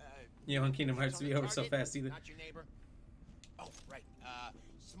 You don't want Kingdom Hearts to be over so fast either. Not your neighbor. Oh, right.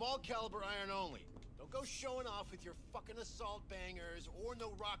 Small caliber iron only. Don't go showing off with your fucking assault bangers or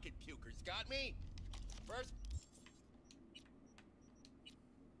no rocket pukers. Got me? First.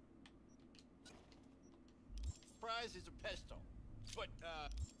 Prize is a pistol. But,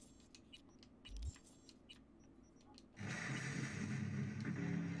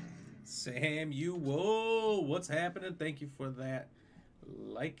 Samuel, what's happening? Thank you for that.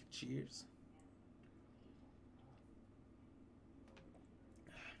 Like, cheers.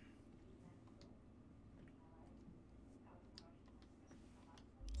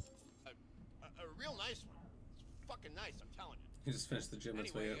 a real nice one. It's fucking nice, I'm telling you. You just finished the gym,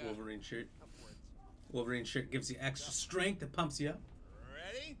 that's why you got Wolverine shirt. Upwards. Wolverine shirt gives you extra strength, it pumps you up.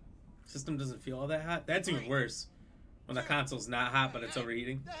 Ready? System doesn't feel all that hot. That's even worse. When the console's not hot, but it's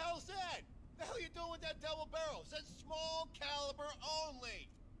overheating. The hell's that? The hell you doing with that double barrel? It says small caliber only.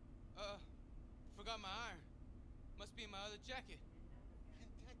 Forgot my iron. Must be in my other jacket. And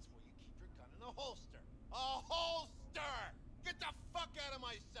that's where you keep your gun in a holster. A holster! Get the fuck out of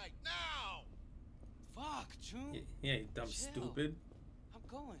my sight now! Fuck, June. Yeah, you dumb stupid. I'm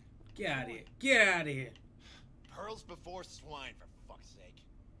going. Get out of here. Get out of here. Pearls before swine, for fuck's sake.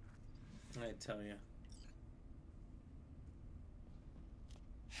 I tell you.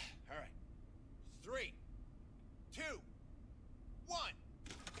 All right. 3, 2, 1.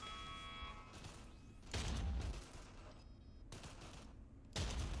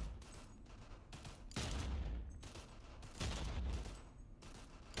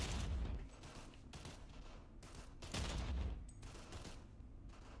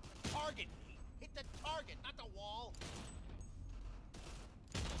 wall?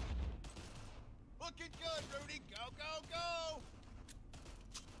 Looking good, Rudy. Go, go, go!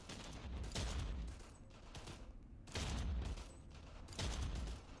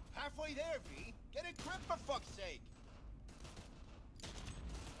 Halfway there, V. Get a grip for fuck's sake.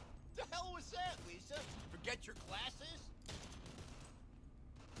 The hell was that, Lisa? Forget your glasses?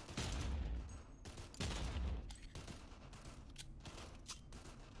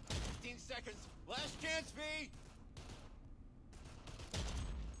 15 seconds. Last chance, V.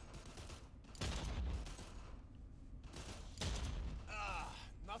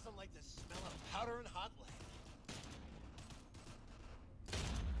 Nothing like the smell of powder and hot lead.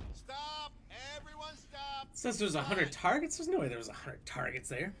 Stop! Everyone stop! It says there's 100 targets? There's no way there was 100 targets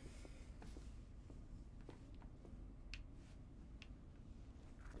there.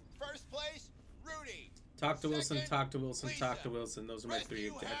 First place, Rudy. Talk to Wilson, Second, talk to Wilson, Lisa. talk to Wilson. Those are my 3 Rest of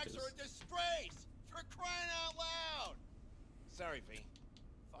you hacks objectives. are a disgrace! For crying out loud! Sorry, V.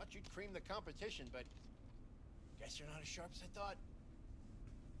 Thought you'd cream the competition, but guess you're not as sharp as I thought.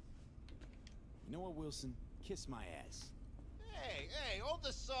 You know what, Wilson? Kiss my ass. Hey, hold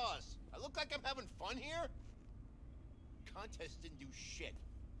the sauce. I look like I'm having fun here? Contest didn't do shit.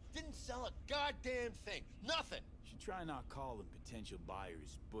 Didn't sell a goddamn thing. Nothing. Should try not calling potential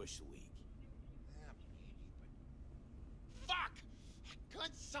buyers Bush League. Fuck!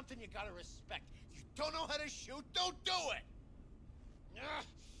 Gun's something you gotta respect. You don't know how to shoot, don't do it!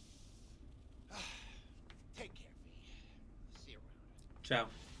 Take care, V. See you around. Ciao.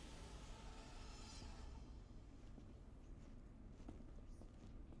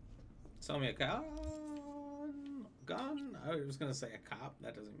 Sell me a gun? I was gonna say a cop.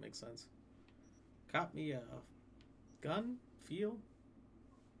 That doesn't make sense. Cop me a gun? Feel?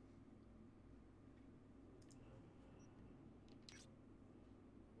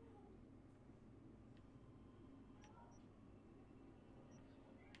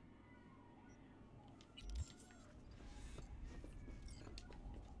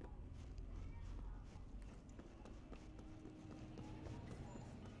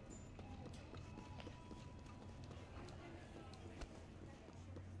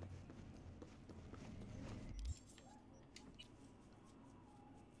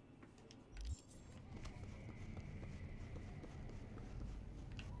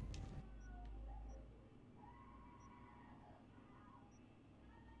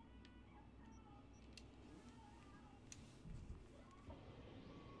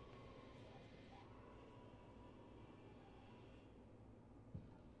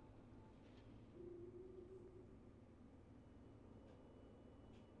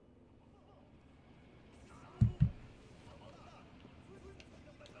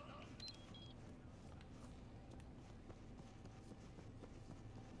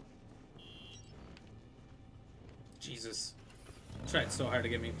 Jesus. Tried so hard to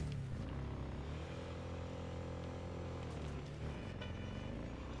get me.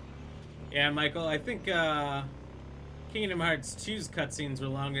 Yeah, Michael, I think Kingdom Hearts 2's cutscenes were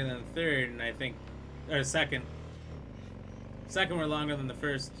longer than the third, and I think... Or second. Second were longer than the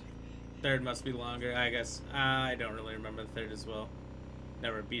first. Third must be longer, I guess. I don't really remember the third as well.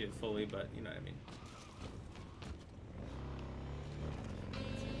 Never beat it fully, but you know what I mean.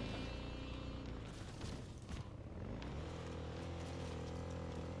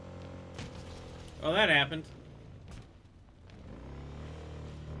 Well, that happened.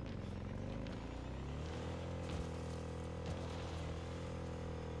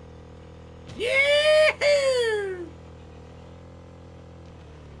 Yee-hoo!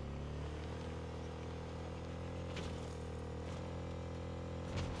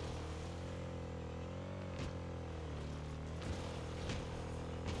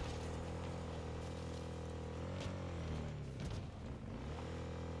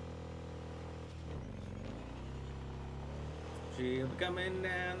 She'll be coming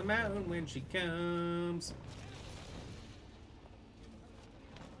down the mountain when she comes.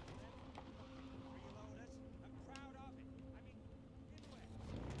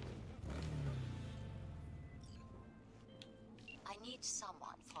 I need someone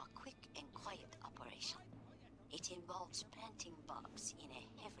for a quick and quiet operation. It involves planting bugs in a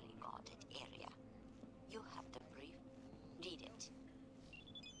heavily guarded area. You have the brief. Read it.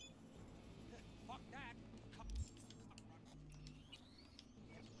 Fuck that!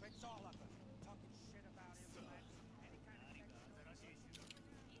 It's all of them. Talking shit about implants. Any kind of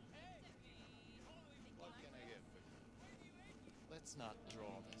What can I get for you? Let's not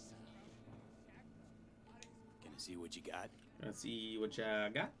draw this out. Gonna see what you got? Let's see what you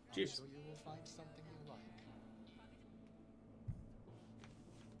got. Cheers. I'm sure you will find something you like.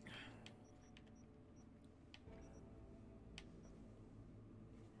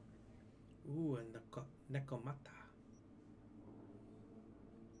 Ooh, and Nekomata.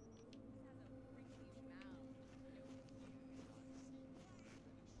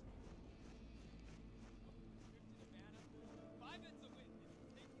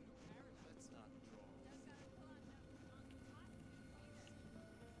 Let's not draw.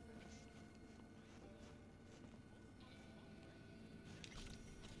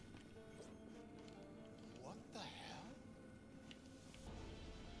 What the hell?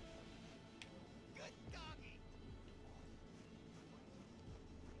 Good doggy.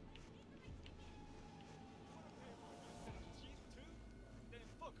 Then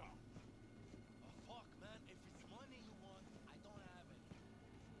fuck off. Oh, fuck, man. If it's money you want, I don't have it.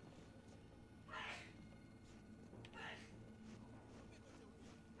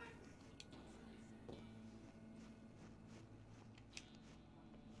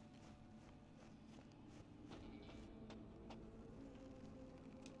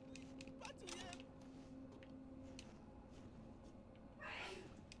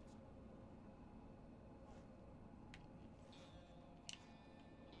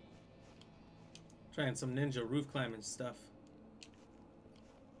 Trying some ninja roof climbing stuff.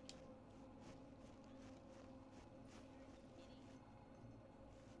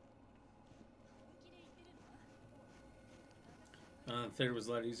 Third was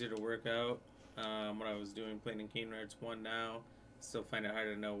a lot easier to work out. What I was doing playing in Kingdom Hearts 1 now. Still find it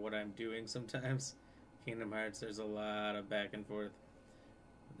hard to know what I'm doing sometimes. Kingdom Hearts, there's a lot of back and forth.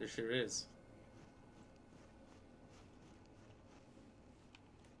 There sure is.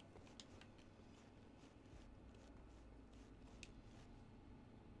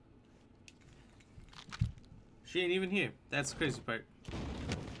 She ain't even here. That's the crazy part.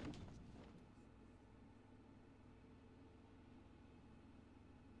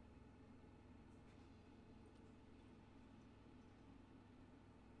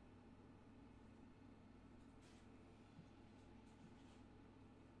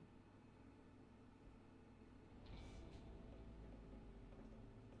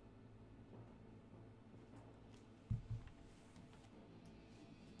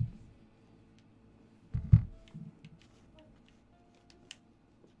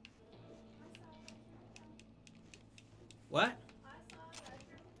 What?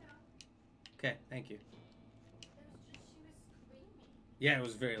 Okay, thank you. Yeah, it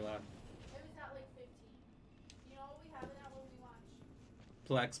was very loud. It was at like 15. You know what we have it at when we watch?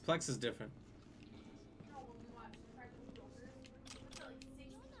 Plex. Plex is different. No, when we watch Impractical Jokers. It's at like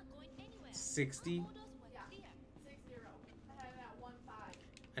 60. 60? Yeah, 60. I had it at 1.5.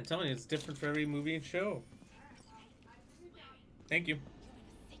 I'm telling you, it's different for every movie and show. Thank you.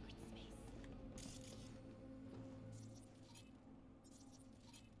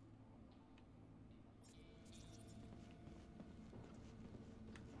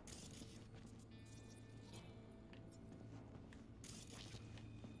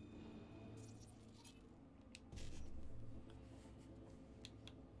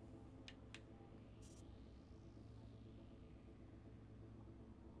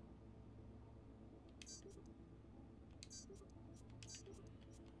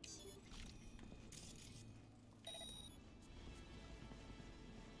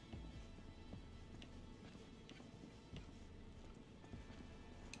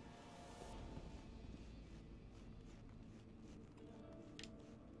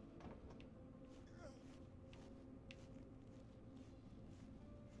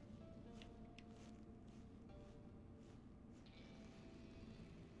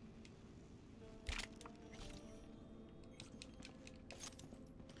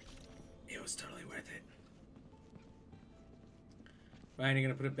 It was totally worth it. Ryan, you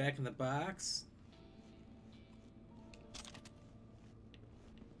gonna put it back in the box?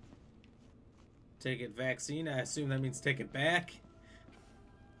 Take it vaccine? I assume that means take it back.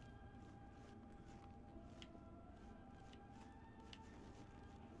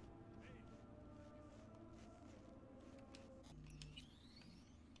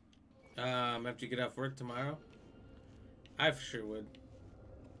 After you get off work tomorrow? I for sure would.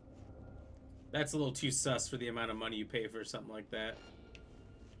 That's a little too sus for the amount of money you pay for something like that.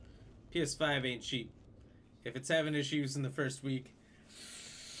 PS5 ain't cheap. If it's having issues in the first week,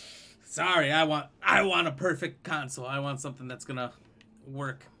 sorry, I want a perfect console. I want something that's gonna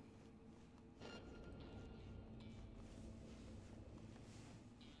work.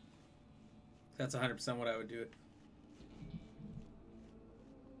 That's 100% what I would do it.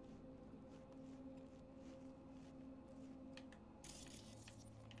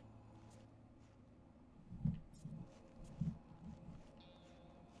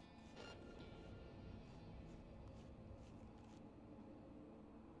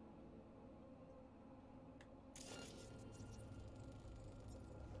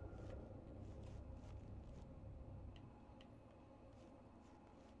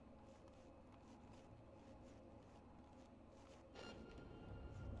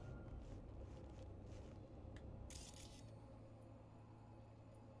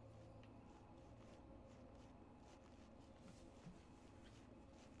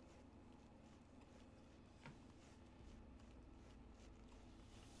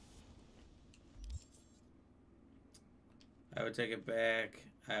 I would take it back.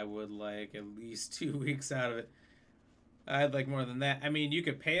 I would like at least 2 weeks out of it. I'd like more than that. I mean, you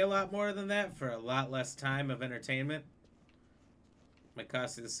could pay a lot more than that for a lot less time of entertainment. Might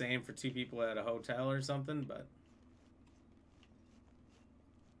cost you the same for 2 people at a hotel or something, but...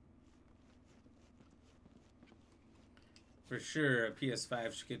 For sure, a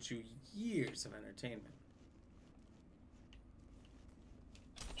PS5 should get you years of entertainment.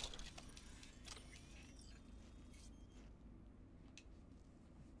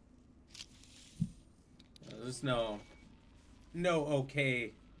 There's no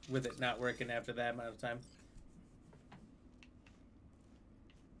okay with it not working after that amount of time.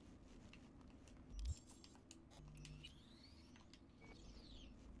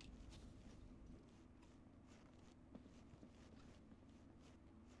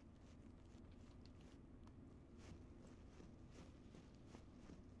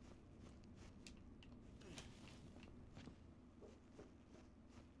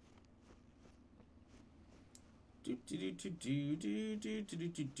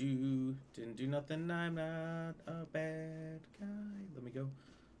 Didn't do nothing, I'm not a bad guy. Let me go.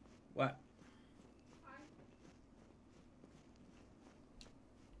 What?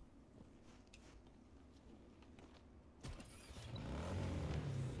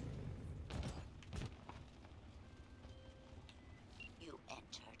 You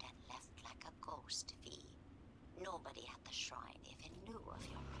entered and left like a ghost, V. Nobody at the shrine even knew of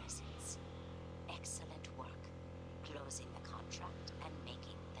your presence. Excellent work, closing the contract and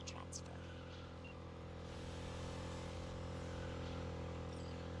making the transfer.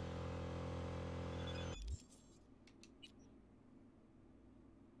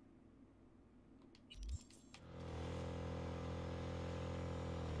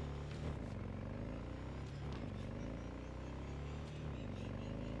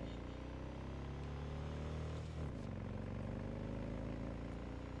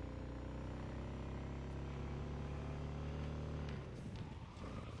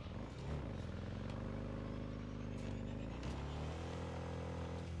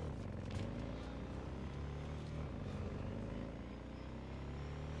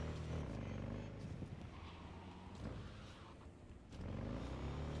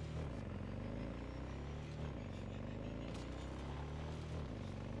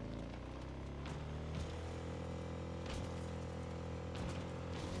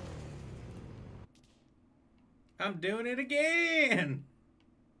 I'm doing it again!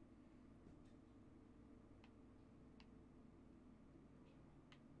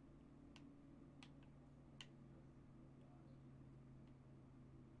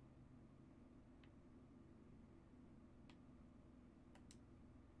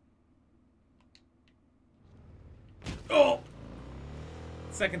 Oh!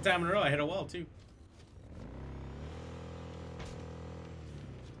 Second time in a row I hit a wall too.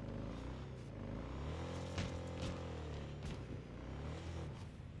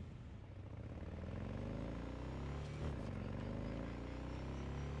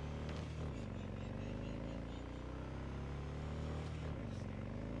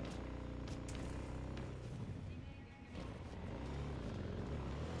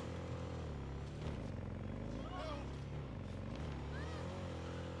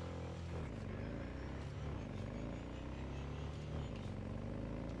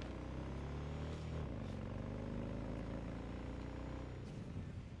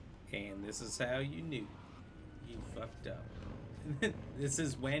 And this is how you knew you fucked up. This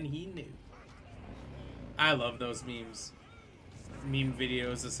is when he knew. I love those memes. Meme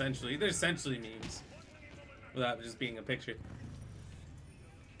videos, essentially. They're essentially memes. Without just being a picture.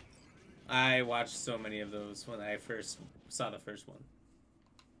 I watched so many of those when I first saw the first one.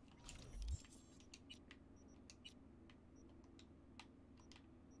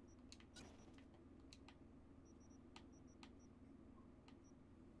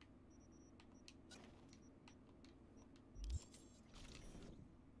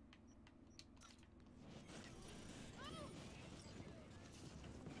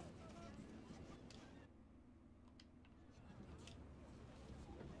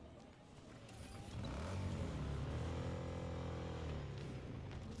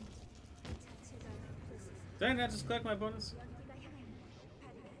 Did I not just collect my bonus?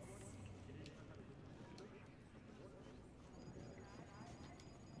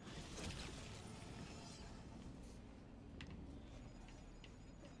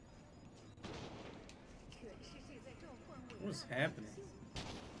 What's happening?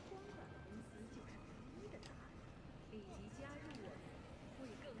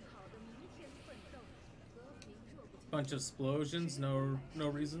 Bunch of explosions, no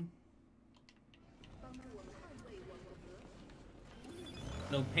reason.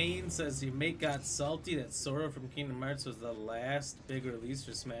 No Pain says your mate got salty that Sora from Kingdom Hearts was the last big release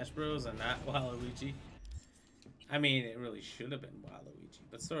for Smash Bros. And not Waluigi. I mean, it really should have been Waluigi,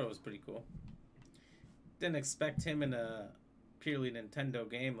 but Sora was pretty cool. Didn't expect him in a purely Nintendo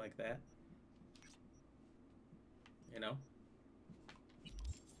game like that. You know?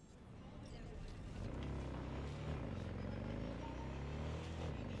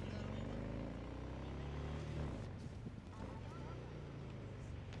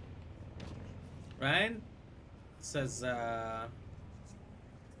 Ryan says, for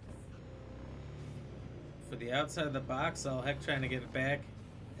the outside of the box, all heck trying to get it back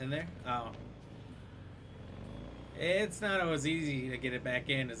in there. Oh. It's not always easy to get it back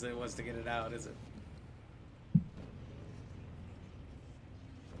in as it was to get it out, is it?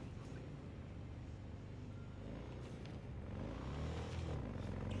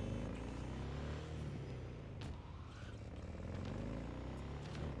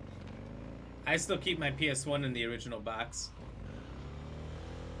 I still keep my PS1 in the original box.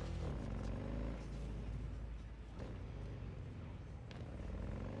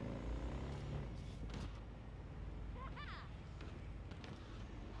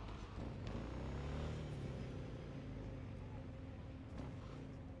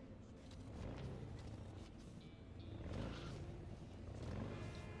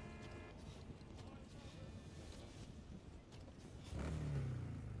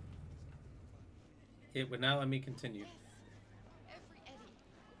 It would not let me continue.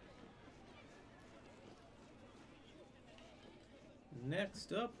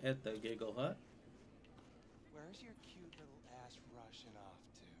 Next up at the Giggle Hut. Where's your cute little ass rushing off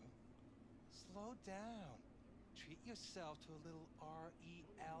to? Slow down. Treat yourself to a little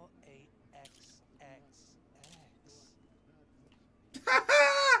RELAXX.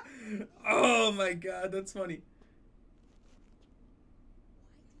 Oh my god, that's funny.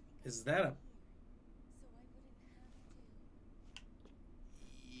 Is that a...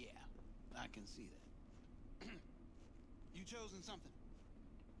 Yeah, I can see that. You chosen something.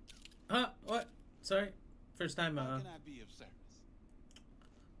 Huh? What? Sorry. First time, How can I be of service?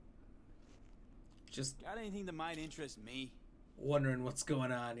 Just got anything that might interest me? Wondering what's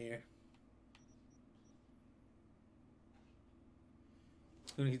going on here.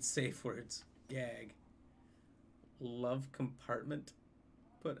 Who needs safe words? Gag. Love compartment.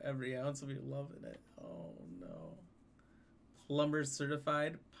 Put every ounce of your love in it. Oh no. Plumber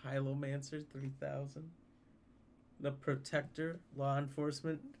certified. Pyromancer 3000. The protector. Law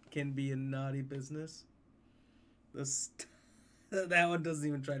enforcement can be a naughty business. That one doesn't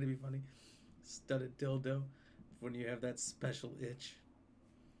even try to be funny. Studded dildo. When you have that special itch.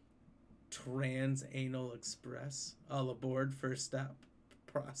 Trans anal express. All aboard. First stop.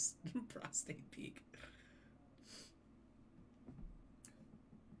 Prostate peak.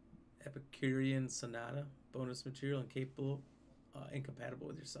 Epicurean Sonata. Bonus material incapable, incompatible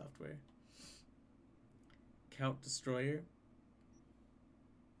with your software. Count Destroyer.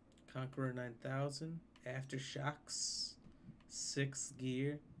 Conqueror 9000. Aftershocks. 6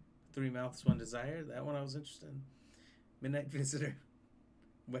 Gear. 3 Mouths, 1 Desire. That one I was interested in. Midnight Visitor.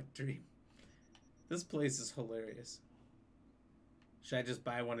 Wet Dream. This place is hilarious. Should I just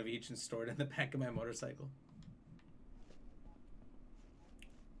buy one of each and store it in the back of my motorcycle?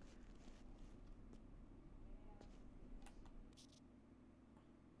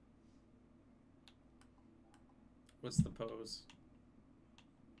 What's the pose?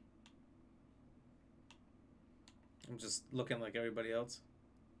 I'm just looking like everybody else.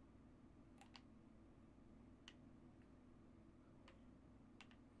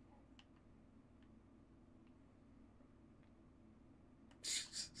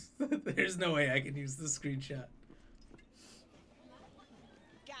 There's no way I can use the screenshot.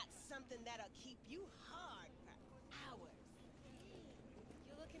 Got something that'll keep you hard for hours.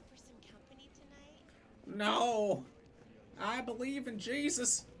 You looking for some company tonight? No! I believe in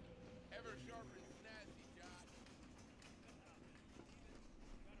Jesus. Ever sharper than snazzy, Josh.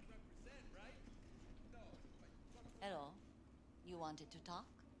 Gotta represent, right? No. Hello. You wanted to talk?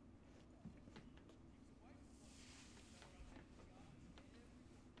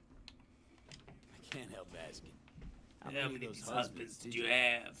 I can't help asking. How many of those husbands did you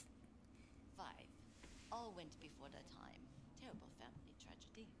have? 5. All went before their time. Terrible family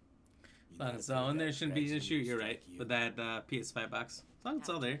tragedy. On its own, there shouldn't be an issue. You're right. With that PS5 box. As long as it's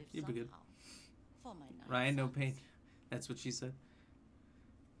all there, you'll be good. For my Ryan, no pain. That's what she said.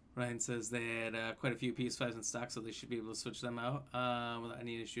 Ryan says they had quite a few PS5s in stock, so they should be able to switch them out without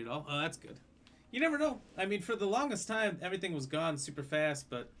any issue at all. Oh, that's good. You never know. I mean, for the longest time, everything was gone super fast,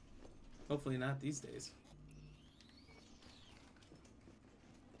 but hopefully not these days.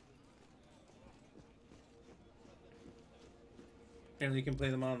 And you can play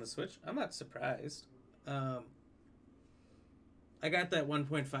them all on the Switch. I'm not surprised. I got that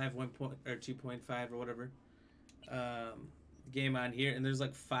 1.5, 1 point, or 2.5 or whatever game on here, and there's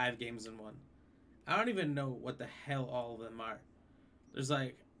like 5 games in one. I don't even know what the hell all of them are. There's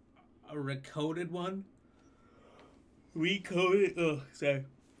like a recoded one. Recoded. Oh, sorry.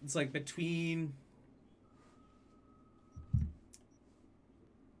 It's like between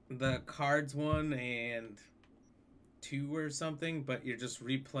the cards 1 and 2 or something, but you're just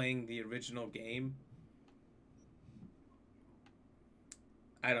replaying the original game.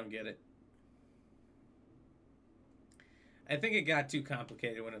 I don't get it. I think it got too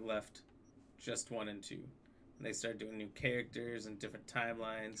complicated when it left just 1 and 2. And they started doing new characters and different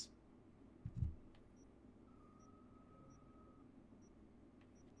timelines.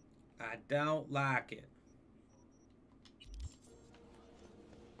 I don't like it.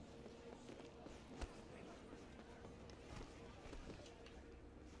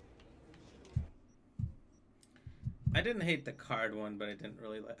 I didn't hate the card one, but I didn't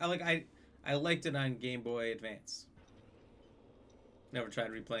really like. I liked it on Game Boy Advance. Never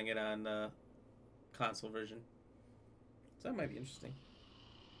tried replaying it on the console version, so that might be interesting.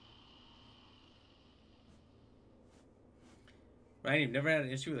 Ryan, you've never had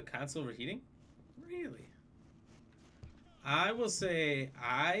an issue with a console overheating? Really? I will say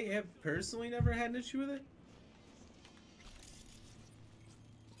I have personally never had an issue with it.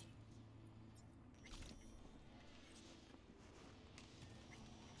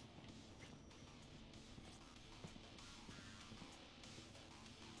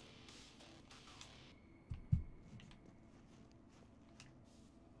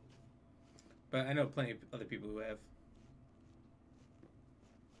 But I know plenty of other people who have.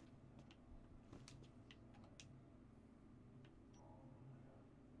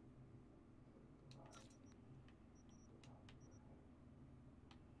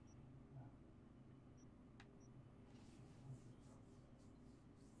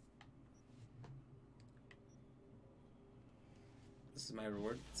 This is my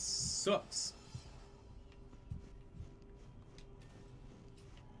reward. It sucks.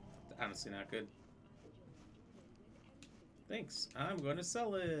 Honestly not good. Thanks. I'm going to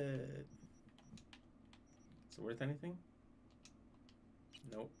sell it. Is it worth anything?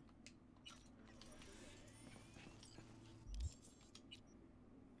 Nope.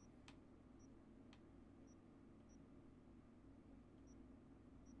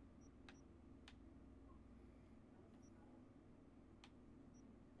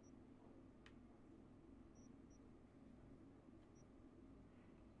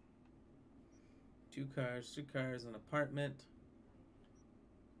 Two cars, an apartment.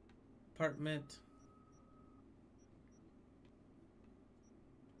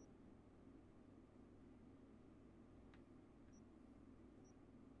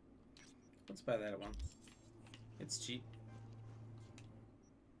 Let's buy that one. It's cheap.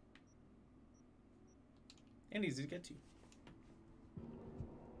 And easy to get to.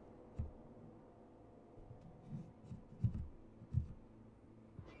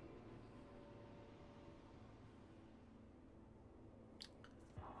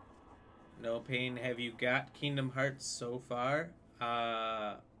 No pain. Have you got Kingdom Hearts so far?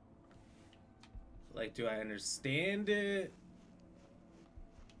 Like, do I understand it?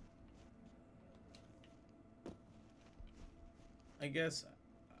 I guess,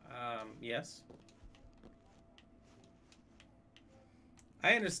 yes.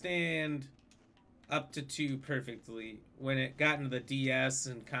 I understand up to 2 perfectly. When it got into the DS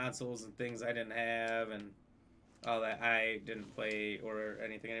and consoles and things I didn't have and all that, I didn't play or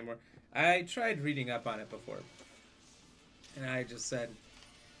anything anymore. I tried reading up on it before, and I just said,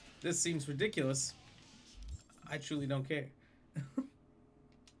 this seems ridiculous. I truly don't care.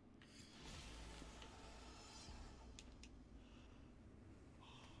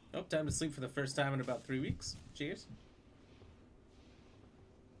 Oh, time to sleep for the first time in about 3 weeks. Cheers.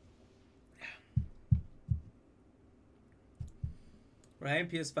 Ryan,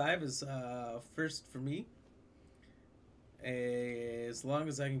 PS5 is first for me. As long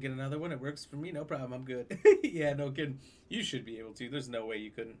as I can get another one, it works for me. No problem. I'm good. Yeah, no kidding. You should be able to. There's no way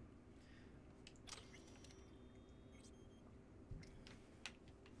you couldn't.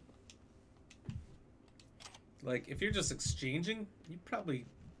 Like, if you're just exchanging, you probably...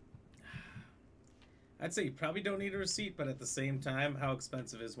 I'd say you probably don't need a receipt, but at the same time, how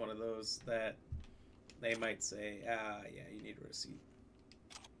expensive is one of those that they might say, yeah, you need a receipt.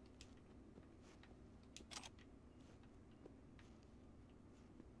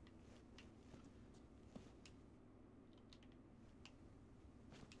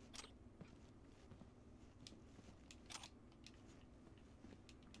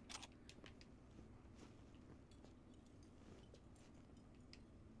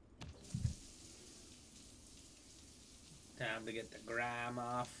 Time to get the grime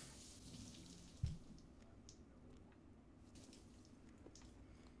off.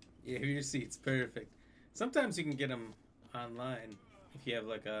 Yeah, your seat's perfect. Sometimes you can get them online if you have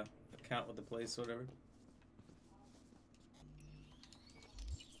like a account with the place or whatever.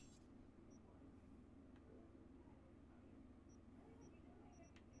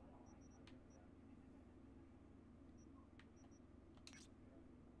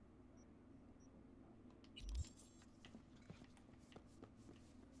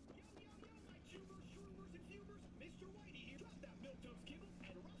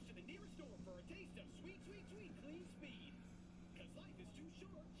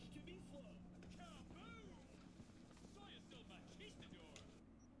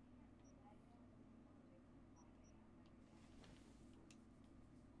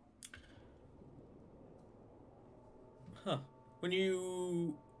 Huh. When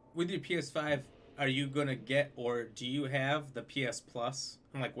you, with your PS5, are you gonna get, or do you have the PS Plus?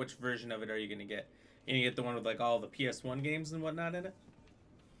 And like, which version of it are you gonna get? You gonna get the one with like all the PS1 games and whatnot in it?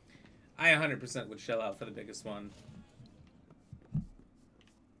 I 100% would shell out for the biggest one.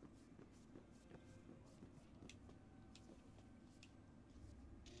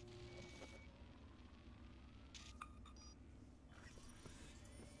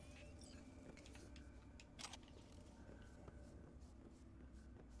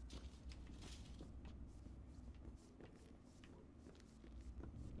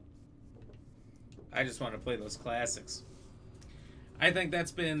 I just want to play those classics. I think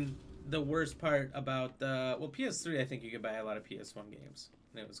that's been the worst part about well, PS3. I think you could buy a lot of PS1 games,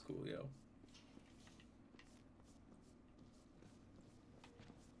 and it was cool, yo.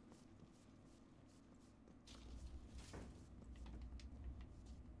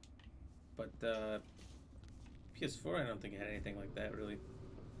 But PS4, I don't think it had anything like that really.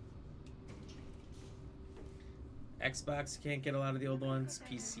 Xbox, you can't get a lot of the old ones.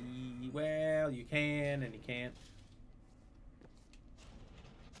 PC, well, you can and you can't.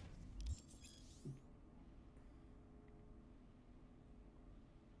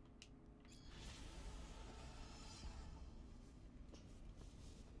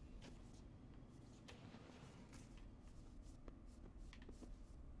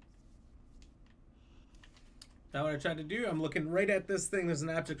 Now what I tried to do, I'm looking right at this thing, there's an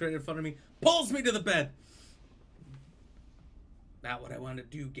object right in front of me, pulls me to the bed! Not what I want to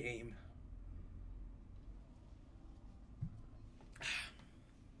do, game.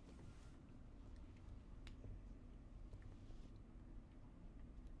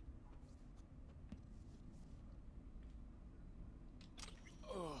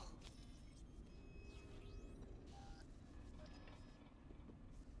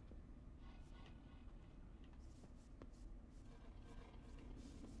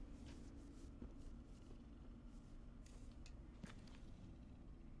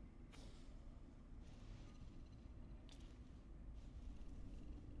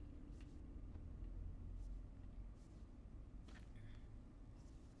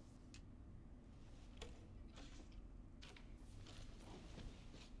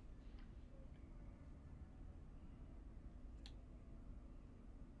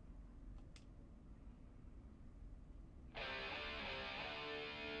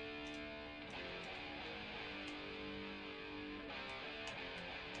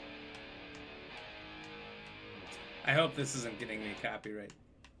 I hope this isn't getting me copyright.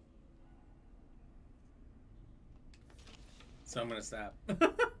 So I'm gonna stop.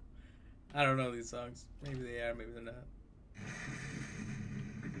 I don't know these songs. Maybe they are, maybe they're not.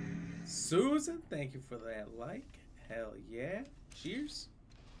 Susan, thank you for that like. Hell yeah. Cheers.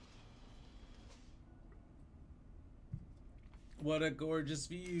 What a gorgeous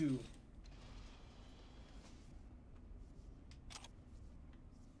view.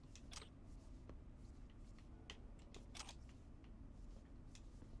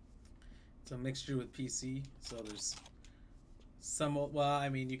 It's a mixture with PC, so there's some, well, I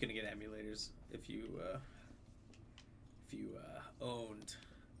mean, you can get emulators if you owned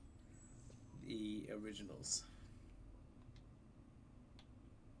the originals.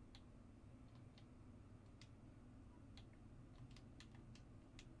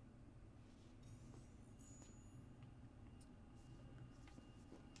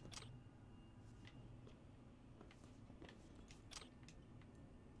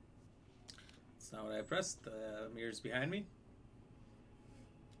 That's not what I pressed. The mirror's behind me.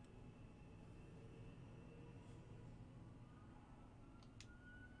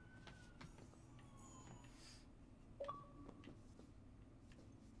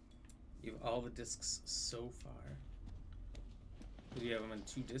 You have all the discs so far. Do you have them in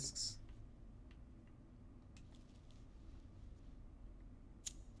 2 discs?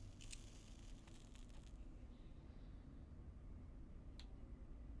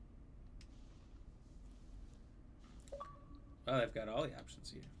 Oh, they've got all the options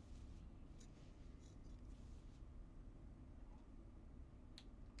here.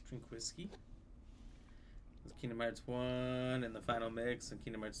 Drink whiskey. There's Kingdom Hearts 1 and the final mix and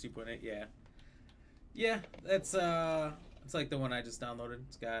Kingdom Hearts 2.8. Yeah. Yeah, that's it's like the one I just downloaded.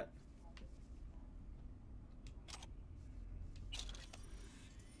 It's got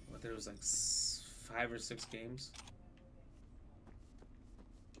what, there was like 5 or 6 games.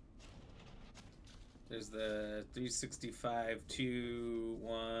 There's the 365 2,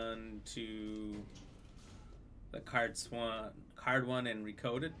 1, 2, the card one and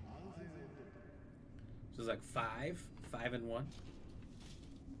Recoded. So it's like 5 and 1.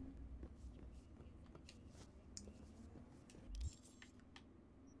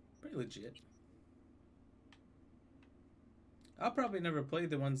 Pretty legit. I'll probably never play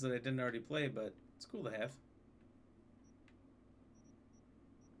the ones that I didn't already play, but it's cool to have.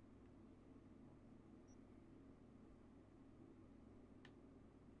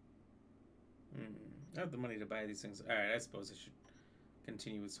 I have the money to buy these things. Alright, I suppose I should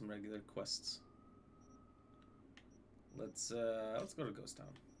continue with some regular quests. Let's go to Ghost Town.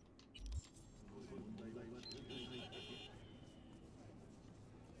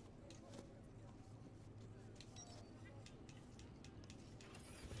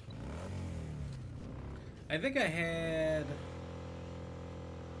 I think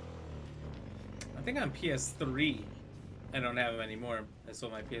on PS3. I don't have them anymore. I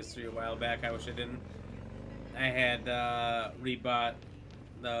sold my PS3 a while back. I wish I didn't. I had rebought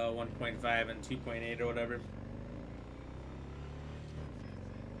the 1.5 and 2.8 or whatever.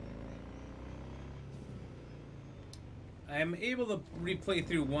 I'm able to replay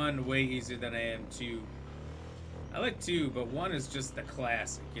through 1 way easier than I am 2. I like 2, but 1 is just the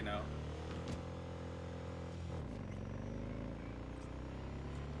classic, you know.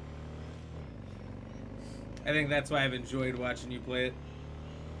 I think that's why I've enjoyed watching you play it.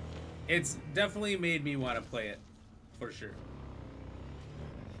 It's definitely made me want to play it, for sure.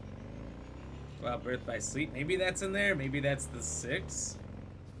 Well, Birth by Sleep, maybe that's in there. Maybe that's the 6.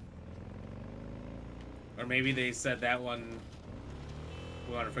 Or maybe they said that one,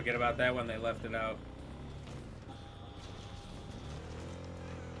 we want to forget about that one, they left it out.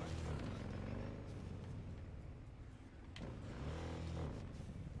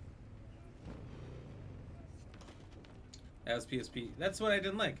 That was PSP. That's what I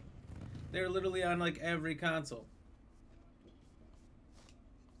didn't like. They're literally on like every console.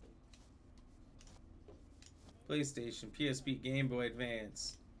 PlayStation, PSP, Game Boy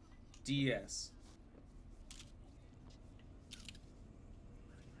Advance, DS.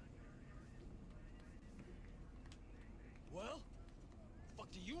 Well, what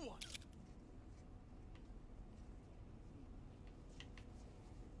do you want?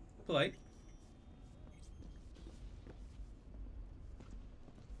 Polite.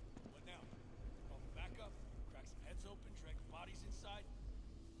 What now? Call for backup? Crack some heads open, drag bodies inside?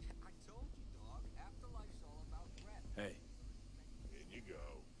 I told you, dog. Afterlife's all about rep. Hey. In you go.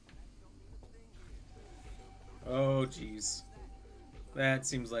 Oh, jeez. That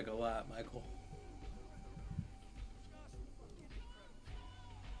seems like a lot, Michael.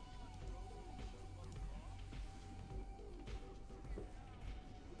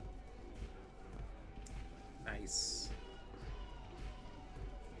 Nice.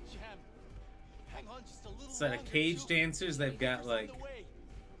 Hang on just a little Instead of cage dancers, they've got like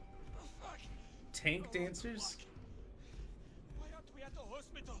tank dancers. Why aren't we at the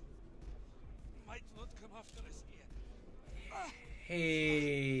hospital? Might not come after us here.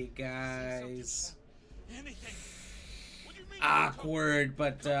 Hey guys. Anything. Awkward,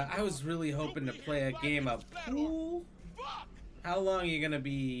 but I was really hoping to play a game of pool. How long are you gonna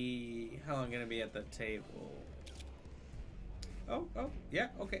be? How long gonna be at the table? Oh, yeah,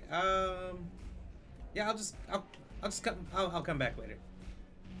 okay. Yeah, I'll come back later.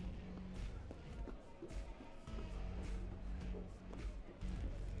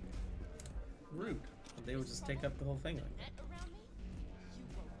 Rude. They would just take up the whole thing like that.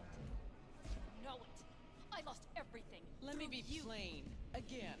 Know it. I lost everything. Let me be plain.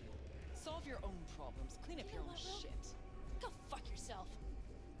 Again. Solve your own problems. Clean up your own shit. Go fuck yourself.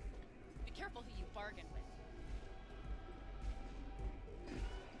 Be careful who you bargain with.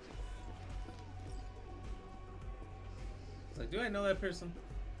 It's like, do I know that person?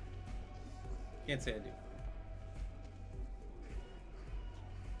 Can't say I do.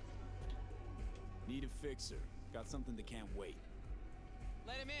 Need a fixer. Got something that can't wait.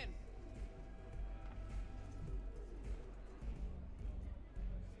 Let him in.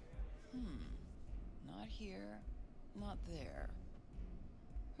 Not here, not there.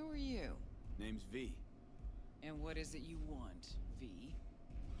 Who are you? Name's V. And what is it you want, V?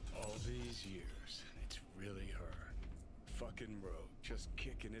 All these years, it's really her. Fucking rogue, just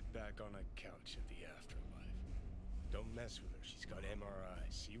kicking it back on a couch in the afterlife. Don't mess with her, she's got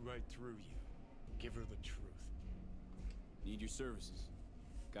MRI. See right through you. Give her the truth. Need your services.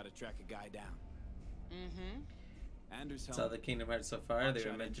 Gotta track a guy down. Mm-hmm. Anders Saw the Kingdom Hearts so far. They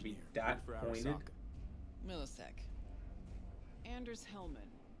were meant to be dot pointed. Millisec. Anders Hellman.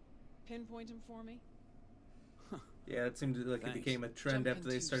 Pinpoint him for me? Yeah, it seemed like it became a trend after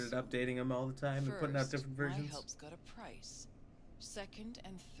they started updating them all the time and putting out different versions. My help's got a price. Second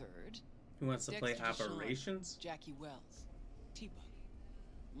and third. Who wants to play Dexter DeShawn, Operations? Jackie Wells. T-Bug.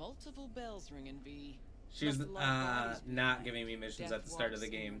 Multiple bells ringing, V. She was not giving me missions at the start of the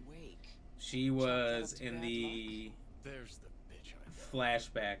game. She was in the There's the bitch I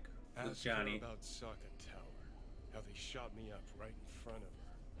flashback with Ask Johnny. her about Sokka Tower. How they shot me up right in front of her.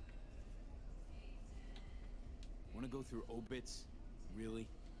 Want to go through obits? Really?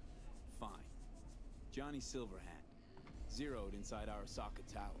 Fine. Johnny Silverhand. Zeroed inside Arasaka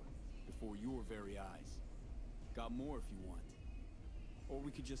Tower. Before your very eyes. Got more if you want. Or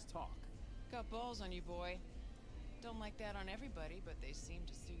we could just talk. Got balls on you, boy. Don't like that on everybody, but they seem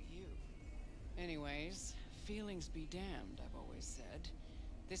to suit you. Anyways, feelings be damned, I've always said.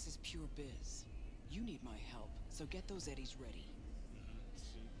 This is pure biz. You need my help, so get those eddies ready.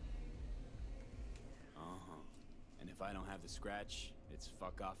 Uh-huh. And if I don't have the scratch, it's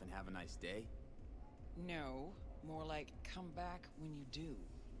fuck off and have a nice day? No, more like come back when you do.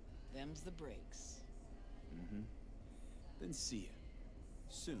 Them's the breaks. Mm-hmm. Then see ya.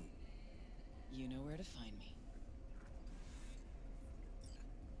 Soon. You know where to find me.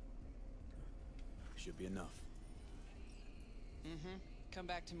 Should be enough. Mm-hmm. Come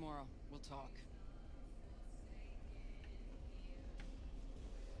back tomorrow. We'll talk.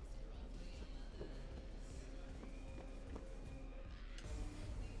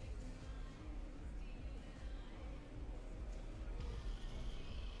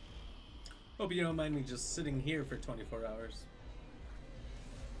 Hope you don't mind me just sitting here for 24 hours.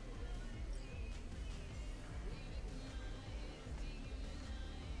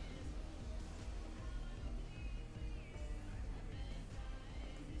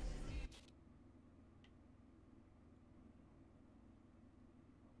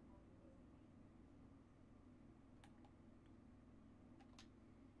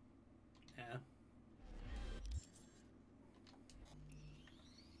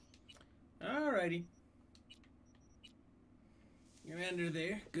 Alrighty. You're under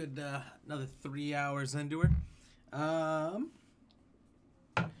there. Good, another 3 hours into her. I'm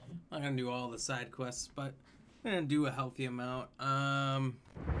not gonna do all the side quests, but I'm gonna do a healthy amount.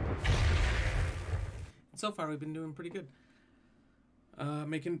 So far we've been doing pretty good.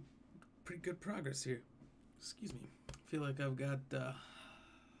 Making pretty good progress here. Excuse me. I feel like I've got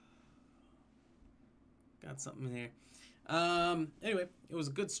something here. Anyway, it was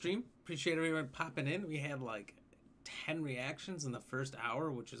a good stream. Appreciate everyone popping in. We had like 10 reactions in the first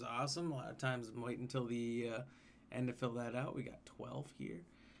hour, which is awesome. A lot of times I'm waiting until the end to fill that out. We got 12 here,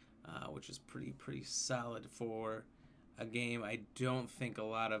 which is pretty solid for a game I don't think a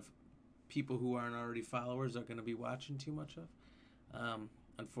lot of people who aren't already followers are going to be watching too much of.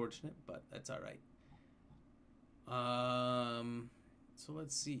 Unfortunate, but that's all right. So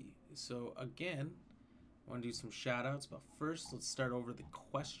let's see. So again, I want to do some shout outs, but first let's start over the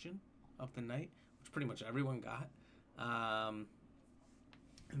question of the night, which pretty much everyone got. And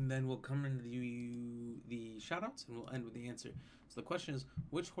then we'll come into the shout outs and we'll end with the answer. So the question is,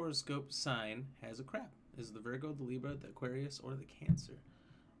 which horoscope sign has a crab? Is it the Virgo, the Libra, the Aquarius, or the Cancer?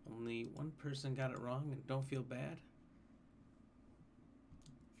 Only one person got it wrong, and don't feel bad.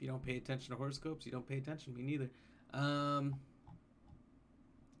 If you don't pay attention to horoscopes, you don't pay attention. Me neither.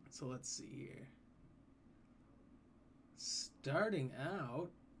 So let's see here. Starting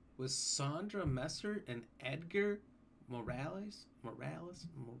out with Sandra Messer and Edgar Morales.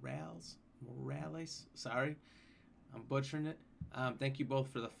 Sorry, I'm butchering it. Thank you both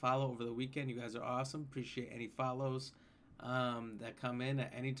for the follow over the weekend. You guys are awesome. Appreciate any follows that come in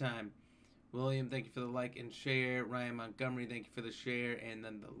at any time. William, thank you for the like and share. Ryan Montgomery, thank you for the share and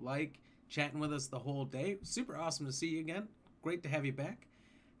then the like. Chatting with us the whole day. Super awesome to see you again. Great to have you back.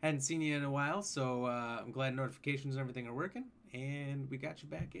 Hadn't seen you in a while, so I'm glad notifications and everything are working. And we got you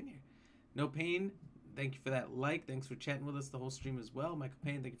back in here. No Pain, thank you for that like. Thanks for chatting with us the whole stream as well. Michael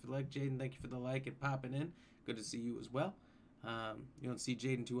Payne, thank you for the like. Jaden, thank you for the like and popping in. Good to see you as well. You don't see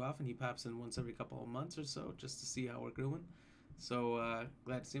Jaden too often. He pops in once every couple of months or so just to see how we're doing. So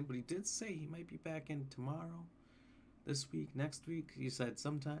glad to see him. But he did say he might be back in tomorrow, this week, next week. He said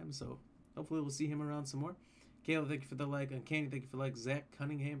sometime. So hopefully we'll see him around some more. Caleb, thank you for the like. Uncanny, thank you for the like. Zach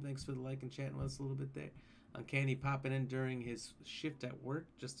Cunningham, thanks for the like and chatting with us a little bit there. Uncanny popping in during his shift at work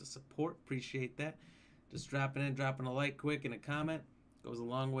just to support. Appreciate that. Just dropping in, dropping a like quick and a comment. Goes a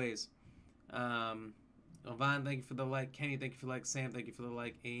long ways. Yvonne, thank you for the like. Kenny, thank you for the like. Sam, thank you for the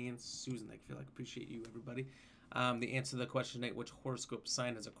like. And Susan, thank you for the like. Appreciate you, everybody. The answer to the question tonight, which horoscope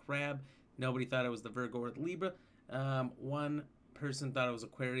sign is a crab? Nobody thought it was the Virgo or the Libra. One person thought it was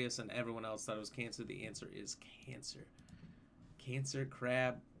Aquarius, and everyone else thought it was Cancer. The answer is Cancer. Cancer,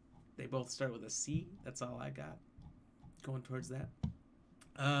 crab. They both start with a C. That's all I got. Going towards that.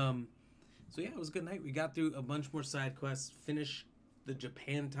 So yeah, it was a good night. We got through a bunch more side quests. Finish the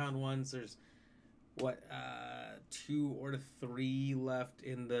Japantown ones. There's what 2 or 3 left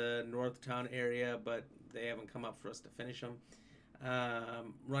in the Northtown area, but they haven't come up for us to finish them.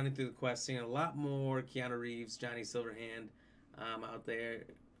 Running through the quest, seeing a lot more Keanu Reeves, Johnny Silverhand out there,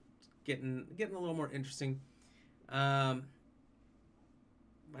 getting a little more interesting. I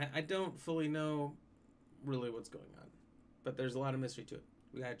don't fully know really what's going on, but there's a lot of mystery to it.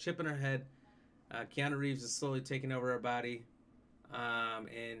 We got a chip in our head. Keanu Reeves is slowly taking over our body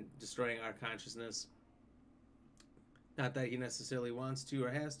and destroying our consciousness. Not that he necessarily wants to or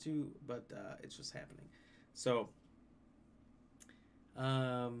has to, but it's just happening. So,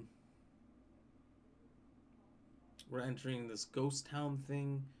 we're entering this ghost town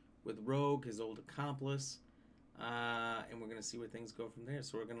thing with Rogue, his old accomplice, and we're going to see where things go from there.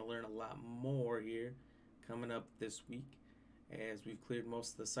 So we're going to learn a lot more here coming up this week. As we've cleared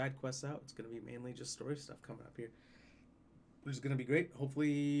most of the side quests out, it's going to be mainly just story stuff coming up here, which is going to be great.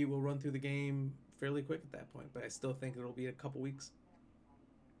 Hopefully we'll run through the game fairly quick at that point, but I still think it'll be a couple weeks.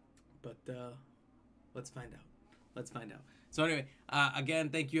 But let's find out. Let's find out. So anyway, again,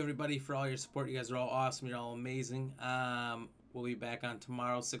 thank you everybody for all your support. You guys are all awesome. You're all amazing. We'll be back on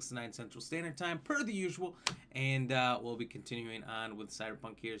tomorrow, 6 to 9 Central Standard Time, per the usual. And we'll be continuing on with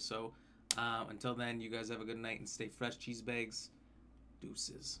CyberPunk here. So until then, you guys have a good night and stay fresh. Cheese bags.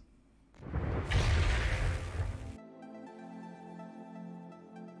 Deuces.